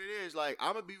it is what it is. Like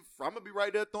I'm gonna be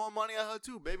right there throwing money at her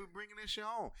too, baby, bringing this shit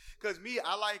home. Cause me,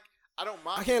 I I don't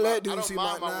mind. I can't let dudes I don't see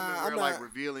mind my. my women Nah, wear I'm like not.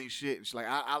 revealing shit. And shit. Like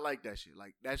I like that shit.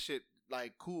 Like that shit.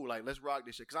 Like cool. Like let's rock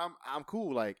this shit. Cause I'm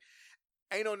cool. Like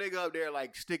ain't no nigga up there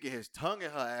like sticking his tongue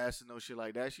in her ass and no shit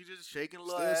like that. She just shaking a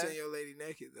little Still ass. seeing your lady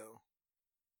naked though.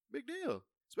 Big deal.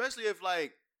 Especially if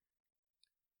like.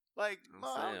 I'm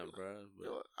saying,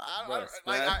 bro.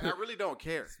 I really don't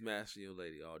care. Smashing your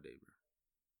lady all day,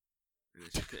 bro.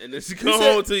 And then she come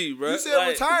home to you, bro. You said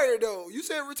retired though. You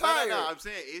said retired. No, I'm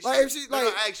saying is like she, if she no, like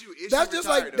no, I ask you, is that's she just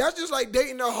retired, like though? that's just like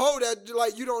dating a hoe that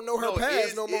like you don't know her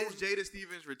past no more. Is Jada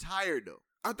Stevens retired though?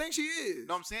 I think she is.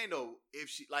 No, I'm saying though, if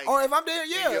she like, or if I'm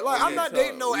dating, yeah, like I'm not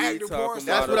dating no actor porn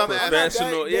star. That's what I'm asking.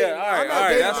 Professional, yeah, all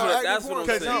right. That's what I'm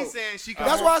saying. Because he's saying she.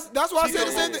 That's why I said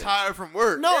the same thing. Tired from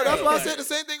work. No, that's why I said the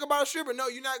same thing about a stripper. No,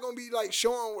 you're not gonna be like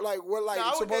showing like what like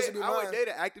it's supposed to be. I would date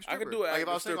an active stripper. I could do it. Like if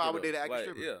I was single, I would date an active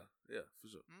stripper. Yeah, for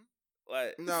sure.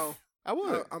 Like no, I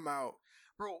would. No, I'm out,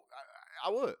 bro. I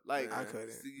would. Like I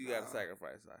couldn't. You gotta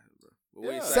sacrifice out here, bro. You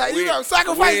gotta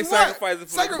sacrifice we ain't what? sacrificing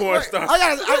for the porn star.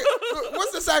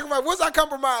 What's the sacrifice? What's our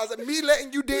compromise? Me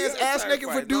letting you dance ass naked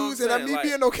for dudes and me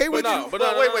being okay with you? But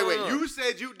wait. You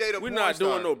said you date a porn star. We're not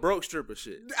doing no broke stripper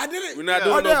shit. I didn't. We're not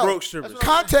doing no broke stripper shit.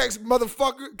 Context,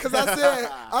 motherfucker. Because I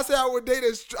said I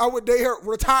would date her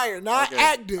retired, not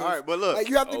active. All right, but look. Like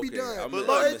you have to be done. But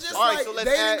look, it's just like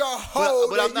dating a hoe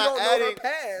that you don't know her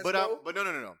past, But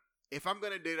no. If I'm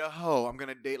gonna date a hoe, I'm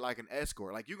gonna date like an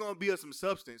escort. Like you're gonna be of some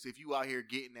substance if you out here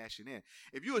getting that shit in.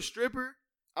 If you a stripper,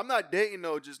 I'm not dating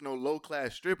no low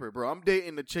class stripper, bro. I'm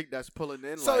dating the chick that's pulling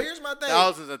in. So like here's my thing: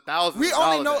 thousands and thousands. We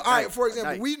only know. All right, for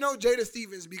example, example, we know Jada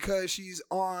Stevens because she's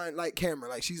on like camera,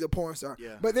 like she's a porn star.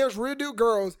 Yeah. But there's real dude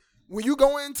girls. When you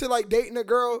go into like dating a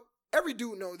girl, every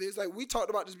dude knows this. Like we talked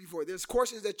about this before. There's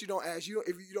questions that you don't ask. You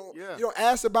don't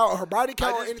ask about her body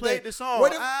count or anything. Played the song.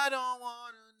 I don't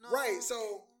wanna know. Right.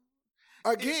 So.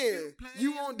 Again,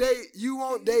 you won't date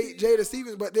Jada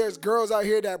Stevens, but there's girls out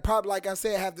here that probably, like I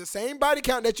said, have the same body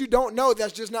count that you don't know.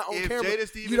 That's just not on camera. If Jada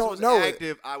Stevens you don't was know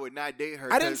active, I would not date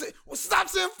her. I didn't say. Well, stop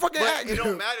saying fucking active. It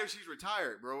don't matter if she's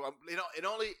retired, bro. It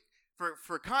only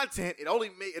for content.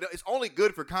 It's only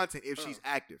good for content if she's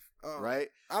active, right?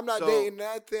 I'm not dating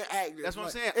nothing active. That's what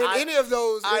I'm saying. In any of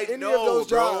those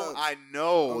jobs, I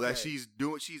know that she's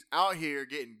out here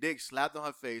getting dick slapped on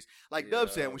her face. Like Dub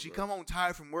said, when she come home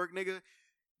tired from work, nigga,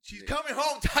 she's coming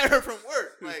home tired from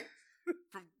work, like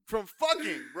from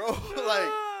fucking, bro.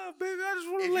 Like, baby, I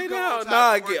just want to lay down.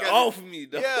 Nah, get off of me,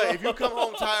 dog. Yeah, if you come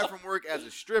home tired from work as a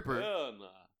stripper, hell nah.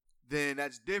 Then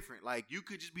that's different. Like you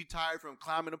could just be tired from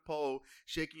climbing a pole,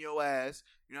 shaking your ass.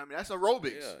 You know what I mean? That's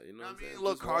aerobics. Yeah, you know what I'm saying? A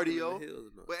little cardio.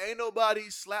 But ain't nobody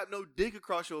slap no dick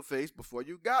across your face before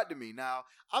you got to me. Now,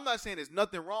 I'm not saying there's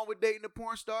nothing wrong with dating a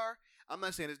porn star. I'm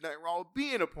not saying there's nothing wrong with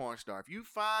being a porn star. If you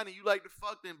fine and you like to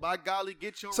fuck, then by golly,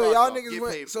 get your so rock y'all off, niggas get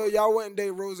went. paid So for it. y'all went and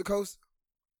date Rosa Coast.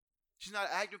 She's not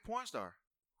an active porn star.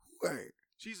 Wait.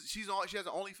 She has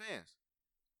an OnlyFans.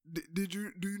 Do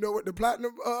you know what the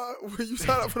platinum when you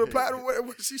sign up for the platinum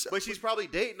what she But she's probably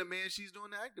dating the man she's doing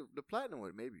the platinum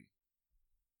with, maybe.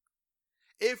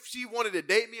 If she wanted to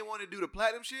date me and wanted to do the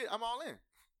platinum shit, I'm all in.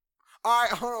 All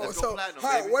right, hold on. Let's go platinum,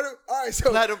 baby. All right,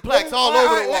 so platinum plaques all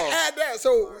over the wall. Let's add that.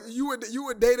 So you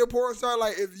would date a porn star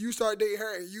like if you start dating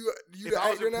her and you the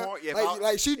actor now?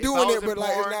 Like she doing it, but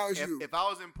like now it's you. If I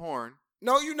was in porn,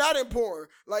 no, you're not in porn.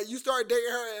 Like you start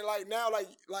dating her and like now like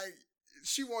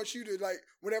she wants you to like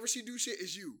whenever she do shit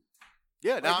is you.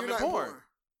 Yeah, now I'm in porn.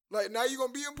 Like now you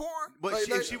gonna be in porn. But like,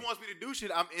 if she wants me to do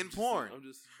shit, I'm in porn. I'm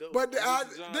just dope. But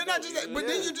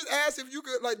then you just asked if you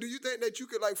could like. Do you think that you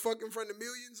could like fuck in front of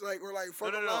millions, like or like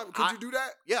fuck live? Could you do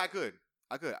that? Yeah, I could.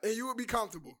 And you would be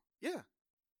comfortable. Yeah.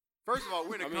 First of all,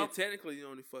 we're in technically you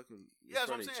only fucking that's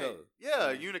what I'm saying. Other.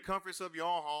 Yeah, you in the comforts of your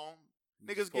own home.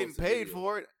 Niggas getting paid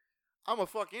for it. I'ma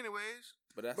fuck anyways.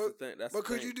 But that's the thing. But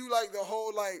could you do like the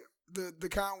whole like the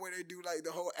kind where they do like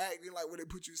the whole acting like where they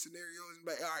put you in scenarios and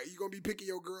like all right you gonna be picking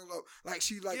your girl up like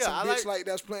she like some bitch like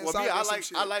that's playing soccer or some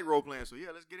shit. I like role playing, so yeah,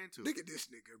 let's get into it. Look at this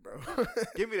nigga, bro.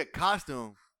 Give me the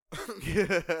costume.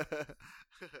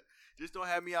 Just don't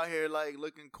have me out here like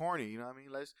looking corny. You know what I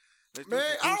mean? Let's man,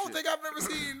 I don't think I've ever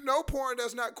seen no porn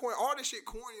that's not corny. All this shit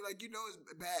corny, like you know, it's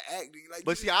bad acting. Like,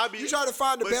 but you try to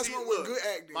find the best one with good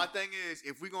acting. My thing is,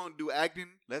 if we're gonna do acting,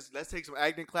 let's take some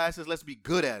acting classes. Let's be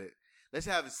good at it. Let's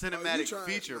have a cinematic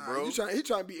feature, bro. He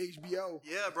trying to be HBO.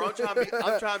 Yeah, bro. I'm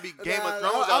trying to be Game of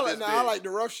Thrones out this bitch. I like the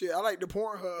rough shit. I like the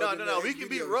Pornhub. No. We can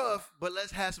be rough, but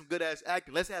let's have some good ass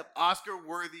acting. Let's have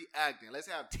Oscar-worthy acting. Let's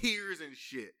have tears and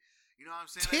shit. You know what I'm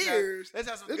saying? Tears. Let's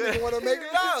have some this good. Want to make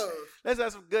love? Let's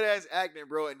have some good ass acting,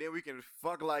 bro, and then we can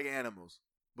fuck like animals.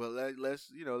 But let's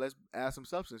add some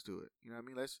substance to it. You know what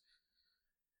I mean?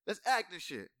 Let's act and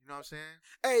shit. You know what I'm saying?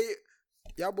 Hey,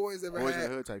 y'all boys ever Boys in the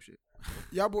had hood type shit.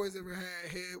 y'all boys ever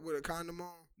had head with a condom on?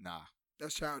 Nah,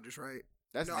 That's childish, right?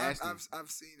 that's no, nasty. I've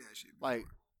seen that shit before. Like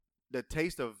the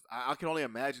taste of, I can only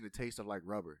imagine the taste of like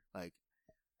rubber. Like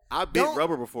I bit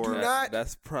rubber before. Do not-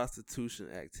 That's prostitution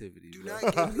activity. Do bro.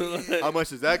 not give me head. How much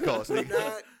does that cost? Do nigga?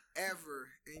 not ever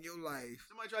in your life.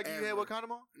 Somebody try to give you head with a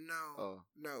condom on? No,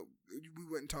 we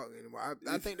wouldn't talk anymore.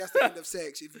 I think that's the end of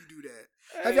sex if you do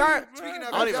that. Have y'all? Speaking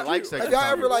of, I don't even like sex. have y'all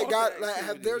ever like Walk got like? activity,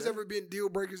 Have there's man. ever been deal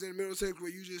breakers in the middle of sex where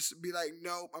you just be like,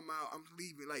 nope, I'm out, I'm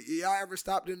leaving. Like, y'all ever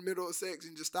stopped in the middle of sex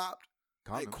and just stopped,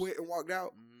 like Condoms. quit and walked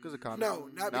out? Because of condoms. No,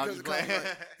 not Nah, I'm because of just condoms. playing.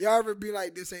 Like, y'all ever be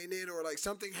like, this ain't it, or like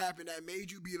something happened that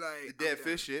made you be like, The dead I'm done.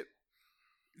 fish shit.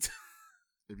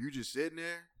 If you just sitting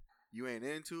there, you ain't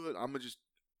into it, I'ma just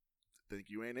think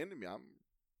you ain't into me.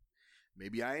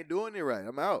 Maybe I ain't doing it right.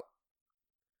 I'm out.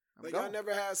 Like, y'all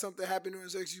never had something happen during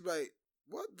sex. You be like,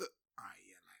 what the? All right,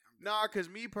 yeah, like I'm done. Nah, because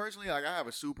me personally, like I have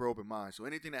a super open mind. So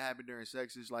anything that happened during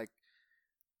sex is like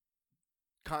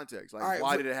context. Like, All right,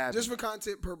 why did it happen? Just for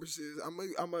content purposes, I'm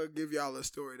gonna give y'all a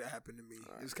story that happened to me.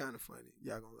 Right. It's kind of funny.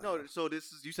 Y'all gonna laugh. No, so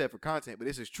this is, you said for content, but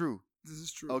this is true. This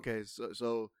is true. Okay,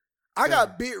 so I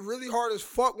got bit really hard as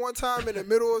fuck one time in the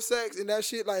middle of sex, and that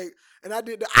shit like, and I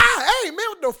did the hey man,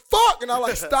 what the fuck, and I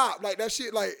like stopped, like that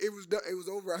shit, like it was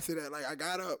over after that. Like I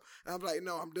got up, and I'm like,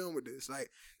 no, I'm done with this. Like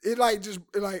it like just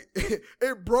like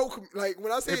it broke me. Like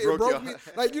when I say it broke me,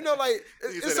 like you know, like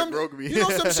You said it's some it broke me. You know,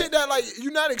 some shit that like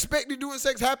you're not expecting doing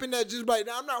sex happen that just like,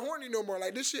 nah, I'm not horny no more.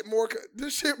 Like this shit more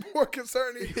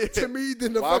concerning to me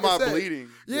than the why am fucking I sex. bleeding?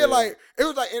 Yeah, like it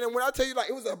was like, and then when I tell you, like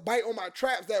it was a bite on my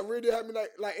traps that really had me like,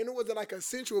 and it wasn't like a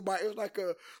sensual bite. It was like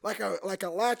a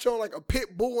latch on, like a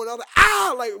pit bull, and I was like,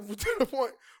 like to the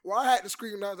point where I had to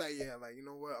scream. And I was like, yeah, like you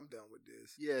know what, I'm done with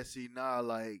this. Yeah, see, nah,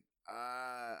 like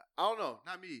I don't know,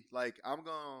 not me. Like I'm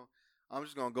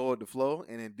just gonna go with the flow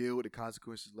and then deal with the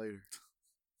consequences later.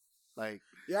 Like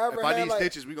Y'all ever if I had need like,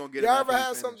 stitches, we gonna get it. y'all after ever we had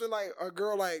finish. something like a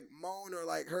girl like moan or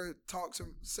like her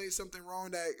say something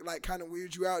wrong that like kind of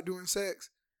weirds you out during sex?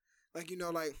 Like you know,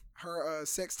 like her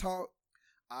sex talk.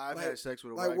 I've like- had sex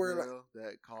with a like white where, girl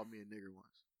that called me a nigger once.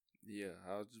 Yeah,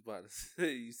 I was just about to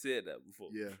say you said that before.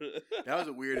 Yeah. That was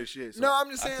the weirdest shit. So No, I'm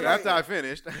just saying. so Like, after I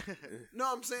finished,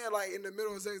 no, I'm saying like in the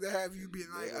middle of sex, they have you being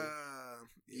like,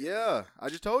 yeah, I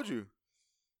just told you.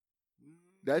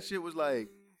 That shit was like,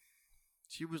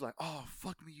 she was like, "Oh,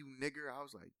 fuck me, you nigger." I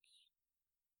was like,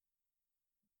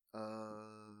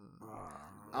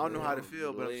 I don't know how to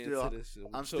feel, but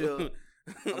I'm still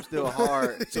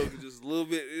hard. Choking just a little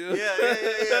bit.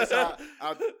 Yeah. So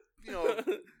I you know,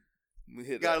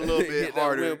 got a little bit hit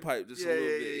harder. That windpipe just a little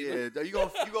bit. You know? Yeah. You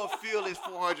gonna feel this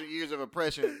 400 years of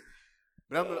oppression.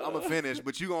 But I'm gonna finish.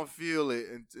 But you gonna feel it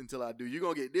until I do. You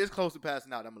gonna get this close to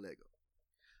passing out. I'm gonna let go.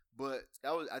 But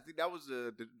I think that was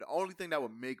the only thing that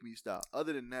would make me stop.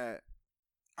 Other than that,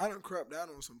 I done crapped out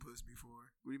on some pussy before.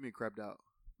 what do you mean crapped out?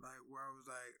 Like where I was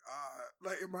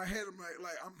like in my head, I'm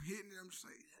like I'm hitting it. I'm just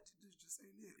like, this just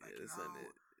ain't it. Like, Yeah, this no. ain't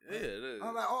it. Yeah,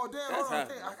 I'm like, oh damn, That's hold on,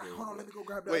 happening. hold on, let me go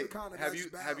grab that Wait, other condom. have that's you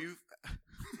bound. have you?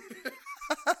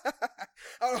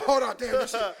 Oh, hold on, damn,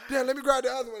 this shit. Damn, let me grab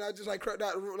the other one. I just like crept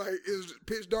out the room, like it was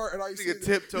pitch dark, and all you see Nigga is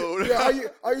tiptoed. yeah,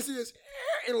 all you see is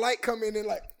and light come in and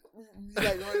like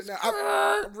running down.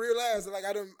 I'm real ass, like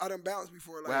I done bounced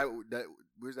before, like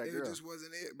Where's that it girl? just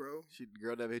wasn't it, bro. The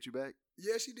girl never hit you back?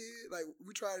 Yeah, she did. Like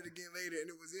we tried it again later, and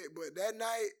it was it. But that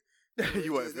night,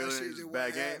 You wasn't that feeling shit it? just Just bad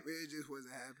wasn't game? happening. It just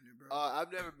wasn't happening, bro.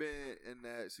 I've never been in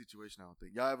that situation. I don't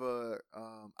think y'all ever.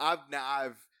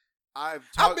 I've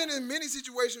I've been in many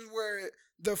situations where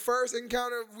the first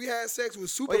encounter we had sex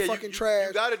was super you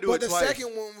trash, gotta do but it the twice.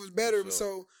 second one was better. Sure.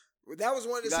 So that was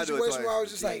one of You the gotta do it situations twice. where I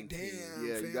was just like, Redeem. damn,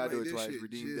 Yeah, you fam, gotta do like, it this twice. shit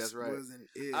Redeem, just that's right. wasn't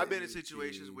it. I've been in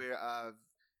situations where I've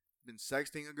been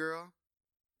sexting a girl,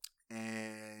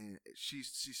 and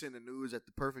she's sending news at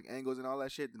the perfect angles and all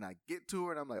that shit. Then I get to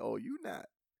her, and I'm like, "Oh, you not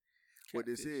what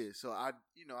this Catfish. is." So I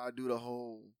do the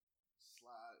whole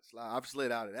slide. I've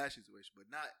slid out of that situation, but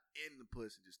not in the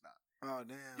pussy, just not. Oh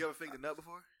damn. You ever faked a nut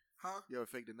before? Huh? You ever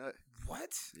faked a nut? What?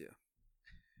 Yeah.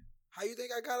 How you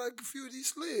think I got a few of these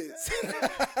slids?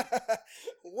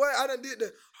 What? I done did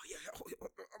the. Oh yeah.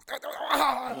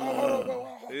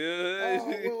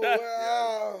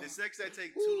 Yeah. The sex that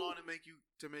take too long to make you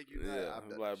nut. Yeah, I've I'm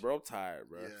done like, that bro, I'm shit. tired,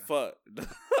 bro. Yeah. Fuck.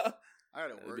 I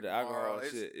gotta work. Be the alcohol tomorrow.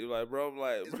 It's- shit. You're like, bro, I'm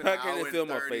like, it's bro, been I an can't hour even and feel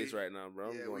my 30. face right now, bro.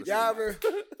 I'm Yeah, going we to Y'all sleep. ever?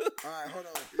 All right, hold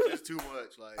on. It's just too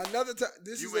much. Like Another time.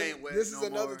 This You ain't wet is no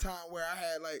another more. time where I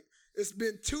had like it's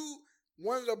been two.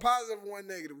 One's a positive, one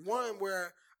negative. One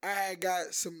where I had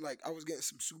got some like I was getting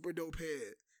some super dope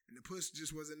head, and the pussy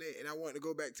just wasn't it, and I wanted to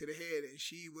go back to the head, and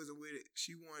she wasn't with it.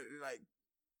 She wanted to like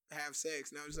have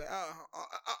sex. Now it's like,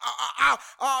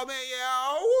 oh man,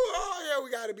 yeah, yeah, we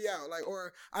gotta be out. Like,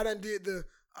 or I done did the,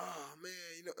 oh man,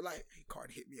 you know, like, hey,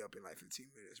 Cardi hit me up in like 15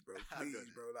 minutes, bro. Please,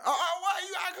 bro. Like, why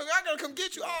you? I gotta come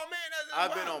get you. Oh man,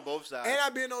 I've been on both sides, and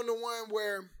I've been on the one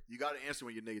where you gotta answer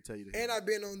when your nigga tell you to. And I've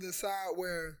been on the side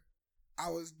where I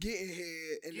was getting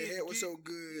head, and the head was so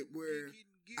good where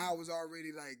I was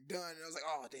already like done, and I was like,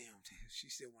 oh damn, she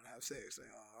still want to have sex. Like,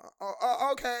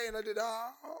 okay, and I did,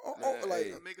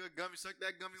 like, make a gummy, suck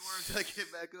that gummy worm until I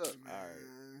get back up. All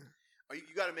right. Oh,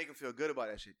 you got to make him feel good about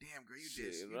that shit. Damn, girl, you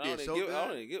did so good. I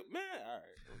don't get, man. All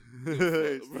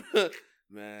right,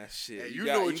 man, shit. Hey, you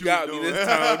know what you got doing. me this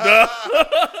time, dog.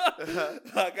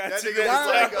 I got that you. Nigga was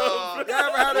like, you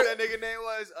ever had that nigga name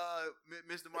was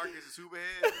Mr. Marcus the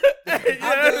Superhead.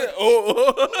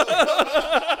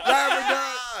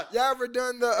 Y'all ever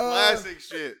done the classic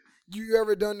shit? You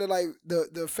ever done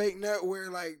the fake nut where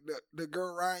like the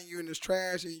girl riding you in this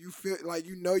trash and you feel like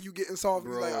you getting soft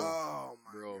and you're like, oh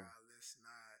my god, let's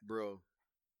not, bro.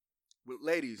 But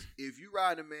ladies, if you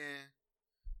ride a man,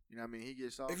 you know what I mean, he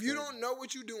gets soft. If you don't know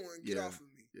what you're doing, get off of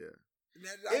me. Yeah.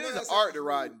 It is an art to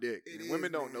riding dick.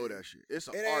 Women don't know that shit. It's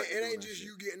an art. It ain't just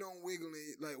you getting on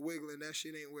wiggling. That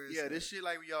shit ain't where it's at. This shit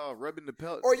like when y'all rubbing the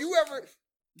pelt. Or you ever...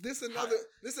 This another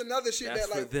shit that's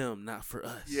that like for them, not for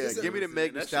us. Yeah, give me the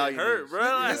Meg Thee Stallion. Hurt,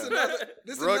 bro.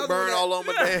 This rug burn all on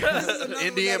my damn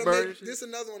Indian bird. This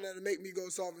another one that'll make me go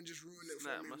soft and just ruin it for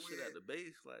me. My shit at the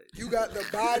base, like you got the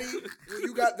body, when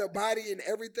you got the body and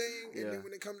everything, and then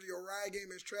when it comes to your ride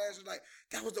game, it's trash. It's like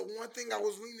that was the one thing I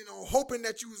was leaning on, hoping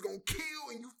that you was gonna kill,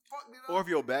 and you fucked it up. Or if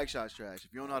your back shot's trash,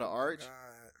 if you don't know how to arch.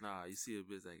 Nah, you see a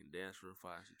bitch that can dance real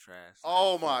fast, she trash.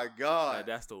 Oh my god, like,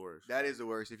 that's the worst. That is the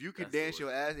worst. If you can dance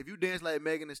your ass, if you dance like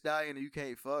Megan Thee Stallion and you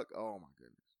can't fuck, oh my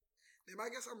goodness. Damn, I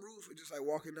guess I'm rude for just like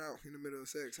walking out in the middle of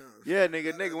sex, huh? Yeah,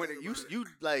 nigga, when you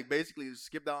like basically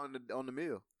skipped out on the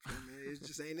meal. Yeah, man, it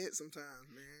just ain't it sometimes,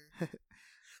 man.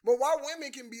 But why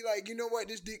women can be like, you know what,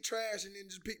 this dick trash, and then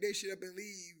just pick their shit up and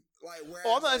leave. Like,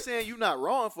 I'm not saying you not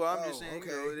wrong for it. I'm just saying, okay.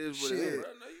 You know, it is what it is.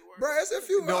 Bro, it's a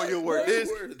few. Know your word.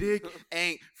 This dick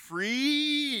ain't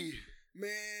free.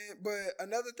 Man, but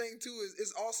another thing too is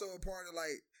it's also a part of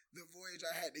like the voyage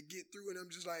I had to get through, and I'm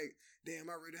just like, damn,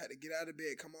 I really had to get out of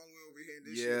bed, come all the way over here, and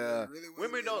this shit really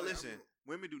women don't listen.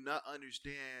 Women do not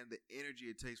understand the energy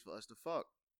it takes for us to fuck,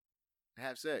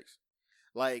 have sex.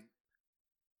 Like,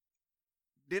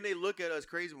 then they look at us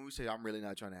crazy when we say, I'm really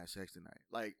not trying to have sex tonight.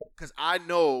 Like, because I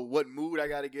know what mood I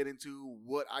got to get into,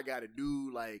 what I got to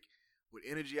do, like, what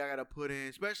energy I got to put in,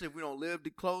 especially if we don't live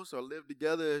close or live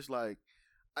together. It's like,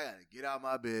 I got to get out of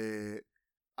my bed.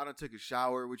 I done took a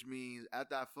shower, which means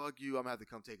after I fuck you, I'm going to have to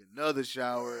come take another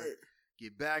shower,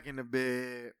 get back in the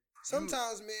bed.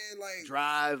 Sometimes, man, like...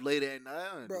 drive late at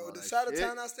night. Bro, the side of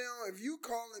town I stay on, if you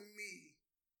calling me,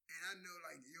 and I know,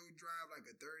 like, you'll drive like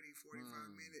a 30, 45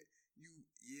 minute,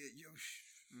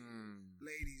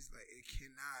 ladies, like, it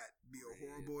cannot be a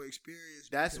horrible experience.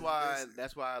 That's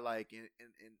why, like, in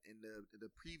the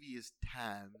previous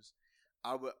times,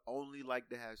 I would only like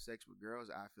to have sex with girls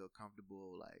I feel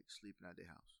comfortable, like, sleeping at their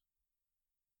house.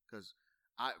 Because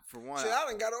I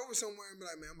done got over somewhere and be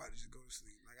like, man, I'm about to just go to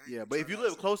sleep. Like, but if you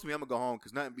live close to me, I'm going to go home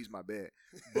because nothing beats my bed.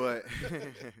 But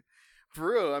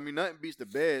for real, I mean, nothing beats the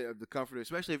bed of the comfort,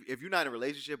 especially if you're not in a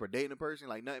relationship or dating a person,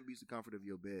 like, nothing beats the comfort of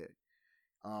your bed.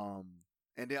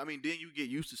 And then, I mean, then you get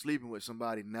used to sleeping with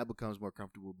somebody and that becomes more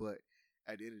comfortable. But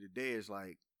at the end of the day, it's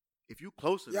like, if you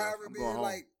close enough, y'all ever I'm been going home.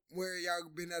 Like, where y'all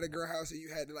been at a girl house and you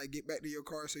had to, like, get back to your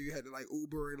car, so you had to, like,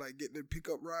 Uber and, like, get the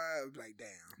pickup ride? Like,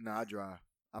 damn. Nah, I drive.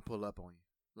 I pull up on you.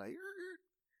 Like,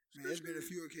 man, there's been a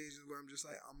few occasions where I'm just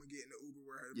like, I'm gonna get in the Uber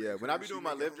where her. Yeah, when I be doing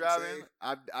my Lyft driving,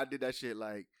 I did that shit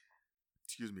like,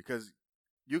 excuse me, because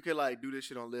you can like do this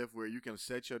shit on Lyft where you can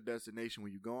set your destination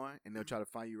where you're going, and they'll try to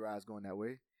find you rides going that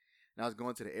way. And I was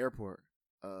going to the airport,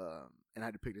 and I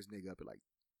had to pick this nigga up at like,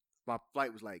 my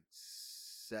flight was like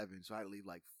 7, so I had to leave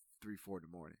like 3, 4 in the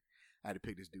morning. I had to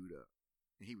pick this dude up,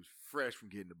 and he was fresh from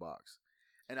getting the box.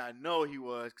 And I know he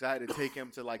was because I had to take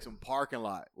him to like some parking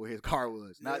lot where his car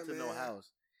was, not to no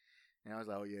house. And I was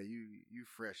like, "Oh yeah, you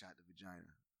fresh out the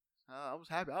vagina." I was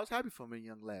happy. I was happy for him, a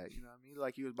young lad. You know what I mean?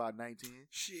 Like he was about 19.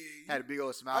 Shit, had a big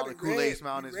old smile, and Kool-Aid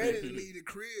smile on his face. Ready to leave the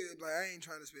crib? Like I ain't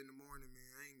trying to spend the morning, man.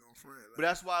 I ain't gonna front. Like, but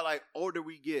that's why, like, older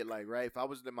we get, like, right? If I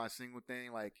was in my single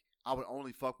thing, like, I would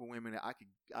only fuck with women that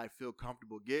I feel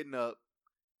comfortable getting up,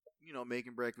 you know,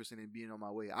 making breakfast and then being on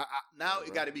my way.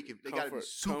 It got to be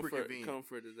super convenient.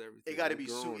 Comfort is everything. It got to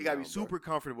be super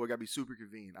comfortable. It got to be super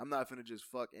convenient. I'm not finna just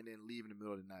fuck and then leave in the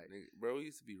middle of the night. Bro, we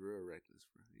used to be real reckless,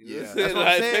 bro. You know that's what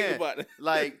I'm saying. Think about it.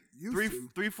 Like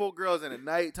 3, 4 girls in a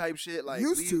night type shit. Like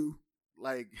used to.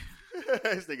 Like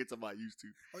This nigga talking about used to.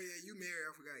 Oh yeah, you married?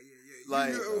 I forgot. Yeah.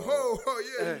 Like,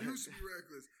 Yeah, you used to be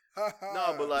reckless.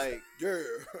 No, but like,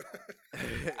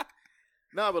 yeah.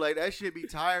 no, but like that shit be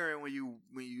tiring when you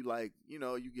like, you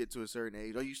know, you get to a certain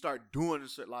age or you start doing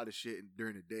a lot of shit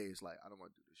during the day. It's like I don't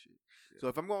want to do this shit. Yeah. So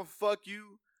if I'm gonna fuck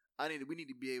you, we need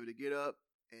to be able to get up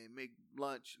and make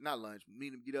lunch. Not lunch. We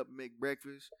need to get up and make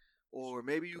breakfast. Or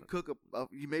maybe you cook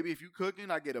maybe if you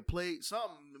cooking, I get a plate.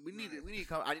 Something we need to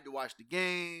come. I need to watch the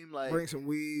game. Like bring some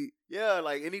weed. Yeah,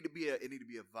 like it need to be a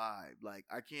vibe. Like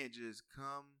I can't just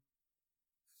come,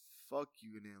 fuck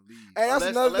you, and then leave. Hey, that's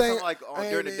another thing. I'm like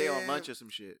during the day on lunch or some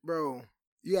shit, bro.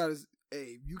 You gotta.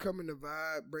 Hey, you come in the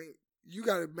vibe. You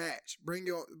gotta match. Bring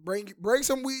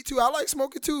some weed too. I like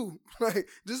smoking too. Like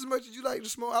just as much as you like to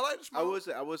smoke, I like to smoke.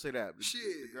 I would say that. Shit.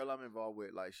 The girl I'm involved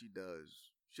with, like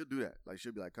she'll do that. Like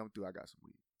she'll be like, come through, I got some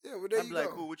weed. Yeah, well there I'll you be go.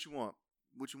 like, cool, what you want?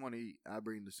 What you want to eat? I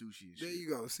bring the sushi and shit. There you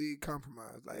go. See,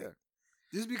 compromise. Like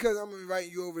just because I'm inviting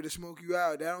you over to smoke you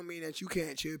out, that don't mean that you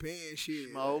can't chip in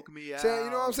shit. Smoke me out. Saying, you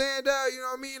know what I'm saying, dog? You know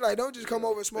what I mean? Like, don't just come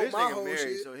over and smoke my whole married,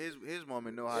 shit. So his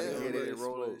woman know how to get it and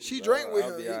roll it. She drank with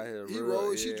him. He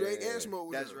rolled. She drank and smoked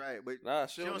with him. That's right. But nah,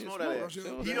 she don't smoke like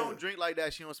that. He don't drink like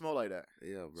that. She don't smoke like that.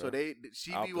 Yeah, bro. So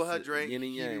she be with her drink. He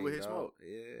be with his smoke.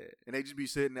 Yeah. And they just be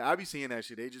sitting there. I be seeing that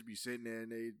shit. They just be sitting there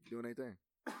and they doing their thing.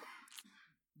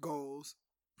 Goals.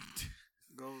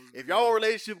 If y'all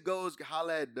relationship goes,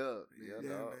 holla at Dub. Yeah, man. You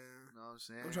know what I'm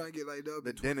saying? I'm trying to get like Dub the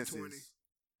in 2020.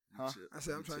 Huh? I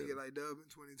said I'm trying to get like Dub in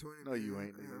 2020. No, you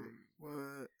ain't.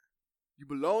 What? You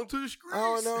belong to the streets. I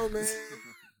don't know, man.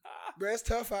 Bro, it's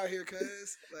tough out here,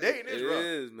 cuz. Like, It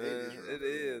is, man. It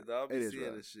is. I'll be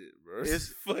seeing this shit, bro.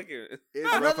 It's fucking.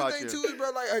 Another thing, too, is, bro,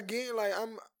 like, again, like,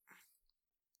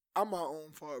 I'm my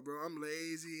own fault, bro. I'm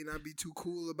lazy and I be too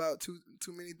cool about too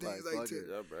many things. Like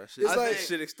yeah, bro. It's like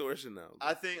shit extortion now. Bro.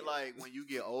 I think like when you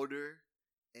get older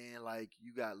and like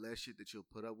you got less shit that you'll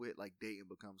put up with, like dating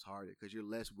becomes harder because you're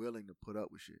less willing to put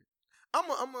up with shit. I'm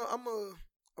gonna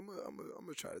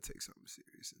try to take something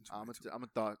serious. I'm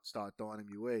gonna start throwing them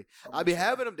your way. I be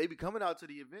having them. They be coming out to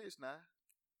the events now.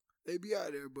 They be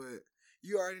out there, but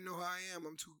you already know how I am.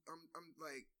 I'm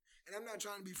like. And I'm not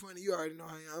trying to be funny. You already know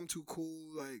how I am. I'm too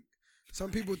cool. Like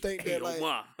some people think that like.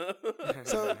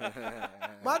 So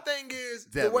my thing is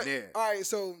the way, all right.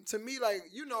 So to me, like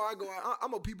you know, I go.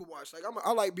 I'm a people watcher. Like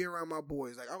I like being around my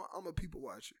boys. Like I'm a people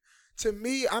watcher. To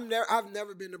me, I've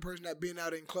never been the person that been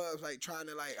out in clubs like trying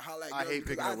to like holler at girls. I hate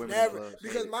picking up women in clubs.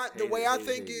 Because the way I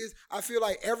think is I feel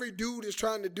like every dude is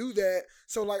trying to do that.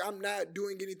 So like I'm not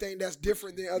doing anything that's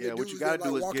different than other dudes. What you gotta that,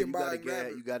 do like, is walking by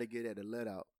you gotta get at a let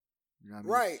out. You know what I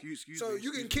mean? Right. Excuse so me, you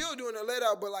can kill doing a let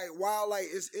out, but like while like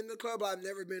it's in the club, I've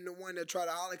never been the one that try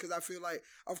to holler because I feel like,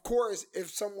 of course, if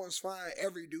someone's fine,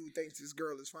 every dude thinks this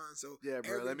girl is fine. So yeah,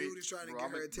 bro, every dude is trying to get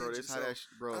her attention.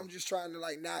 Bro, I'm just trying to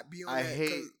like not be on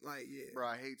that. Like yeah, bro,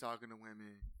 I hate talking to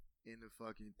women in the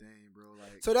fucking thing, bro.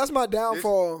 Like so that's my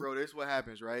downfall, bro. This what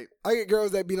happens, right? I get girls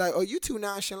that be like, "Oh, you too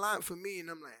nonchalant for me," and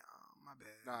I'm like, "Oh, my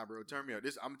bad." Nah, bro, turn me up.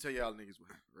 I'm gonna tell y'all niggas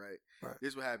what happens, right?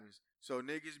 This what happens. So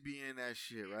niggas be in that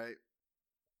shit, right?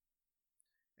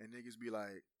 And niggas be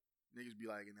like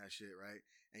in that shit, right?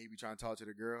 And you be trying to talk to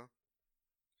the girl.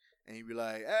 And you be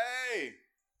like, hey,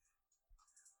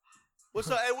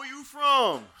 what's up? Hey, where you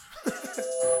from?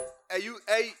 I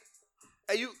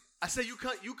said you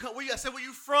come, I said, where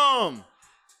you from?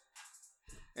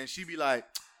 And she be like,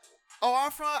 oh,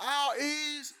 I'm from out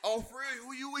east. Oh, for real?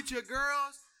 Who you with your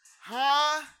girls?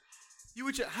 Huh? You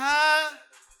with your, huh?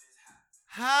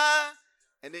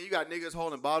 And then you got niggas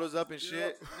holding bottles up and shit.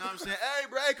 Yep. You know what I'm saying? Hey,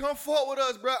 bro, hey, come fuck with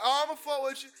us, bro. I'm going to fuck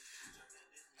with you.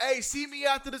 Hey, see me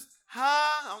after this. Huh?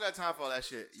 I don't got time for all that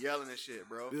shit. Yelling and shit,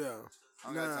 bro. Yeah. I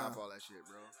don't got time for all that shit,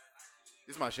 bro.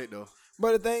 This is my shit, though.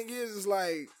 But the thing is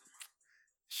like,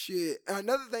 shit.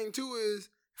 Another thing, too, is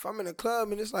if I'm in a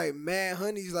club and it's like mad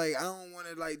honeys, like, I don't want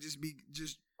to, like, just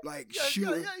shoot.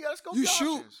 Yeah, you got to scope your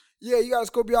shoot. Options. Yeah, you got to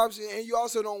scope your options. And you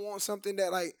also don't want something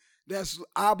that, like, that's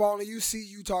eyeballing. You see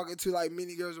you talking to like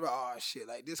many girls about, oh shit,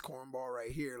 like this cornball right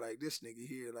here, like this nigga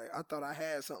here, like I thought I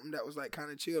had something that was like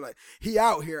kind of chill, like he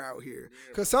out here.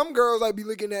 Yeah. Cause some girls like be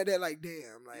looking at that like,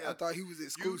 damn, like I thought he was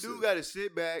exclusive. You do gotta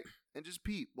sit back and just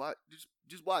peep. Watch,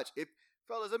 just watch. If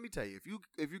fellas, let me tell you,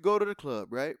 if you go to the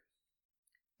club, right,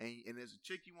 and there's a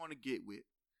chick you want to get with,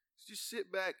 just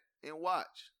sit back and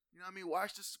watch. You know what I mean?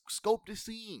 Watch the scope the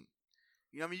scene.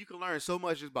 You know what I mean? You can learn so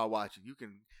much just by watching. You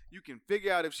can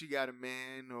figure out if she got a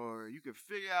man, or you can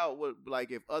figure out what,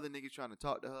 like, if other niggas trying to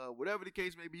talk to her, whatever the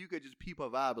case may be. You could just peep her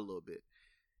vibe a little bit.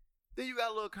 Then you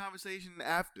got a little conversation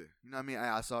after. You know what I mean?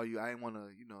 I saw you. I didn't want to,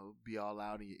 be all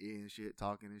loud in your ear and shit,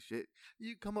 talking and shit.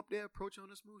 You come up there, approach on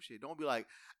the smooth shit. Don't be like,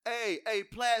 hey,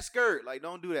 plaid skirt. Like,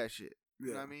 don't do that shit. You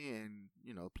know what I mean?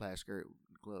 And, plaid skirt in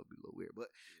the club be a little weird. But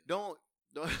don't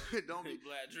be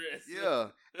black dress. Yeah.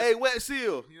 Hey, wet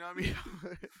seal. You know what I mean?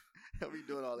 Don't be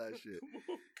doing all that shit.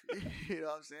 You know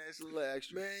what I'm saying? It's a little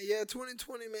extra. Man, yeah,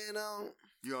 2020, man.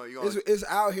 It's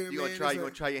out here, man. You gonna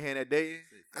try your hand at dating?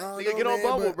 Nigga, get on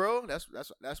Bumble, bro. That's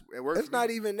it works. It's not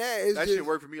even that. It's that just, shit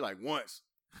worked for me like once.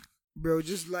 Bro,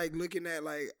 just like looking at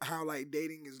like how like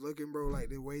dating is looking, bro. Like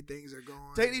the way things are going.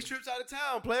 Take these trips out of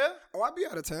town, player. Oh, I be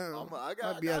out of town. I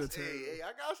be out of town. Hey,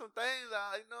 I got some things.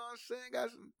 You know what I'm saying?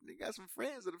 Got some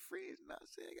friends of the friends. You know what I'm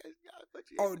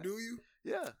saying? Oh, do you?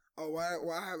 Yeah. Oh, why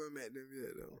I haven't met them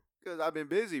yet though? Because I've been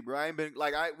busy, bro. I ain't been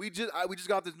like we just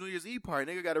got this New Year's Eve party.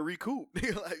 Nigga got to recoup.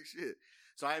 Nigga like shit.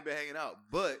 So I ain't been hanging out.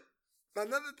 But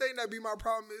another thing that be my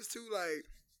problem is too, like,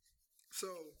 so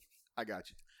I got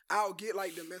you. I'll get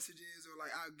like the messages or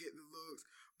like I'll get the looks,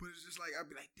 but it's just like I'll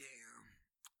be like, damn,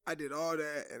 I did all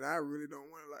that and I really don't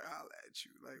want to like holler at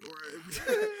you, like,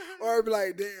 or it'd be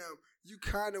like, damn, you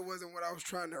kind of wasn't what I was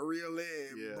trying to reel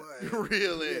in, but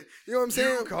reel in. Yeah, you know what I'm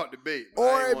saying? You caught the bait.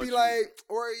 Or it'd be like,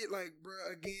 bro,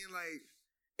 again, like.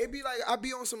 It'd be like I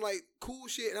be on some like cool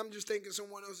shit and I'm just thinking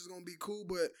someone else is gonna be cool,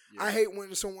 but I hate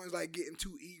when someone's like getting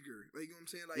too eager. Like, you know what I'm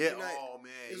saying? Like,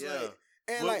 it's like,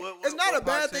 and like it's not a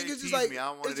bad thing. It's just like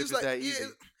it's just like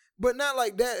but not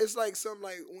like that. It's like some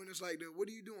like when it's like what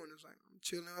are you doing? It's like I'm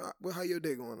chilling. Well, how your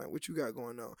day going? Like what you got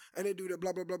going on? And they do that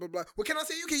blah blah blah blah blah. What can I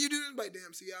say? Can you do this? Like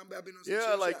damn, see, I've been on some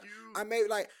shit. like shot. you. I may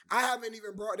like I haven't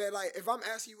even brought that. Like if I'm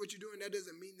asking you what you're doing, that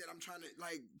doesn't mean that I'm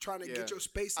trying to get your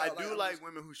space out. I do like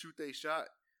women who shoot their shot.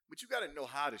 But you gotta know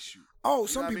how to shoot. Oh,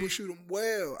 some people shoot them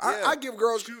well. Yeah. I give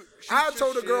girls. I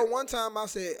told a girl one time. I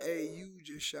said, "Hey, you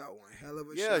just shot one hell of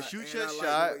a shot." Yeah, shoot your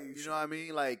shot. You know what I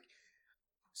mean? Like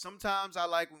sometimes I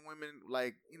like when women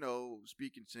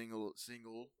speaking single.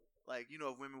 Like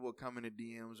if women will come in the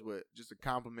DMs with just a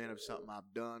compliment of something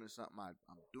I've done or something I'm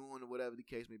doing or whatever the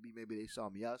case may be. Maybe they saw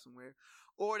me out somewhere,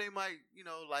 or they might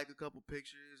like a couple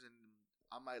pictures and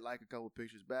I might like a couple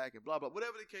pictures back and blah blah.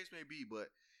 Whatever the case may be, but.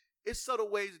 It's subtle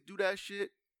ways to do that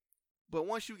shit. But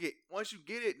once you get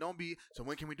it, don't be, so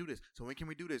when can we do this? So when can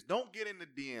we do this? Don't get in the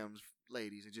DMs,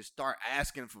 ladies, and just start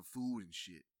asking for food and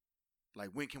shit. Like,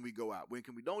 when can we go out? When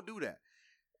can we? Don't do that.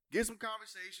 Get some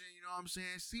conversation, you know what I'm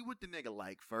saying? See what the nigga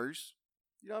like first.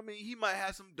 You know what I mean? He might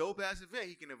have some dope-ass event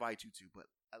he can invite you to, but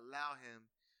allow him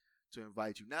to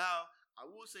invite you. Now, I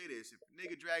will say this. If the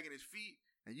nigga dragging his feet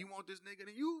and you want this nigga,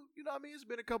 then you know what I mean? It's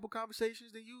been a couple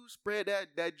conversations, then you spread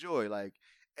that joy. Like,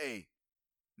 hey,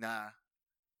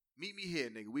 meet me here,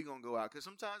 nigga. We gonna go out. Cause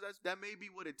sometimes that may be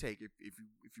what it take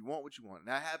if you want what you want. And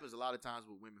that happens a lot of times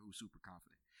with women who super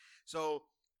confident. So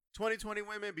 2020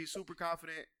 women, be super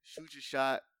confident. Shoot your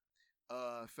shot.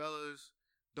 Fellas,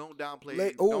 don't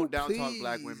downplay. Don't down talk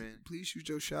black women. Please shoot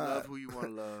your shot. Love who you want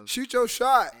to love. Shoot your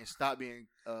shot. And stop being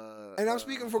and I'm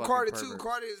speaking for Carter too.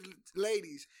 Carter is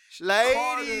ladies.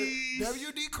 Ladies. Carter,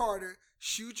 WD Carter.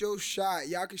 Shoot your shot.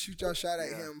 Y'all can shoot your shot at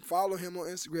him. Follow him on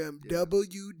Instagram.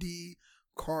 WD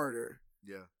Carter.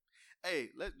 Yeah. Hey,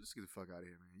 let's get the fuck out of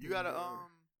here, man. You gotta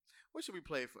what should we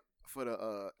play for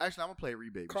the actually I'm gonna play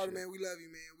Rebaby. Carter, shit. man, we love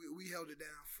you, man. We held it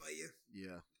down for you.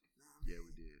 Yeah. Yeah,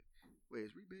 we did. Wait,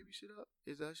 is Rebaby shit up?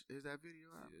 Is that video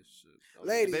out? Yeah,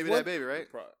 ladies, Baby That Baby, right?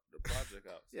 The project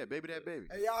out. Yeah, Baby That Baby.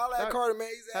 Hey, y'all holla at Carter, man.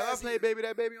 Have I played Baby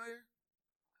That Baby on here?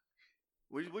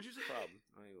 What'd you say? Probably.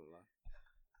 I ain't gonna lie.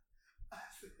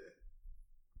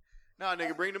 Nah,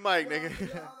 nigga, bring the mic,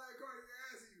 nigga.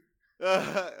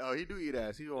 Oh, he do eat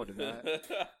ass. He won't deny it.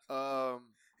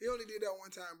 He only did that one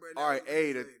time, bro. All right,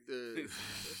 hey, the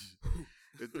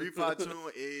 3-5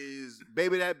 tune is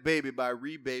Baby That Baby by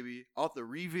Rebaby off the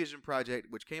Revision Project,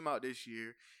 which came out this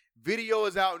year. Video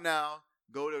is out now.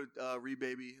 Go to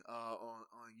Rebaby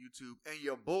on YouTube. And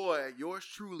your boy, yours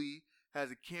truly, has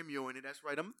a cameo in it. That's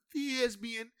right. I'm a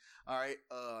thespian. All right.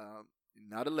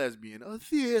 Not a lesbian. A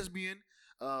thespian.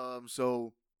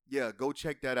 So yeah, go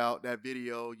check that out. That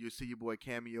video, you'll see your boy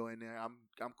cameo in there.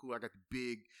 I'm cool. I got the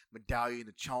big medallion,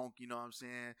 the chunk. You know what I'm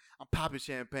saying? I'm popping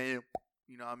champagne.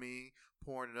 You know what I mean?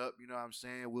 Pouring it up. You know what I'm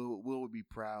saying? Will would be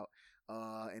proud.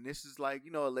 And this is like,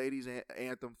 a ladies'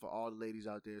 anthem for all the ladies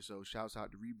out there. So shouts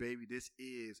out to Rebaby. This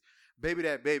is Baby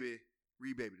That Baby.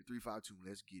 Rebaby, the 352.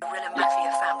 Let's get it. Real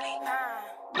Mafia family.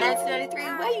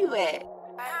 1993, where you at?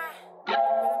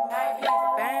 Baby,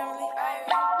 family,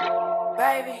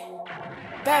 baby.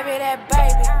 Baby, that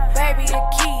baby the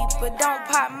key. But don't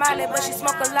pop Molly, but she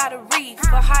smoke a lot of reef.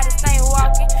 But hottest ain't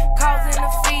walking, causing a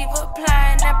fever,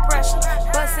 applying that pressure,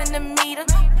 busting the meter.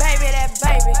 Baby, that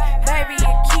baby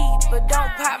the key. But don't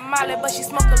pop Molly, but she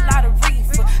smoke a lot of reef.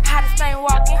 But hottest ain't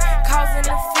walking, causing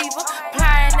a fever,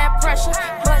 applying that pressure,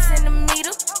 busting the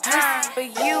meter. This for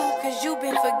you, cause you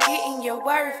been forgetting your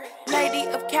worth. Lady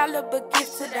of caliber,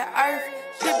 gift to the earth.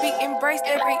 Should be embraced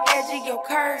every edge of your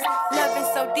curves. Loving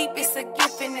so deep, it's a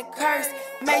gift and a curse.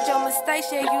 Made your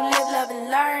mistakes, yeah, you live, love, and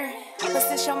learn. But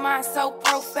since your mind so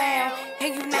profound,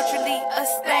 and you naturally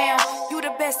astound, you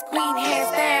the best queen,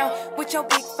 hands down. With your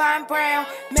big fine brown,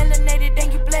 melanated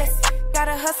and you blessed. Got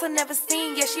a hustle never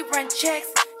seen, yeah, she run checks.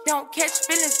 Don't catch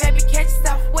feelings, baby, catch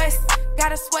Southwest.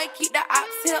 Gotta sway, keep the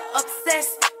ops here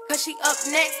obsessed. Cause she up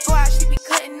next, go out, she be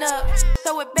cutting up.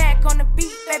 Throw it back on the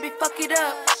beat, baby, fuck it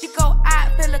up. She go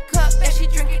out, fill a cup, then she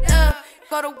drink it up.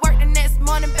 Go to work the next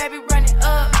morning, baby, run it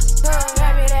up.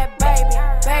 Baby, that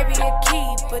baby a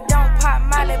key. But don't pop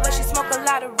Molly, but she smoke a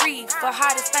lot of reef. For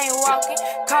hottest ain't walking,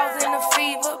 causing a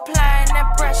fever, applying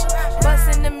that pressure,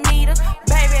 busting the meter.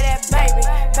 Baby, that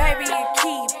baby a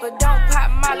key. But don't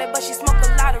pop Molly, but she smoke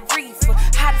a lot of reef. For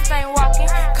hottest ain't walking,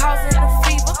 causing a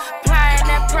fever, applying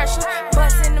that pressure,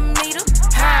 busting the meter.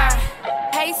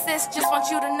 Hey sis, just want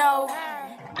you to know,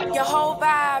 your whole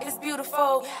vibe is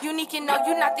beautiful. Unique, you know,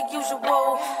 you're not the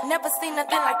usual. Never seen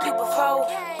nothing like you before.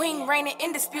 Queen reigning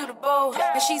indisputable.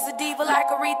 And she's a diva like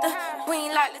Aretha.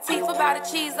 Queen like Latifah, by the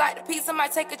cheese like the pizza.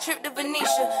 Might take a trip to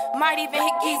Venetia. Might even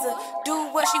hit Giza. Do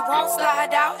what she wants,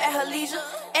 slide out at her leisure.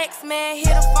 X-Man hit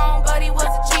her phone, but he was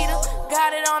a cheater.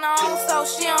 Got it on her own, so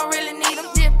she don't really need him.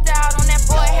 Dipped out on that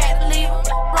boy, had to leave him.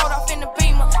 Rode off in the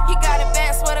Beamer. He got it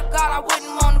bad, swear to God, I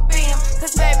wouldn't wanna be him.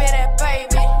 Cause baby, that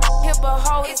baby, hip a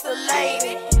hoe, it's a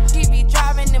lady. She be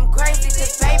driving them crazy,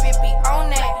 cause baby be on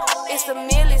that. It's a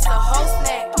meal, it's a whole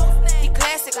snack. He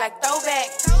classic like throwback.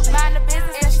 Mind the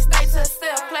business and she stay to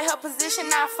herself. Play her position,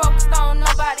 not focused on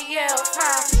nobody else.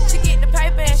 She get the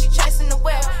paper and she chasing the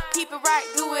wealth. Keep it right,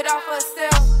 do it all for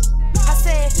herself. I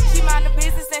said, she mind the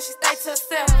business and she stay to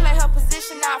herself. Play her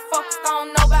position, not focused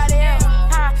on nobody else.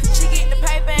 She get the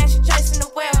paper and she chasing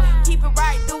the wealth. Keep it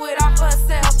right, do it all for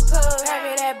herself. Cause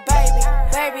baby, that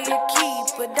baby the key.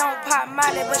 But don't pop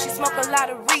Molly, but she smoke a lot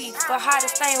of reef. For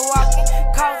hottest ain't walking,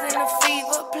 causing a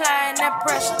fever, applying that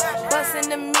pressure, busting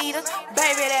the meter.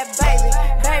 Baby, that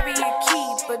baby the key.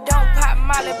 But don't pop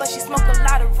Molly, but she smoke a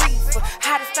lot of reef. For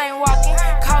hottest ain't walking,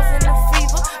 causing a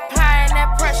fever, applying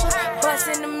that pressure,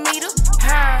 busting the meter.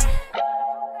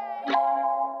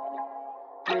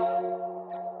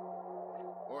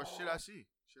 Or should I see?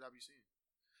 Should I be seeing?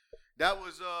 That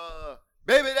was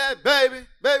baby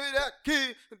that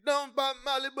key. Don't buy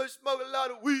Molly, but smoke a lot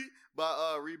of weed.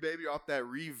 By Baby off that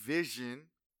Revision.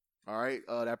 All right,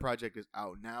 that project is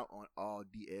out now on all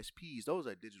DSPs. Those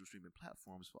are digital streaming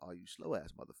platforms for all you slow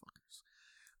ass motherfuckers.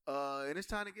 And it's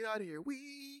time to get out of here.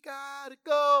 We gotta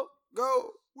go.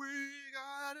 We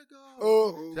gotta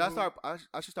go.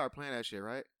 I should start playing that shit,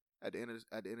 right? At the end of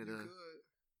the.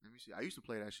 Let me see. I used to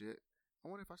play that shit. I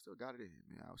wonder if I still got it in here,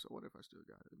 man. I wonder if I still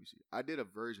got it. Let me see. I did a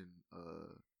version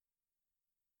of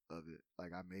it.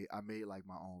 Like I made like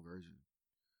my own version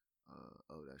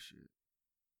of that shit.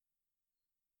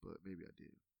 But maybe I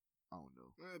did. I don't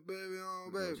know. Hey, baby.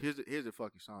 Here's the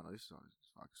fucking song. This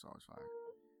fucking song is fire.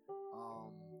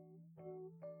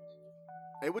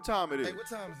 Hey, what time it is? Hey, what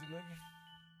time is it, nigga?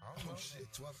 I don't know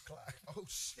shit. 12 o'clock. Oh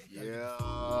shit.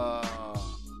 Yeah.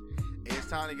 It's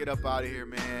time to get up out of here,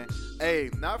 man. Hey,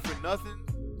 not for nothing,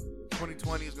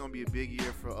 2020 is gonna be a big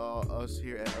year for us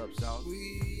here at Up South.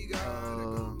 We gotta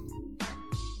go.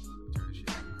 Turn shit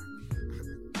on.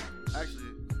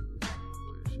 Actually,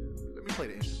 let me play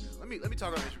the instrumental. Let me talk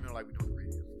about the instrumental like we do on the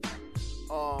radio.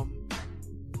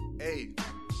 Hey,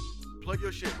 plug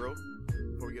your shit, bro,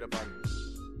 before we get up out of here.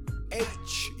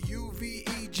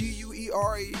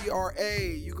 HUVEGUERERA.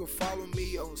 You can follow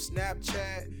me on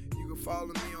Snapchat. You can follow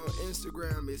me on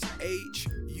Instagram. It's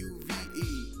HUVEGUERRERA.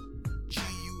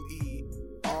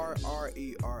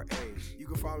 You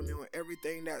can follow me on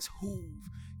everything that's Hoove.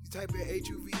 You type in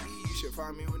HUVE, you should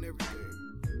find me on everything.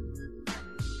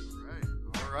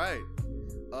 All right.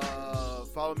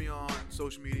 Follow me on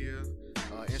social media,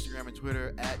 Instagram and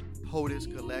Twitter at POTUS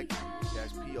Collect.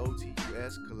 That's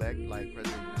POTUS Collect, like President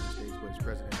of the United States, but it's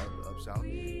President of the Up South.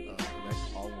 Collect,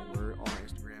 all one word, on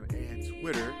Instagram and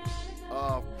Twitter.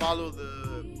 Follow the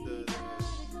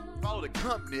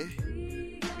company.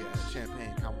 Yeah,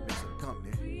 champagne compliments of the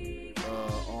company.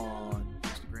 On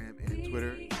Instagram and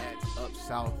Twitter at Up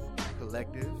South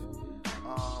Collective.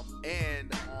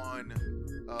 And on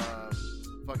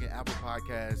fucking Apple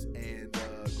Podcasts and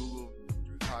Google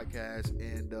Podcast,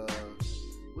 and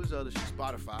what's the other shit?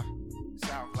 Spotify,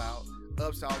 SoundCloud,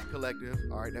 Up South Collective.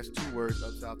 All right, that's 2 words,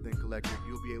 Up South then Collective.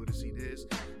 You'll be able to see this.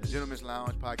 The Gentleman's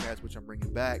Lounge Podcast, which I'm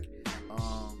bringing back.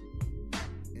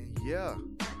 And yeah,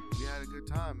 we had a good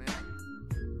time, man.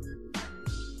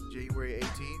 January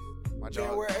 18th. My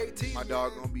January dog, 18th. my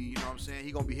dog gonna be, you know what I'm saying?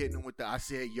 He gonna be hitting him with the I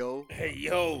said yo. Hey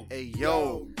yo. Hey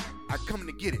yo. I coming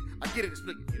to get it. I get it and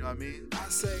split it. You know what I mean? I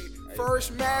say,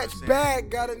 first match back,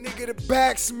 got a nigga to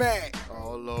back smack.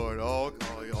 Oh, Lord. Oh,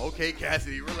 okay,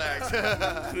 Cassidy, relax.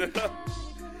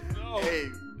 Hey,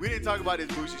 we didn't talk about this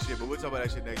Boosie shit, but we'll talk about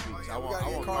that shit next week. I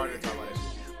want Carter to talk about that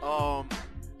shit.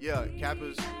 Yeah,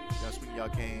 Kappas, y'all swing y'all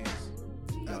cans.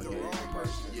 That's the wrong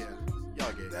person. Yeah,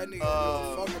 y'all get it. That nigga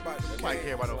don't give a fuck about the Nobody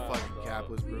care about no fucking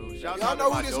Kappas, bro. Y'all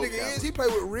know who this nigga is? He play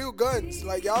with real guns.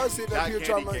 Like, y'all sitting up here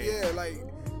trying to, yeah, like.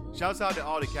 Shouts out to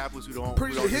all the Kappas who don't.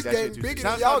 Pretty sure his game bigger than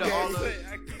Shouts y'all out to game. all the,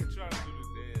 I keep trying to do this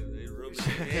dance. They really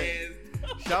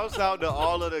dance. Shouts out to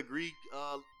all of the Greek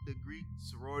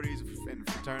sororities and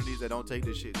fraternities that don't take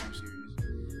this shit too serious.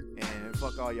 And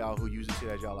fuck all y'all who use this shit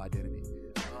as y'all identity.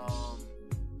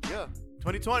 Yeah.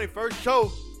 2020, first show.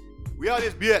 We out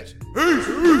this bitch.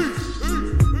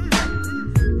 Peace.